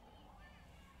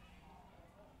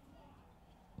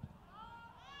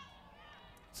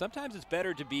 Sometimes it's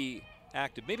better to be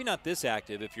active. Maybe not this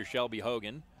active if you're Shelby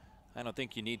Hogan. I don't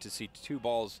think you need to see two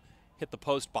balls hit the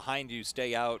post behind you,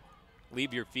 stay out,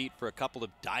 leave your feet for a couple of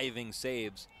diving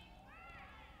saves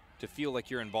to feel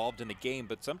like you're involved in the game.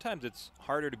 But sometimes it's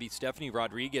harder to be Stephanie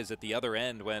Rodriguez at the other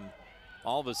end when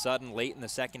all of a sudden late in the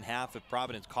second half, if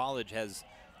Providence College has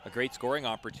a great scoring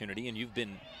opportunity and you've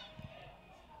been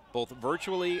both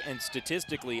virtually and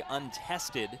statistically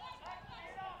untested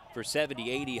for 70,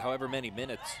 80, however many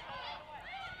minutes.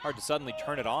 Hard to suddenly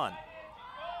turn it on.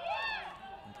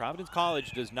 And Providence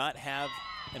College does not have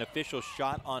an official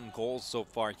shot on goal so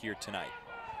far here tonight.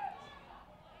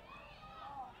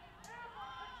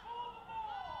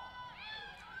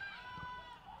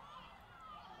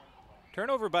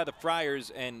 Turnover by the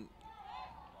Friars, and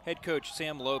head coach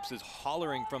Sam Lopes is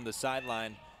hollering from the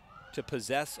sideline to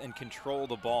possess and control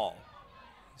the ball.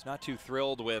 He's not too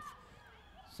thrilled with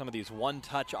some of these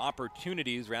one-touch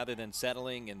opportunities rather than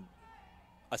settling and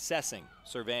assessing,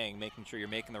 surveying, making sure you're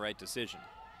making the right decision.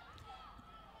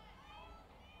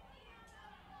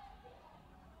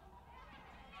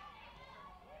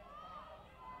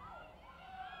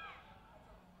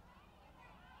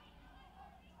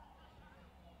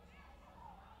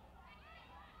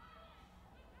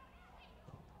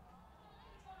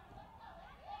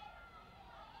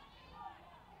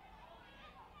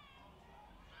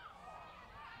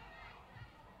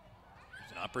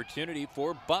 opportunity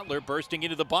for Butler bursting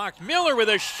into the box. Miller with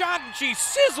a shot, and she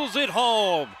sizzles it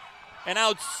home. An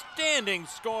outstanding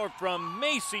score from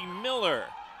Macy Miller.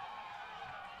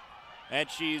 And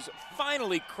she's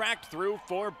finally cracked through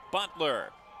for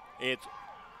Butler. It's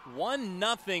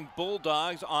 1-0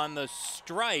 Bulldogs on the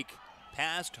strike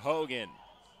past Hogan.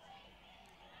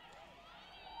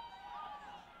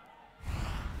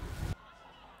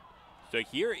 So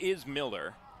here is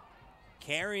Miller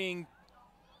carrying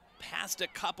past a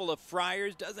couple of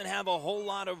Friars, doesn't have a whole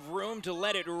lot of room to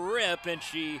let it rip, and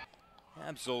she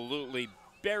absolutely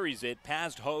buries it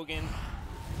past Hogan.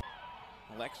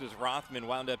 Alexis Rothman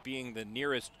wound up being the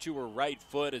nearest to her right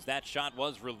foot as that shot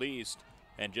was released,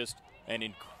 and just an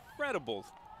incredible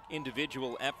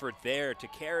individual effort there to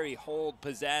carry, hold,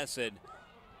 possess, and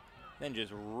then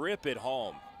just rip it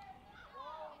home.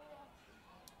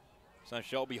 So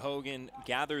Shelby Hogan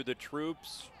gather the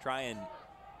troops, try and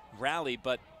rally,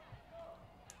 but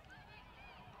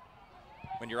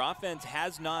when your offense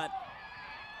has not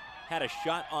had a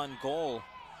shot on goal,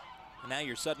 and now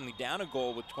you're suddenly down a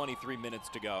goal with 23 minutes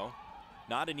to go,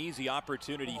 not an easy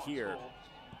opportunity here.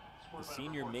 The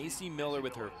senior Macy Miller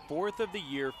with her 4th of the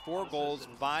year, 4 goals,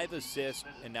 5 assists,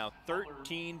 and now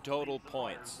 13 total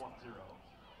points.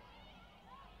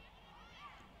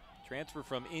 Transfer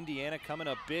from Indiana coming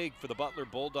up big for the Butler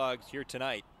Bulldogs here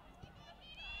tonight.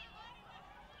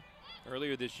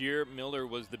 Earlier this year, Miller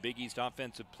was the Big East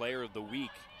Offensive Player of the Week.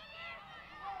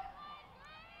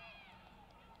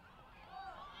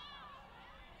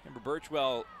 Amber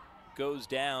Birchwell goes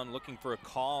down looking for a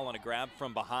call on a grab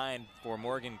from behind for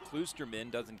Morgan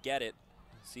Kloosterman, doesn't get it.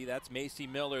 See, that's Macy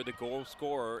Miller, the goal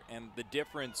scorer, and the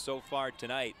difference so far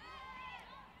tonight.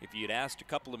 If you'd asked a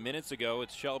couple of minutes ago,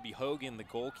 it's Shelby Hogan, the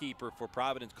goalkeeper for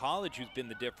Providence College, who's been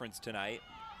the difference tonight.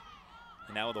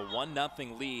 And now with a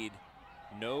 1-0 lead,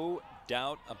 no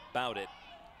doubt about it.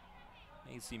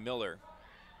 Macy Miller.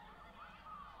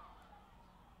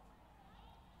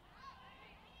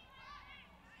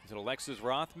 Is it Alexis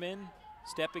Rothman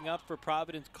stepping up for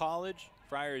Providence College?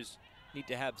 Friars need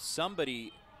to have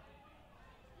somebody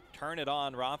turn it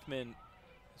on. Rothman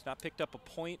has not picked up a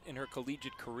point in her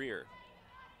collegiate career,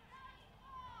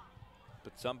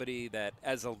 but somebody that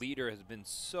as a leader has been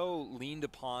so leaned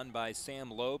upon by Sam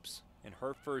Lopes in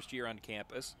her first year on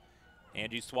campus.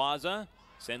 Angie Swaza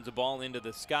sends a ball into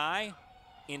the sky,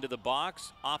 into the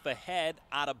box, off ahead,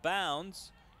 out of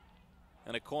bounds,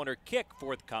 and a corner kick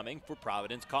forthcoming for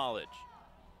Providence College.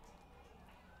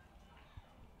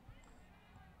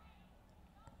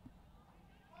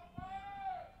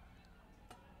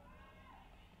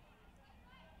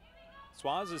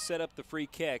 Swaza set up the free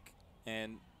kick,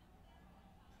 and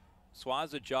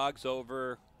Swaza jogs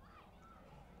over.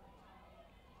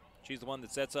 She's the one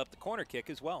that sets up the corner kick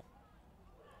as well.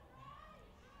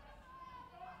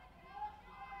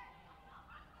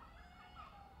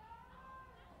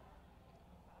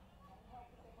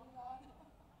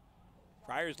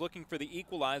 Friars looking for the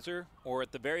equalizer, or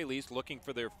at the very least looking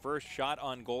for their first shot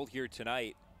on goal here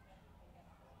tonight.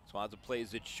 Swaza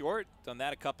plays it short, done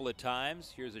that a couple of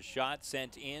times. Here's a shot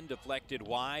sent in, deflected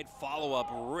wide, follow-up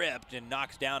ripped, and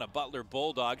knocks down a Butler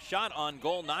Bulldog. Shot on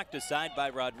goal, knocked aside by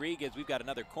Rodriguez. We've got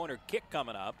another corner kick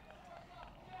coming up.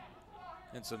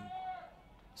 And some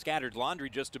scattered laundry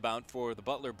just about for the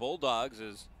Butler Bulldogs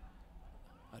as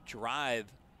a drive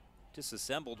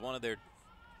disassembled one of their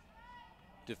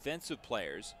defensive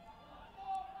players.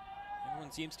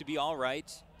 Everyone seems to be all right.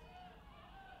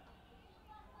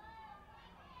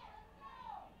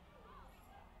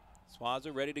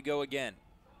 Swaza ready to go again.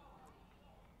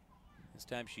 This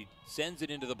time she sends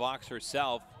it into the box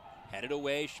herself. Headed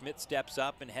away, Schmidt steps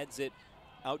up and heads it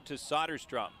out to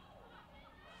Soderstrom.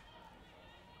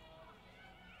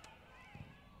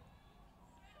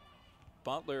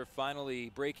 Butler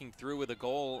finally breaking through with a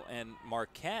goal, and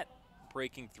Marquette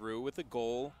breaking through with a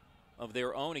goal of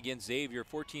their own against Xavier.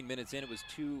 14 minutes in, it was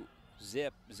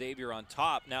 2-0, Xavier on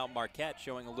top. Now Marquette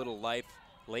showing a little life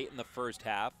late in the first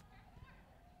half.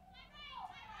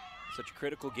 Such a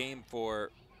critical game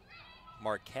for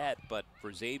Marquette, but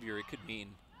for Xavier it could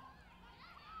mean,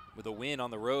 with a win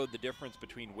on the road, the difference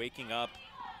between waking up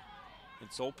in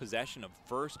sole possession of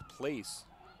first place.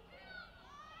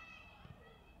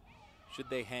 Should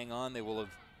they hang on, they will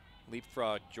have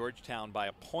leapfrogged Georgetown by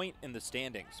a point in the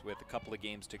standings with a couple of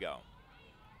games to go.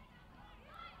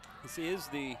 This is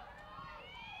the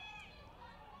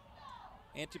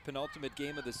antepenultimate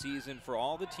game of the season for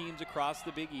all the teams across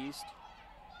the Big East.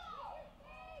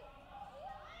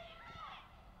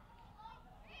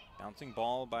 Bouncing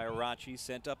ball by Arachi,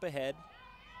 sent up ahead.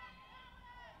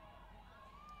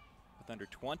 With under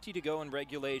 20 to go in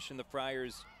regulation, the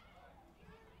Friars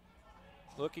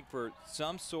looking for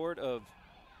some sort of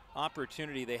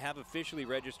opportunity. They have officially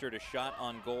registered a shot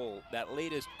on goal. That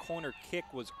latest corner kick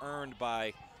was earned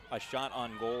by a shot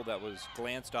on goal that was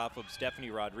glanced off of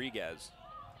Stephanie Rodriguez.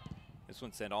 This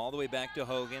one sent all the way back to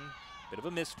Hogan. Bit of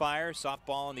a misfire, soft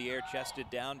ball in the air, chested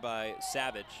down by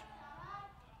Savage.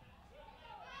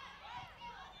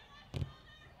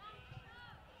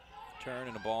 Turn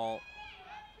and a ball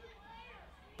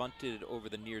bunted over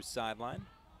the near sideline.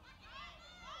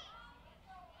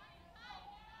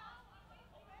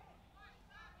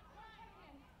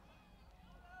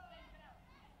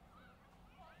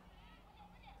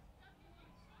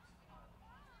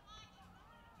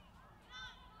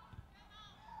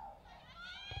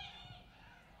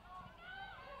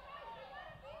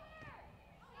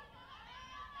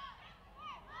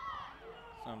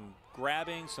 Some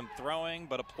grabbing, some throwing,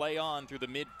 but a play on through the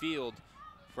midfield.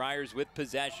 Friars with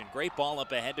possession. Great ball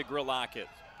up ahead to Grillakis.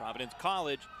 Providence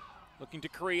College looking to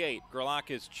create.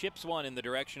 Grillakis chips one in the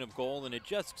direction of goal, and it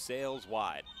just sails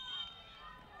wide.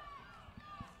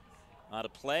 Out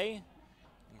of play.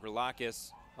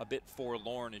 Grillakis a bit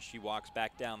forlorn as she walks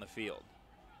back down the field.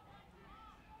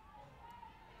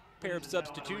 Pair of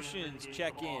substitutions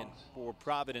check in for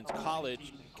Providence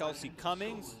College. Kelsey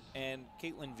Cummings and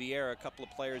Caitlin Vieira, a couple of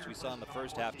players we saw in the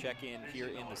first half, check in here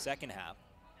in the second half.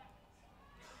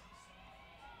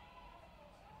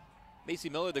 Macy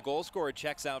Miller, the goal scorer,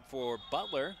 checks out for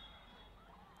Butler.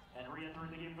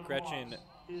 Gretchen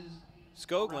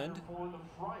Skoglund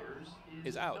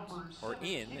is out, or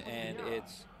in, and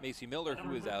it's Macy Miller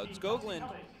who is out. Skoglund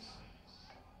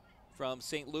from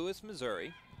St. Louis,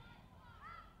 Missouri.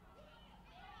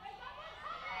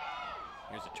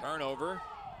 Here's a turnover.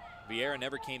 Vieira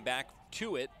never came back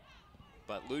to it,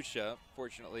 but Lucia,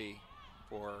 fortunately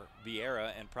for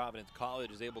Vieira and Providence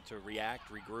College, is able to react,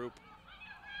 regroup,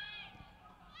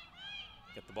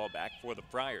 get the ball back for the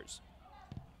Friars.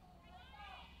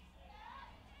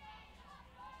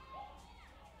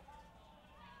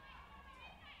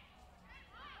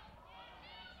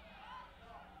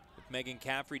 With Megan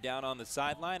Caffrey down on the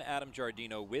sideline, Adam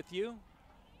Giardino with you.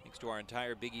 Thanks to our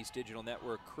entire Big East Digital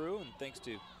Network crew, and thanks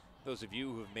to those of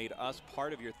you who have made us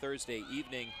part of your Thursday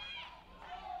evening.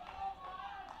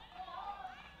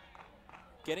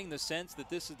 Getting the sense that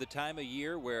this is the time of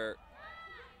year where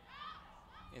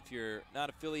if you're not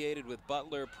affiliated with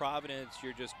Butler, Providence,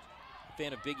 you're just a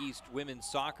fan of Big East women's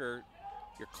soccer,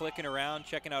 you're clicking around,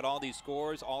 checking out all these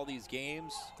scores, all these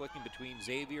games, clicking between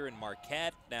Xavier and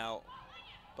Marquette, now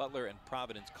Butler and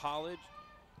Providence College.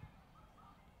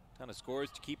 Ton of scores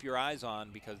to keep your eyes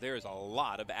on because there is a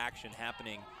lot of action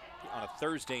happening on a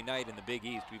Thursday night in the Big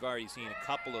East. We've already seen a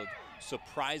couple of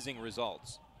surprising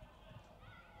results.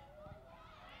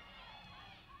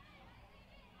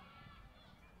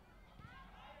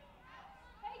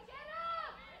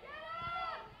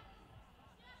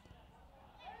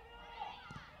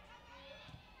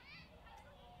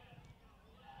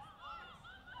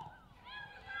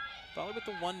 Butler with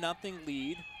the 1-0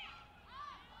 lead.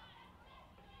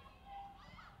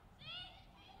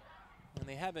 And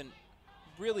they haven't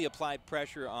really applied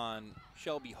pressure on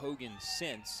Shelby Hogan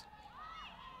since.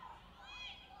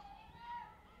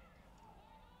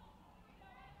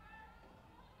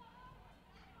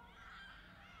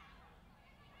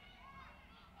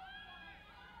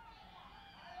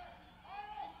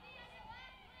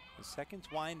 The seconds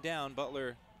wind down.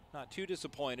 Butler not too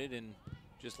disappointed in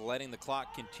just letting the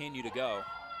clock continue to go.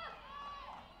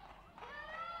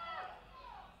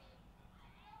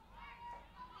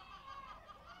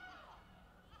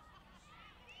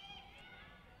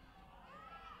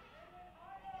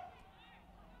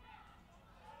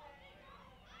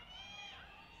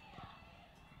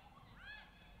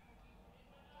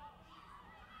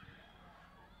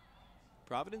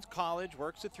 Providence College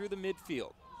works it through the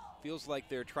midfield. Feels like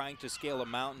they're trying to scale a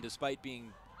mountain despite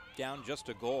being down just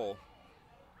a goal.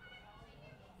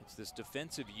 It's this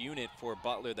defensive unit for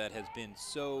Butler that has been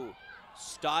so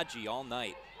stodgy all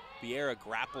night. Vieira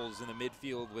grapples in the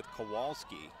midfield with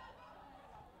Kowalski.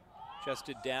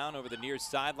 Chested down over the near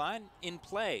sideline. In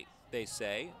play, they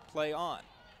say. Play on.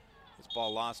 This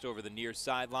ball lost over the near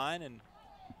sideline, and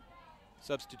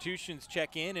substitutions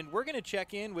check in, and we're going to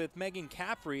check in with Megan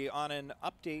Caffrey on an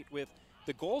update with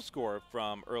the goal scorer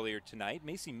from earlier tonight,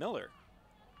 Macy Miller.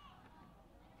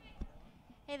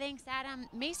 Hey, thanks, Adam.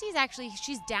 Macy's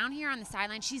she's down here on the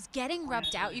sideline. She's getting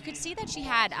rubbed out. You could see that she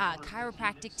had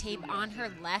chiropractic tape on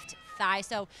her left thigh.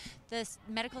 So the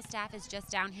medical staff is just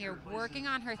down here working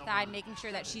on her thigh, making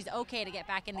sure that she's okay to get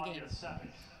back in the game.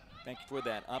 Thank you for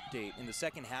that update. In the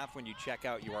second half, when you check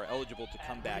out, you are eligible to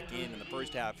come back in. In the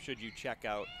first half, should you check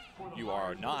out, you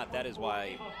are not. That is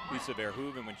why Lisa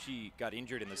Verhoeven, when she got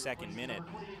injured in the second minute,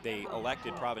 they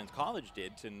elected, Providence College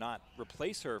did, to not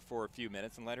replace her for a few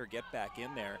minutes and let her get back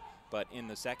in there. But in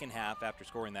the second half, after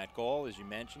scoring that goal, as you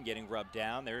mentioned, getting rubbed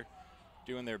down, they're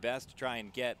doing their best to try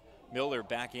and get Miller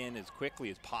back in as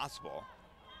quickly as possible.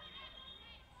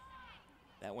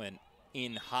 That went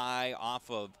in high off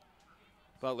of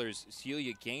Butler's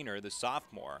Celia Gaynor, the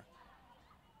sophomore.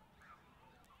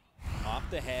 Off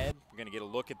the head. We're going to get a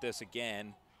look at this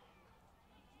again.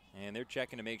 And they're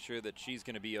checking to make sure that she's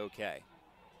going to be okay.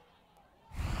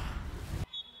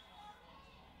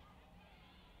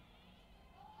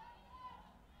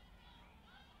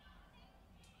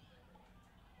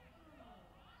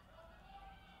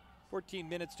 "14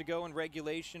 minutes to go in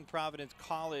regulation. Providence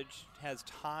College has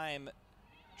time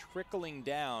trickling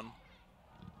down.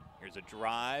 Here's a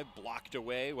drive, blocked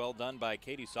away. Well done by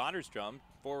Katie Soderstrom.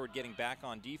 Forward getting back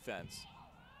on defense.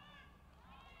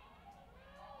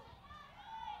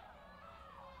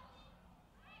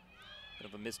 Bit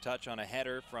of a missed touch on a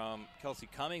header from Kelsey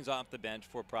Cummings off the bench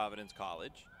for Providence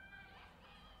College.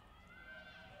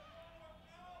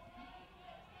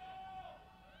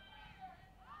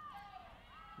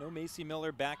 No Macy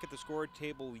Miller back at the score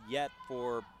table yet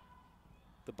for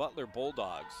the Butler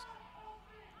Bulldogs.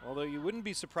 Although you wouldn't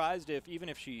be surprised if, even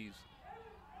if she's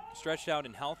stretched out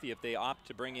and healthy, if they opt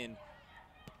to bring in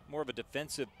more of a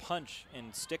defensive punch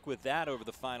and stick with that over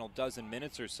the final dozen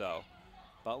minutes or so.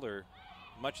 Butler,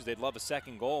 much as they'd love a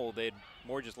second goal, they'd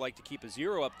more just like to keep a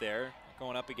 0 up there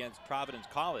going up against Providence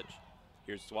College.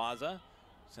 Here's Swaza,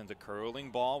 sends a curling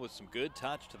ball with some good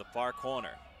touch to the far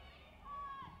corner.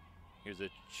 Here's a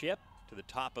chip to the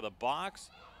top of the box,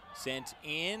 sent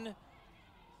in.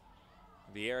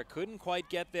 Vieira couldn't quite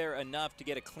get there enough to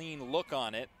get a clean look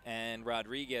on it, and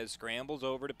Rodriguez scrambles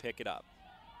over to pick it up.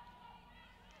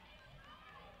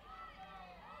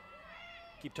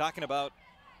 Keep talking about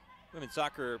women's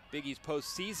soccer Big East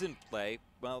postseason play.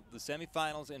 Well, the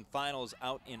semifinals and finals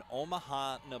out in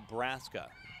Omaha, Nebraska.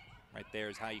 Right there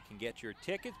is how you can get your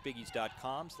tickets,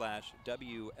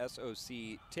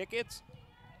 bigeast.com/WSOC tickets.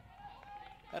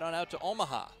 Head on out to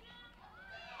Omaha.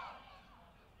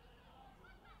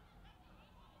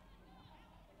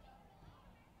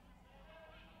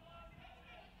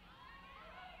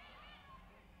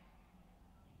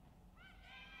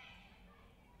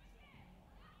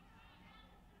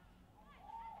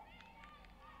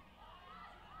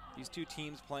 These two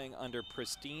teams playing under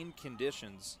pristine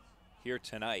conditions here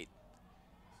tonight.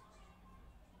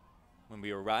 When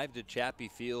we arrived at Chappie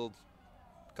Field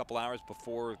a couple hours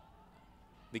before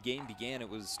the game began, it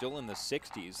was still in the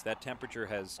 60s. That temperature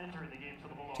has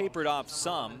tapered off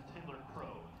some.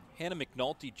 Hannah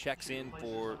McNulty checks in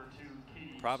for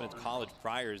Providence College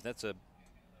Friars. That's a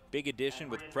big addition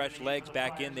with fresh legs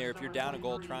back in there if you're down a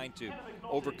goal trying to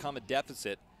overcome a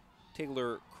deficit.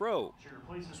 Taylor Crow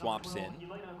swaps in.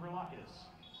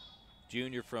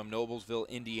 Junior from Noblesville,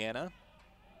 Indiana.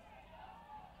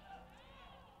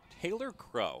 Taylor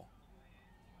Crow.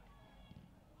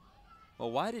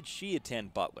 Well, why did she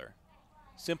attend Butler?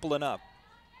 Simple enough.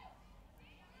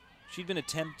 She'd been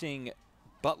attempting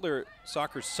Butler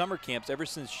soccer summer camps ever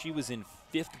since she was in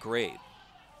 5th grade.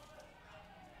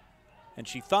 And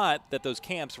she thought that those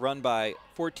camps run by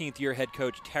 14th year head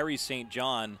coach Terry St.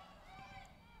 John,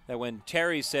 that when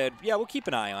Terry said, yeah, we'll keep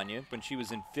an eye on you, when she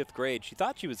was in 5th grade, she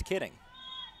thought she was kidding.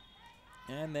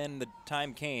 And then the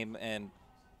time came, and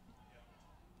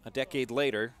a decade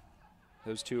later,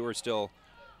 those two are still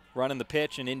running the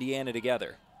pitch in Indiana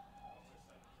together.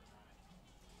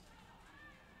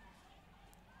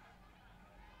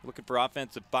 Looking for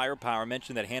offensive firepower.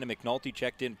 Mentioned that Hannah McNulty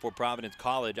checked in for Providence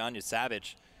College. Anya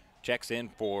Savage checks in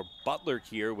for Butler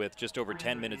here with just over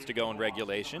 10 minutes to go in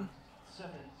regulation.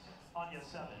 Anya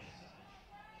Savage.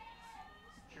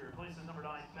 She replaces number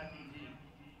 9, Becky D.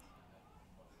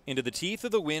 Into the teeth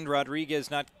of the wind, Rodriguez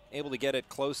not able to get it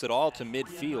close at all to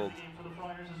midfield.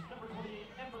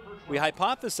 We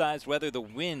hypothesized whether the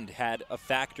wind had a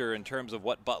factor in terms of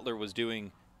what Butler was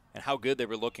doing and how good they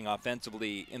were looking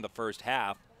offensively in the first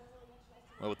half.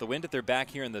 Well, with the wind at their back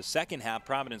here in the second half,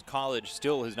 Providence College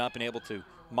still has not been able to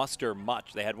muster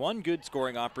much. They had one good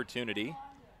scoring opportunity.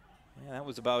 Yeah, that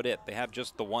was about it. They have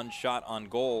just the one shot on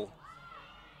goal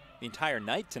the entire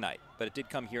night tonight, but it did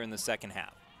come here in the second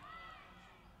half.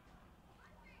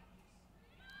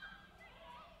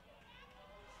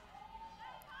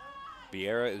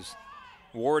 Vieira is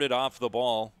warded off the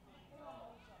ball.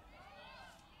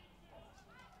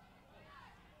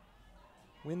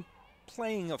 Wind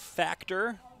playing a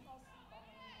factor.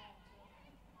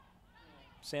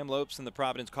 Sam Lopes and the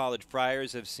Providence College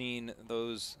Friars have seen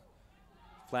those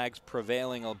flags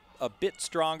prevailing a bit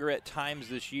stronger at times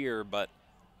this year, but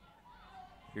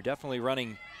you're definitely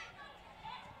running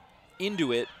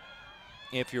into it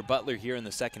if you're Butler here in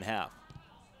the second half.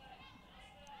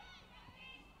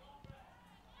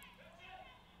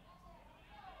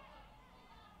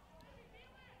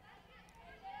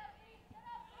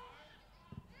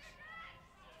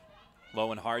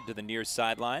 Low and hard to the near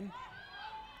sideline.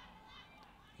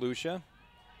 Lucia.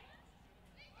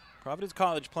 Providence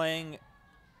College playing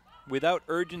without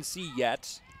urgency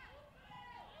yet.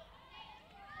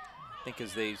 I think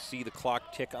as they see the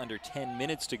clock tick under 10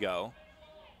 minutes to go,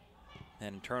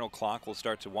 an internal clock will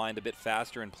start to wind a bit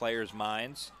faster in players'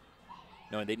 minds,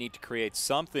 knowing they need to create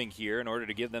something here in order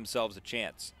to give themselves a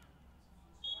chance.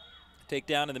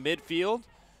 Takedown in the midfield,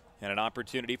 and an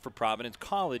opportunity for Providence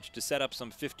College to set up some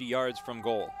 50 yards from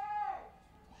goal.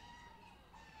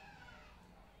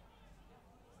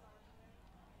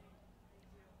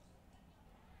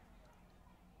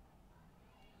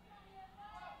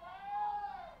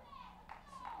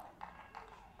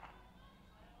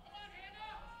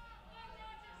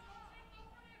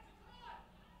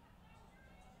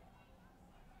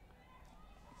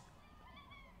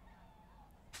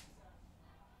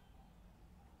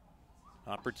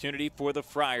 Opportunity for the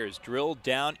Friars, drilled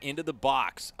down into the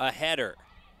box, a header,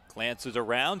 glances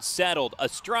around, settled, a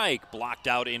strike, blocked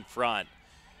out in front.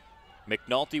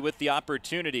 McNulty with the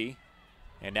opportunity,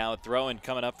 and now a throw-in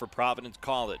coming up for Providence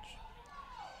College.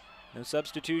 No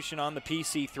substitution on the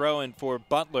PC throw-in for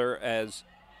Butler as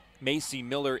Macy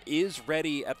Miller is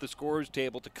ready at the scorer's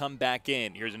table to come back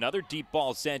in. Here's another deep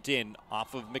ball sent in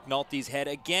off of McNulty's head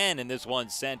again, and this one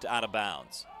sent out of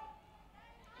bounds.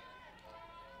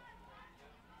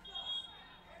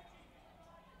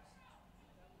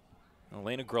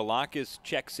 Elena Grolakis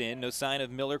checks in. No sign of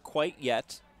Miller quite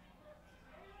yet.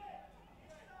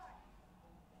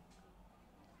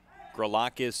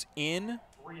 Grolakis in.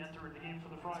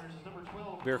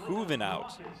 Verhoeven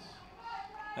out.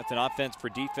 That's an offense for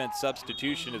defense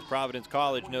substitution as Providence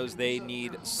College knows they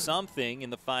need something in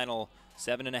the final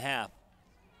 7.5.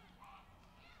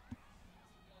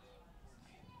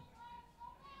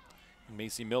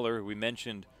 Macy Miller, who we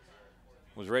mentioned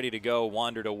was ready to go,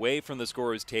 wandered away from the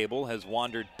scorer's table, has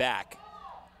wandered back.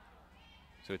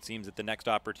 So it seems that the next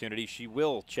opportunity she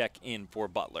will check in for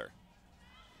Butler.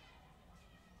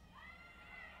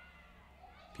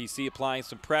 PC applying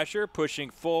some pressure, pushing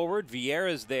forward.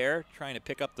 Vieira's there, trying to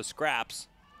pick up the scraps.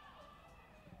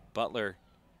 Butler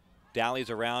dallies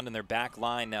around in their back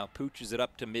line now, pooches it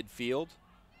up to midfield.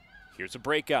 Here's a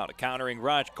breakout, a countering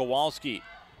rush. Kowalski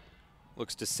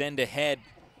looks to send ahead,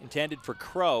 intended for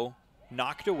Crow.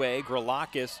 Knocked away.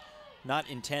 Grolakis not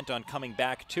intent on coming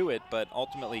back to it, but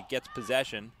ultimately gets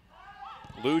possession.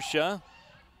 Lucia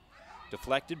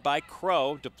deflected by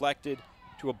Crow, deflected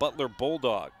to a Butler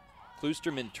Bulldog.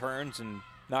 Kloosterman turns and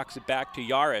knocks it back to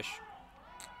Yarish.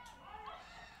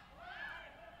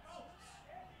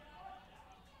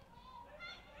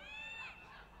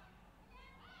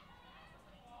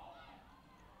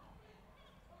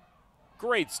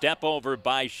 Great step over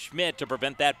by Schmidt to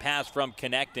prevent that pass from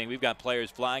connecting. We've got players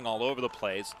flying all over the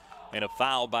place, and a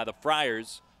foul by the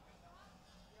Friars.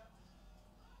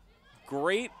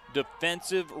 Great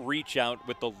defensive reach out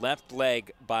with the left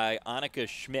leg by Annika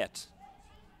Schmidt.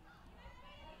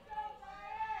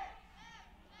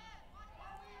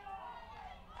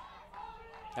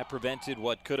 That prevented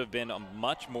what could have been a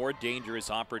much more dangerous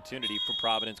opportunity for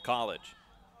Providence College.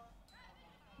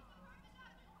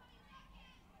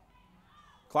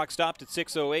 Clock stopped at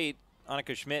 6:08.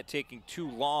 Annika Schmidt taking too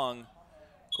long,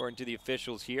 according to the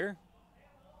officials here.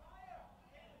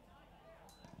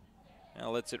 Now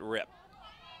lets it rip.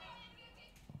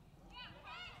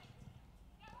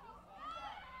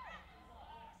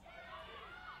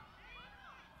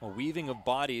 A weaving of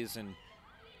bodies, and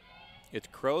it's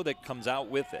Crow that comes out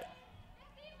with it.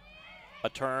 A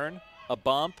turn, a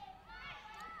bump,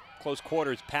 close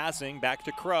quarters passing, back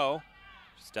to Crow.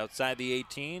 Just outside the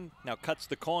 18, now cuts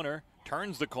the corner,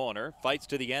 turns the corner, fights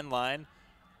to the end line,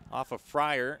 off of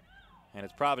Fryer, and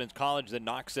it's Providence College that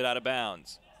knocks it out of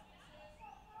bounds.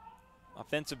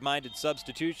 Offensive-minded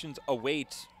substitutions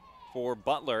await for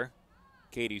Butler.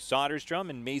 Katie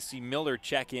Soderstrom and Macy Miller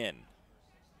check in.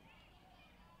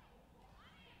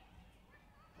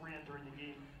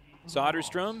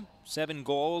 Soderstrom, 7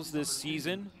 goals this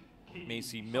season.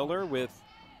 Macy Miller with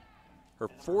her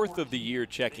 4th of the year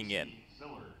checking in.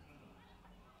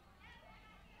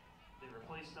 They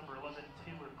replaced number 11,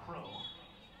 Taylor Crow,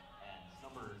 and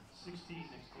number 16,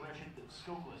 Gresham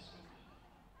Skogless.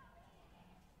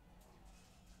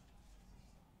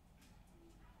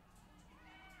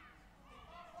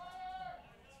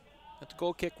 it's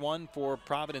goal kick one for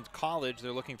Providence College.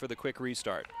 They're looking for the quick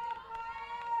restart.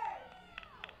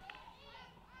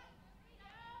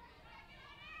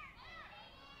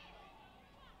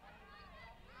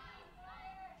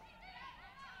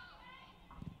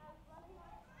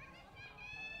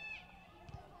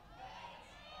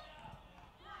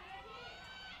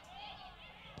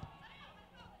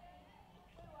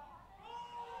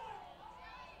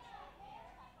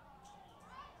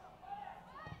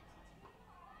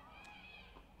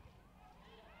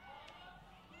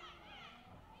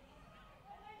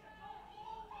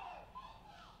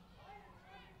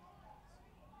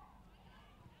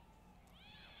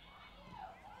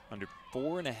 Under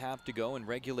 4.5 to go in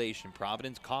regulation.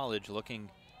 Providence College looking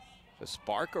to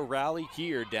spark a rally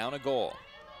here, down a goal.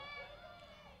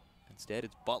 Instead,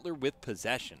 it's Butler with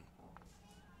possession.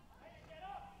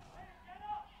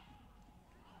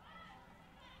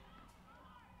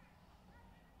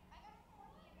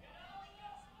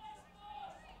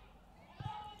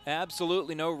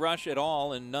 Absolutely no rush at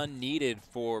all, and none needed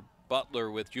for Butler,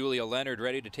 with Julia Leonard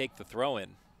ready to take the throw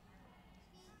in.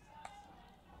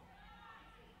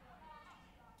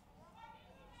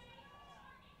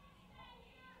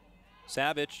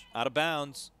 Savage out of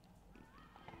bounds.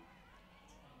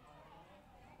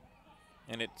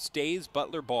 And it stays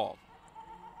Butler ball.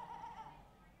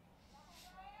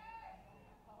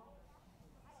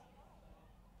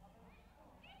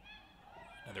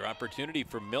 Another opportunity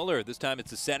for Miller. This time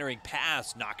it's a centering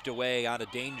pass, knocked away out of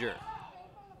danger.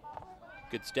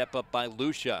 Good step up by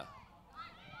Lucia.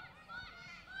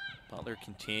 Butler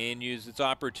continues its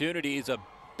opportunities. A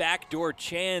backdoor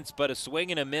chance, but a swing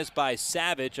and a miss by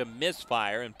Savage, a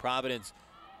misfire, and Providence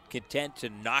content to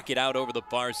knock it out over the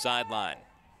far sideline.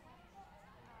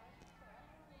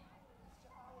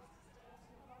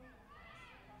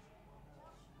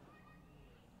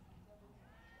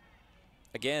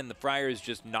 Again, the Friars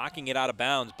just knocking it out of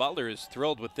bounds. Butler is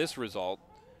thrilled with this result.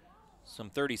 Some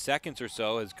 30 seconds or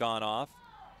so has gone off.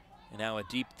 And now a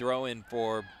deep throw in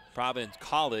for Providence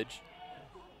College.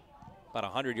 About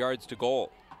 100 yards to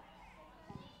goal.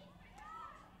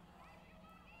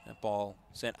 That ball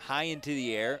sent high into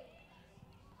the air.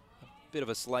 A bit of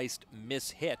a sliced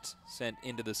miss hit sent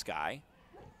into the sky.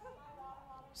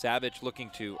 Savage looking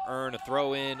to earn a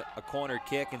throw in, a corner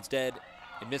kick. Instead,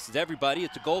 it misses everybody.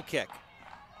 It's a goal kick.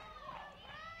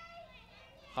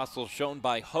 Hustle shown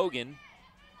by Hogan.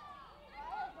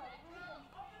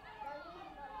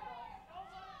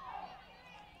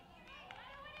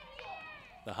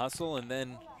 The hustle, and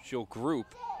then she'll group.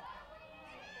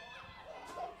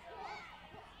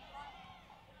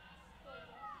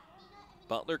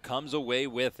 Butler comes away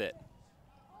with it.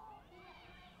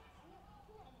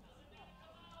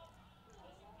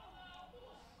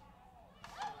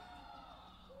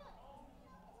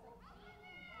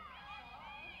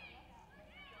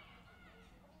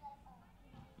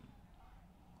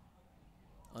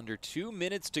 Under 2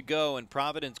 minutes to go, and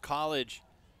Providence College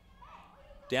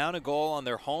down a goal on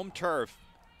their home turf.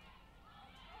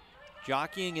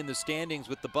 Jockeying in the standings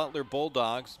with the Butler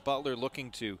Bulldogs. Butler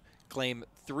looking to claim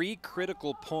 3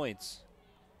 critical points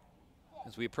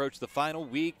as we approach the final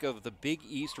week of the Big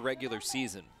East regular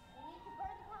season.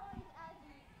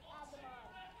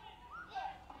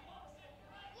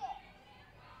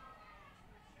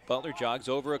 Butler jogs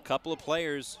over a couple of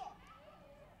players.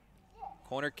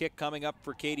 Corner kick coming up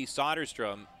for Katie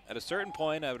Soderstrom. At a certain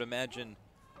point, I would imagine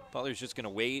Butler's just going to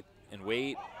wait and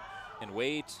wait and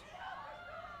wait.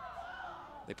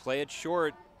 They play it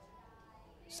short.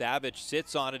 Savage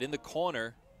sits on it in the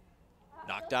corner.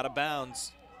 Knocked out of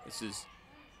bounds. This is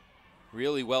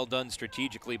really well done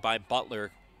strategically by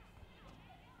Butler.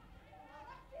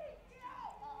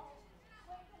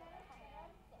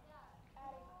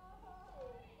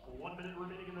 One minute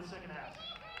remaining in the second half.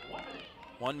 1 minute.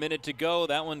 1 minute to go.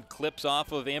 That one clips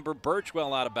off of Amber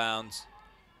Birchwell out of bounds.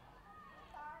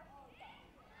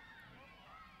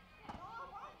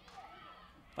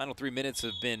 Final 3 minutes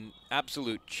have been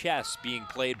absolute chess being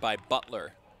played by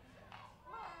Butler.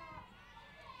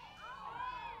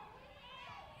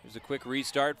 Here's a quick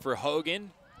restart for Hogan.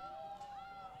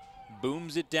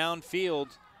 Booms it downfield.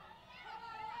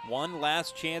 One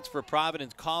last chance for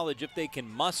Providence College if they can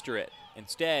muster it.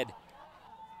 Instead,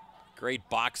 great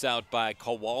box out by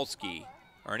Kowalski,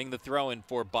 earning the throw-in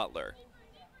for Butler.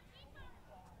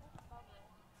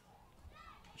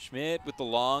 Schmidt with the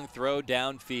long throw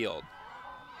downfield.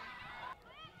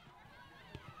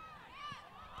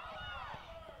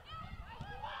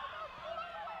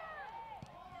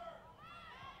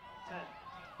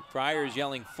 Friars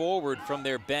yelling forward from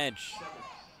their bench.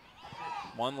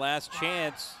 One last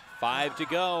chance, 5 to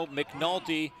go.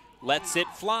 McNulty lets it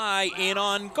fly in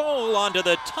on goal onto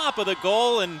the top of the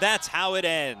goal, and that's how it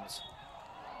ends.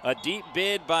 A deep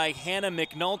bid by Hannah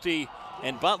McNulty,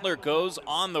 and Butler goes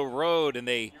on the road, and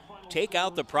they take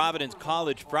out the Providence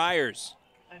College Friars.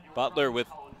 Butler with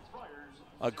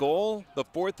a goal, the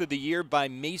 4th of the year by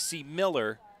Macy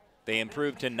Miller. They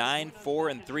improved to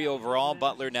 9-4-3 overall.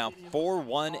 Butler now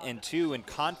 4-1-2 in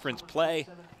conference play.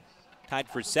 Tied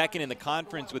for second in the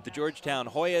conference with the Georgetown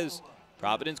Hoyas.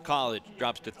 Providence College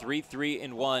drops to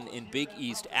 3-3-1 in Big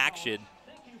East action.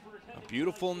 A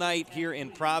beautiful night here in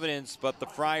Providence, but the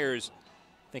Friars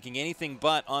thinking anything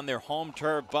but on their home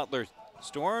turf. Butler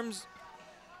storms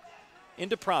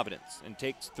into Providence and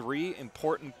takes 3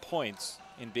 important points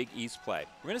in Big East play.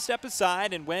 We're going to step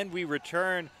aside, and when we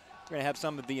return, we're going to have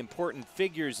some of the important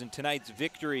figures in tonight's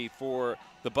victory for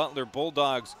the Butler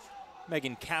Bulldogs.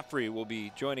 Megan Caffrey will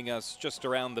be joining us just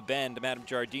around the bend. Madam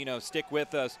Giardino, stick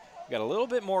with us. We've got a little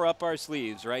bit more up our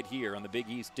sleeves right here on the Big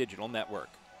East Digital Network.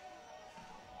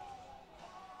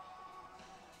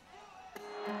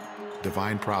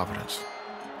 Divine Providence.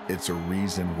 It's a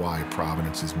reason why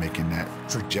Providence is making that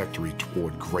trajectory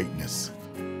toward greatness.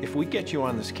 If we get you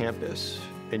on this campus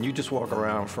and you just walk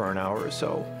around for an hour or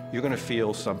so, you're going to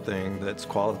feel something that's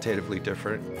qualitatively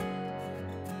different.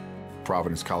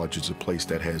 Providence College is a place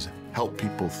that has helped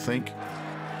people think,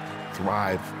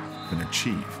 thrive, and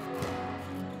achieve.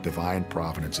 Divine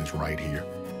Providence is right here.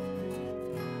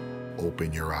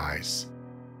 Open your eyes.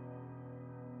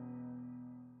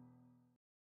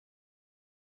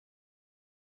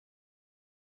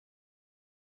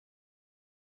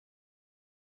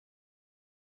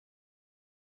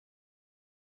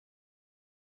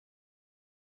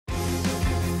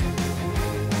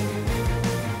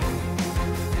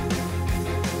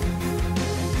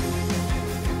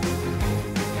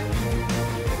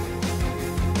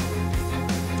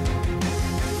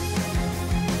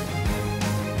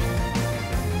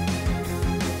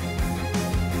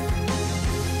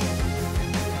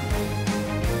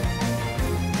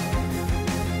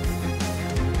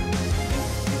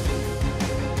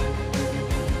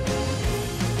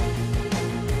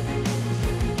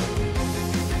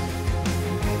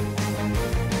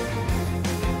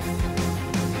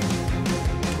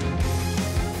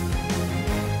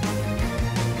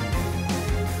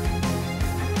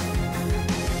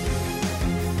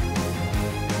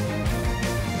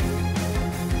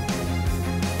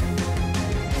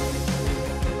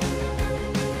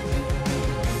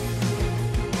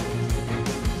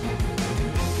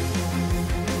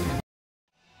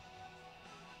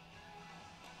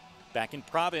 Back in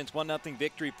Providence, 1-0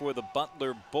 victory for the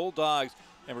Butler Bulldogs.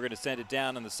 And we're going to send it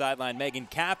down on the sideline. Megan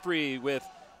Caffrey with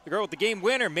the girl with the game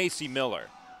winner, Macy Miller.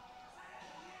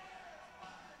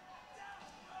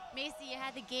 Macy, you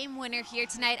had the game winner here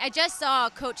tonight. I just saw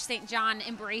Coach St. John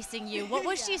embracing you. What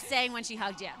was she saying when she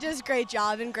hugged you? Just great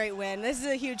job and great win. This is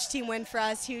a huge team win for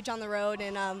us, huge on the road,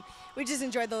 and we just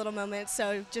enjoyed the little moments,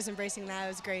 so just embracing that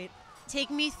was great. Take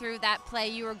me through that play.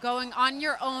 You were going on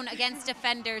your own against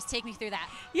defenders. Take me through that.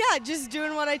 Yeah, just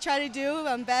doing what I try to do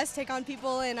best, take on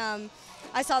people, and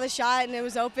I saw the shot and it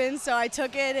was open, so I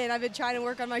took it, and I've been trying to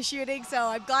work on my shooting, so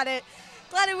I'm glad it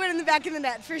went in the back of the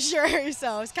net for sure.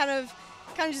 So it's kind of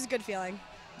just a good feeling.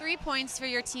 3 points for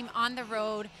your team on the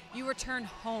road. You return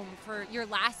home for your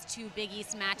last 2 Big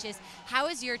East matches. How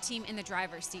is your team in the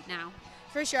driver's seat now?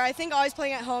 For sure. I think always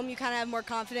playing at home, you kind of have more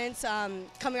confidence.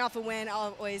 Coming off a win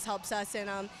always helps us,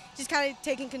 and just kind of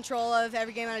taking control of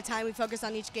every game at a time. We focus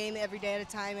on each game every day at a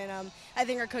time, and I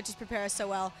think our coaches prepare us so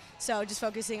well. So just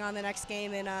focusing on the next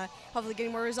game and hopefully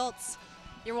getting more results.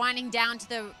 You're winding down to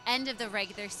the end of the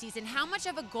regular season. How much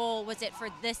of a goal was it for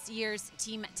this year's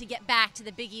team to get back to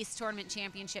the Big East Tournament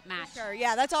Championship match? Sure,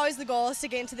 yeah, that's always the goal, is to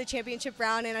get into the championship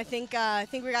round, and I think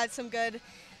we got some good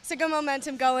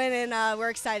momentum going, and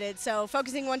we're excited. So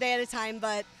focusing one day at a time,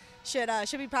 but should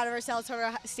be proud of ourselves, hold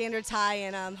our standards high,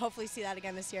 and hopefully see that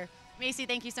again this year. Macy,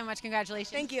 thank you so much.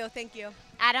 Congratulations. Thank you. Thank you.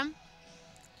 Adam?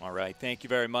 All right. Thank you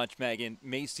very much, Megan.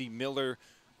 Macy Miller,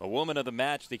 a woman of the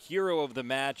match, the hero of the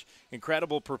match.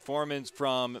 Incredible performance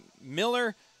from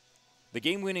Miller. The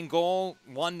game-winning goal,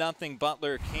 1-0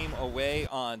 Butler came away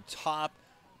on top.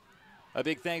 A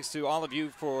big thanks to all of you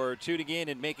for tuning in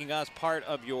and making us part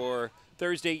of your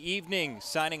Thursday evening.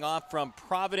 Signing off from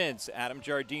Providence, Adam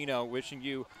Giardino, wishing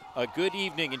you a good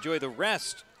evening. Enjoy the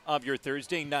rest of your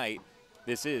Thursday night.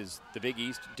 This is the Big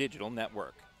East Digital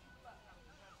Network.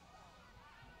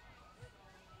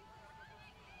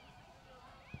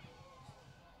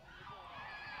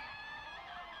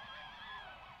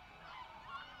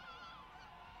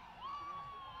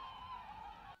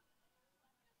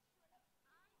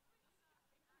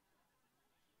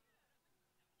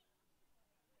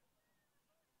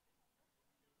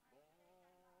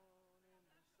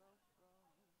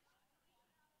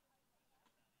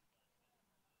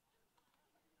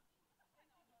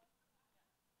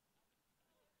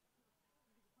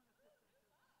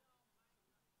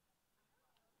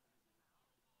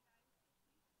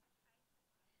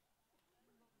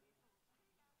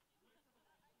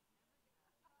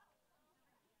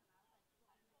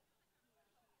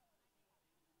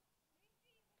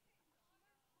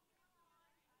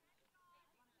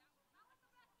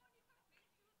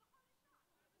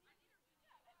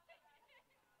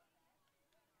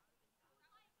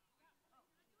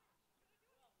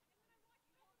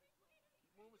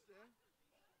 then.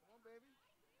 Come on, baby.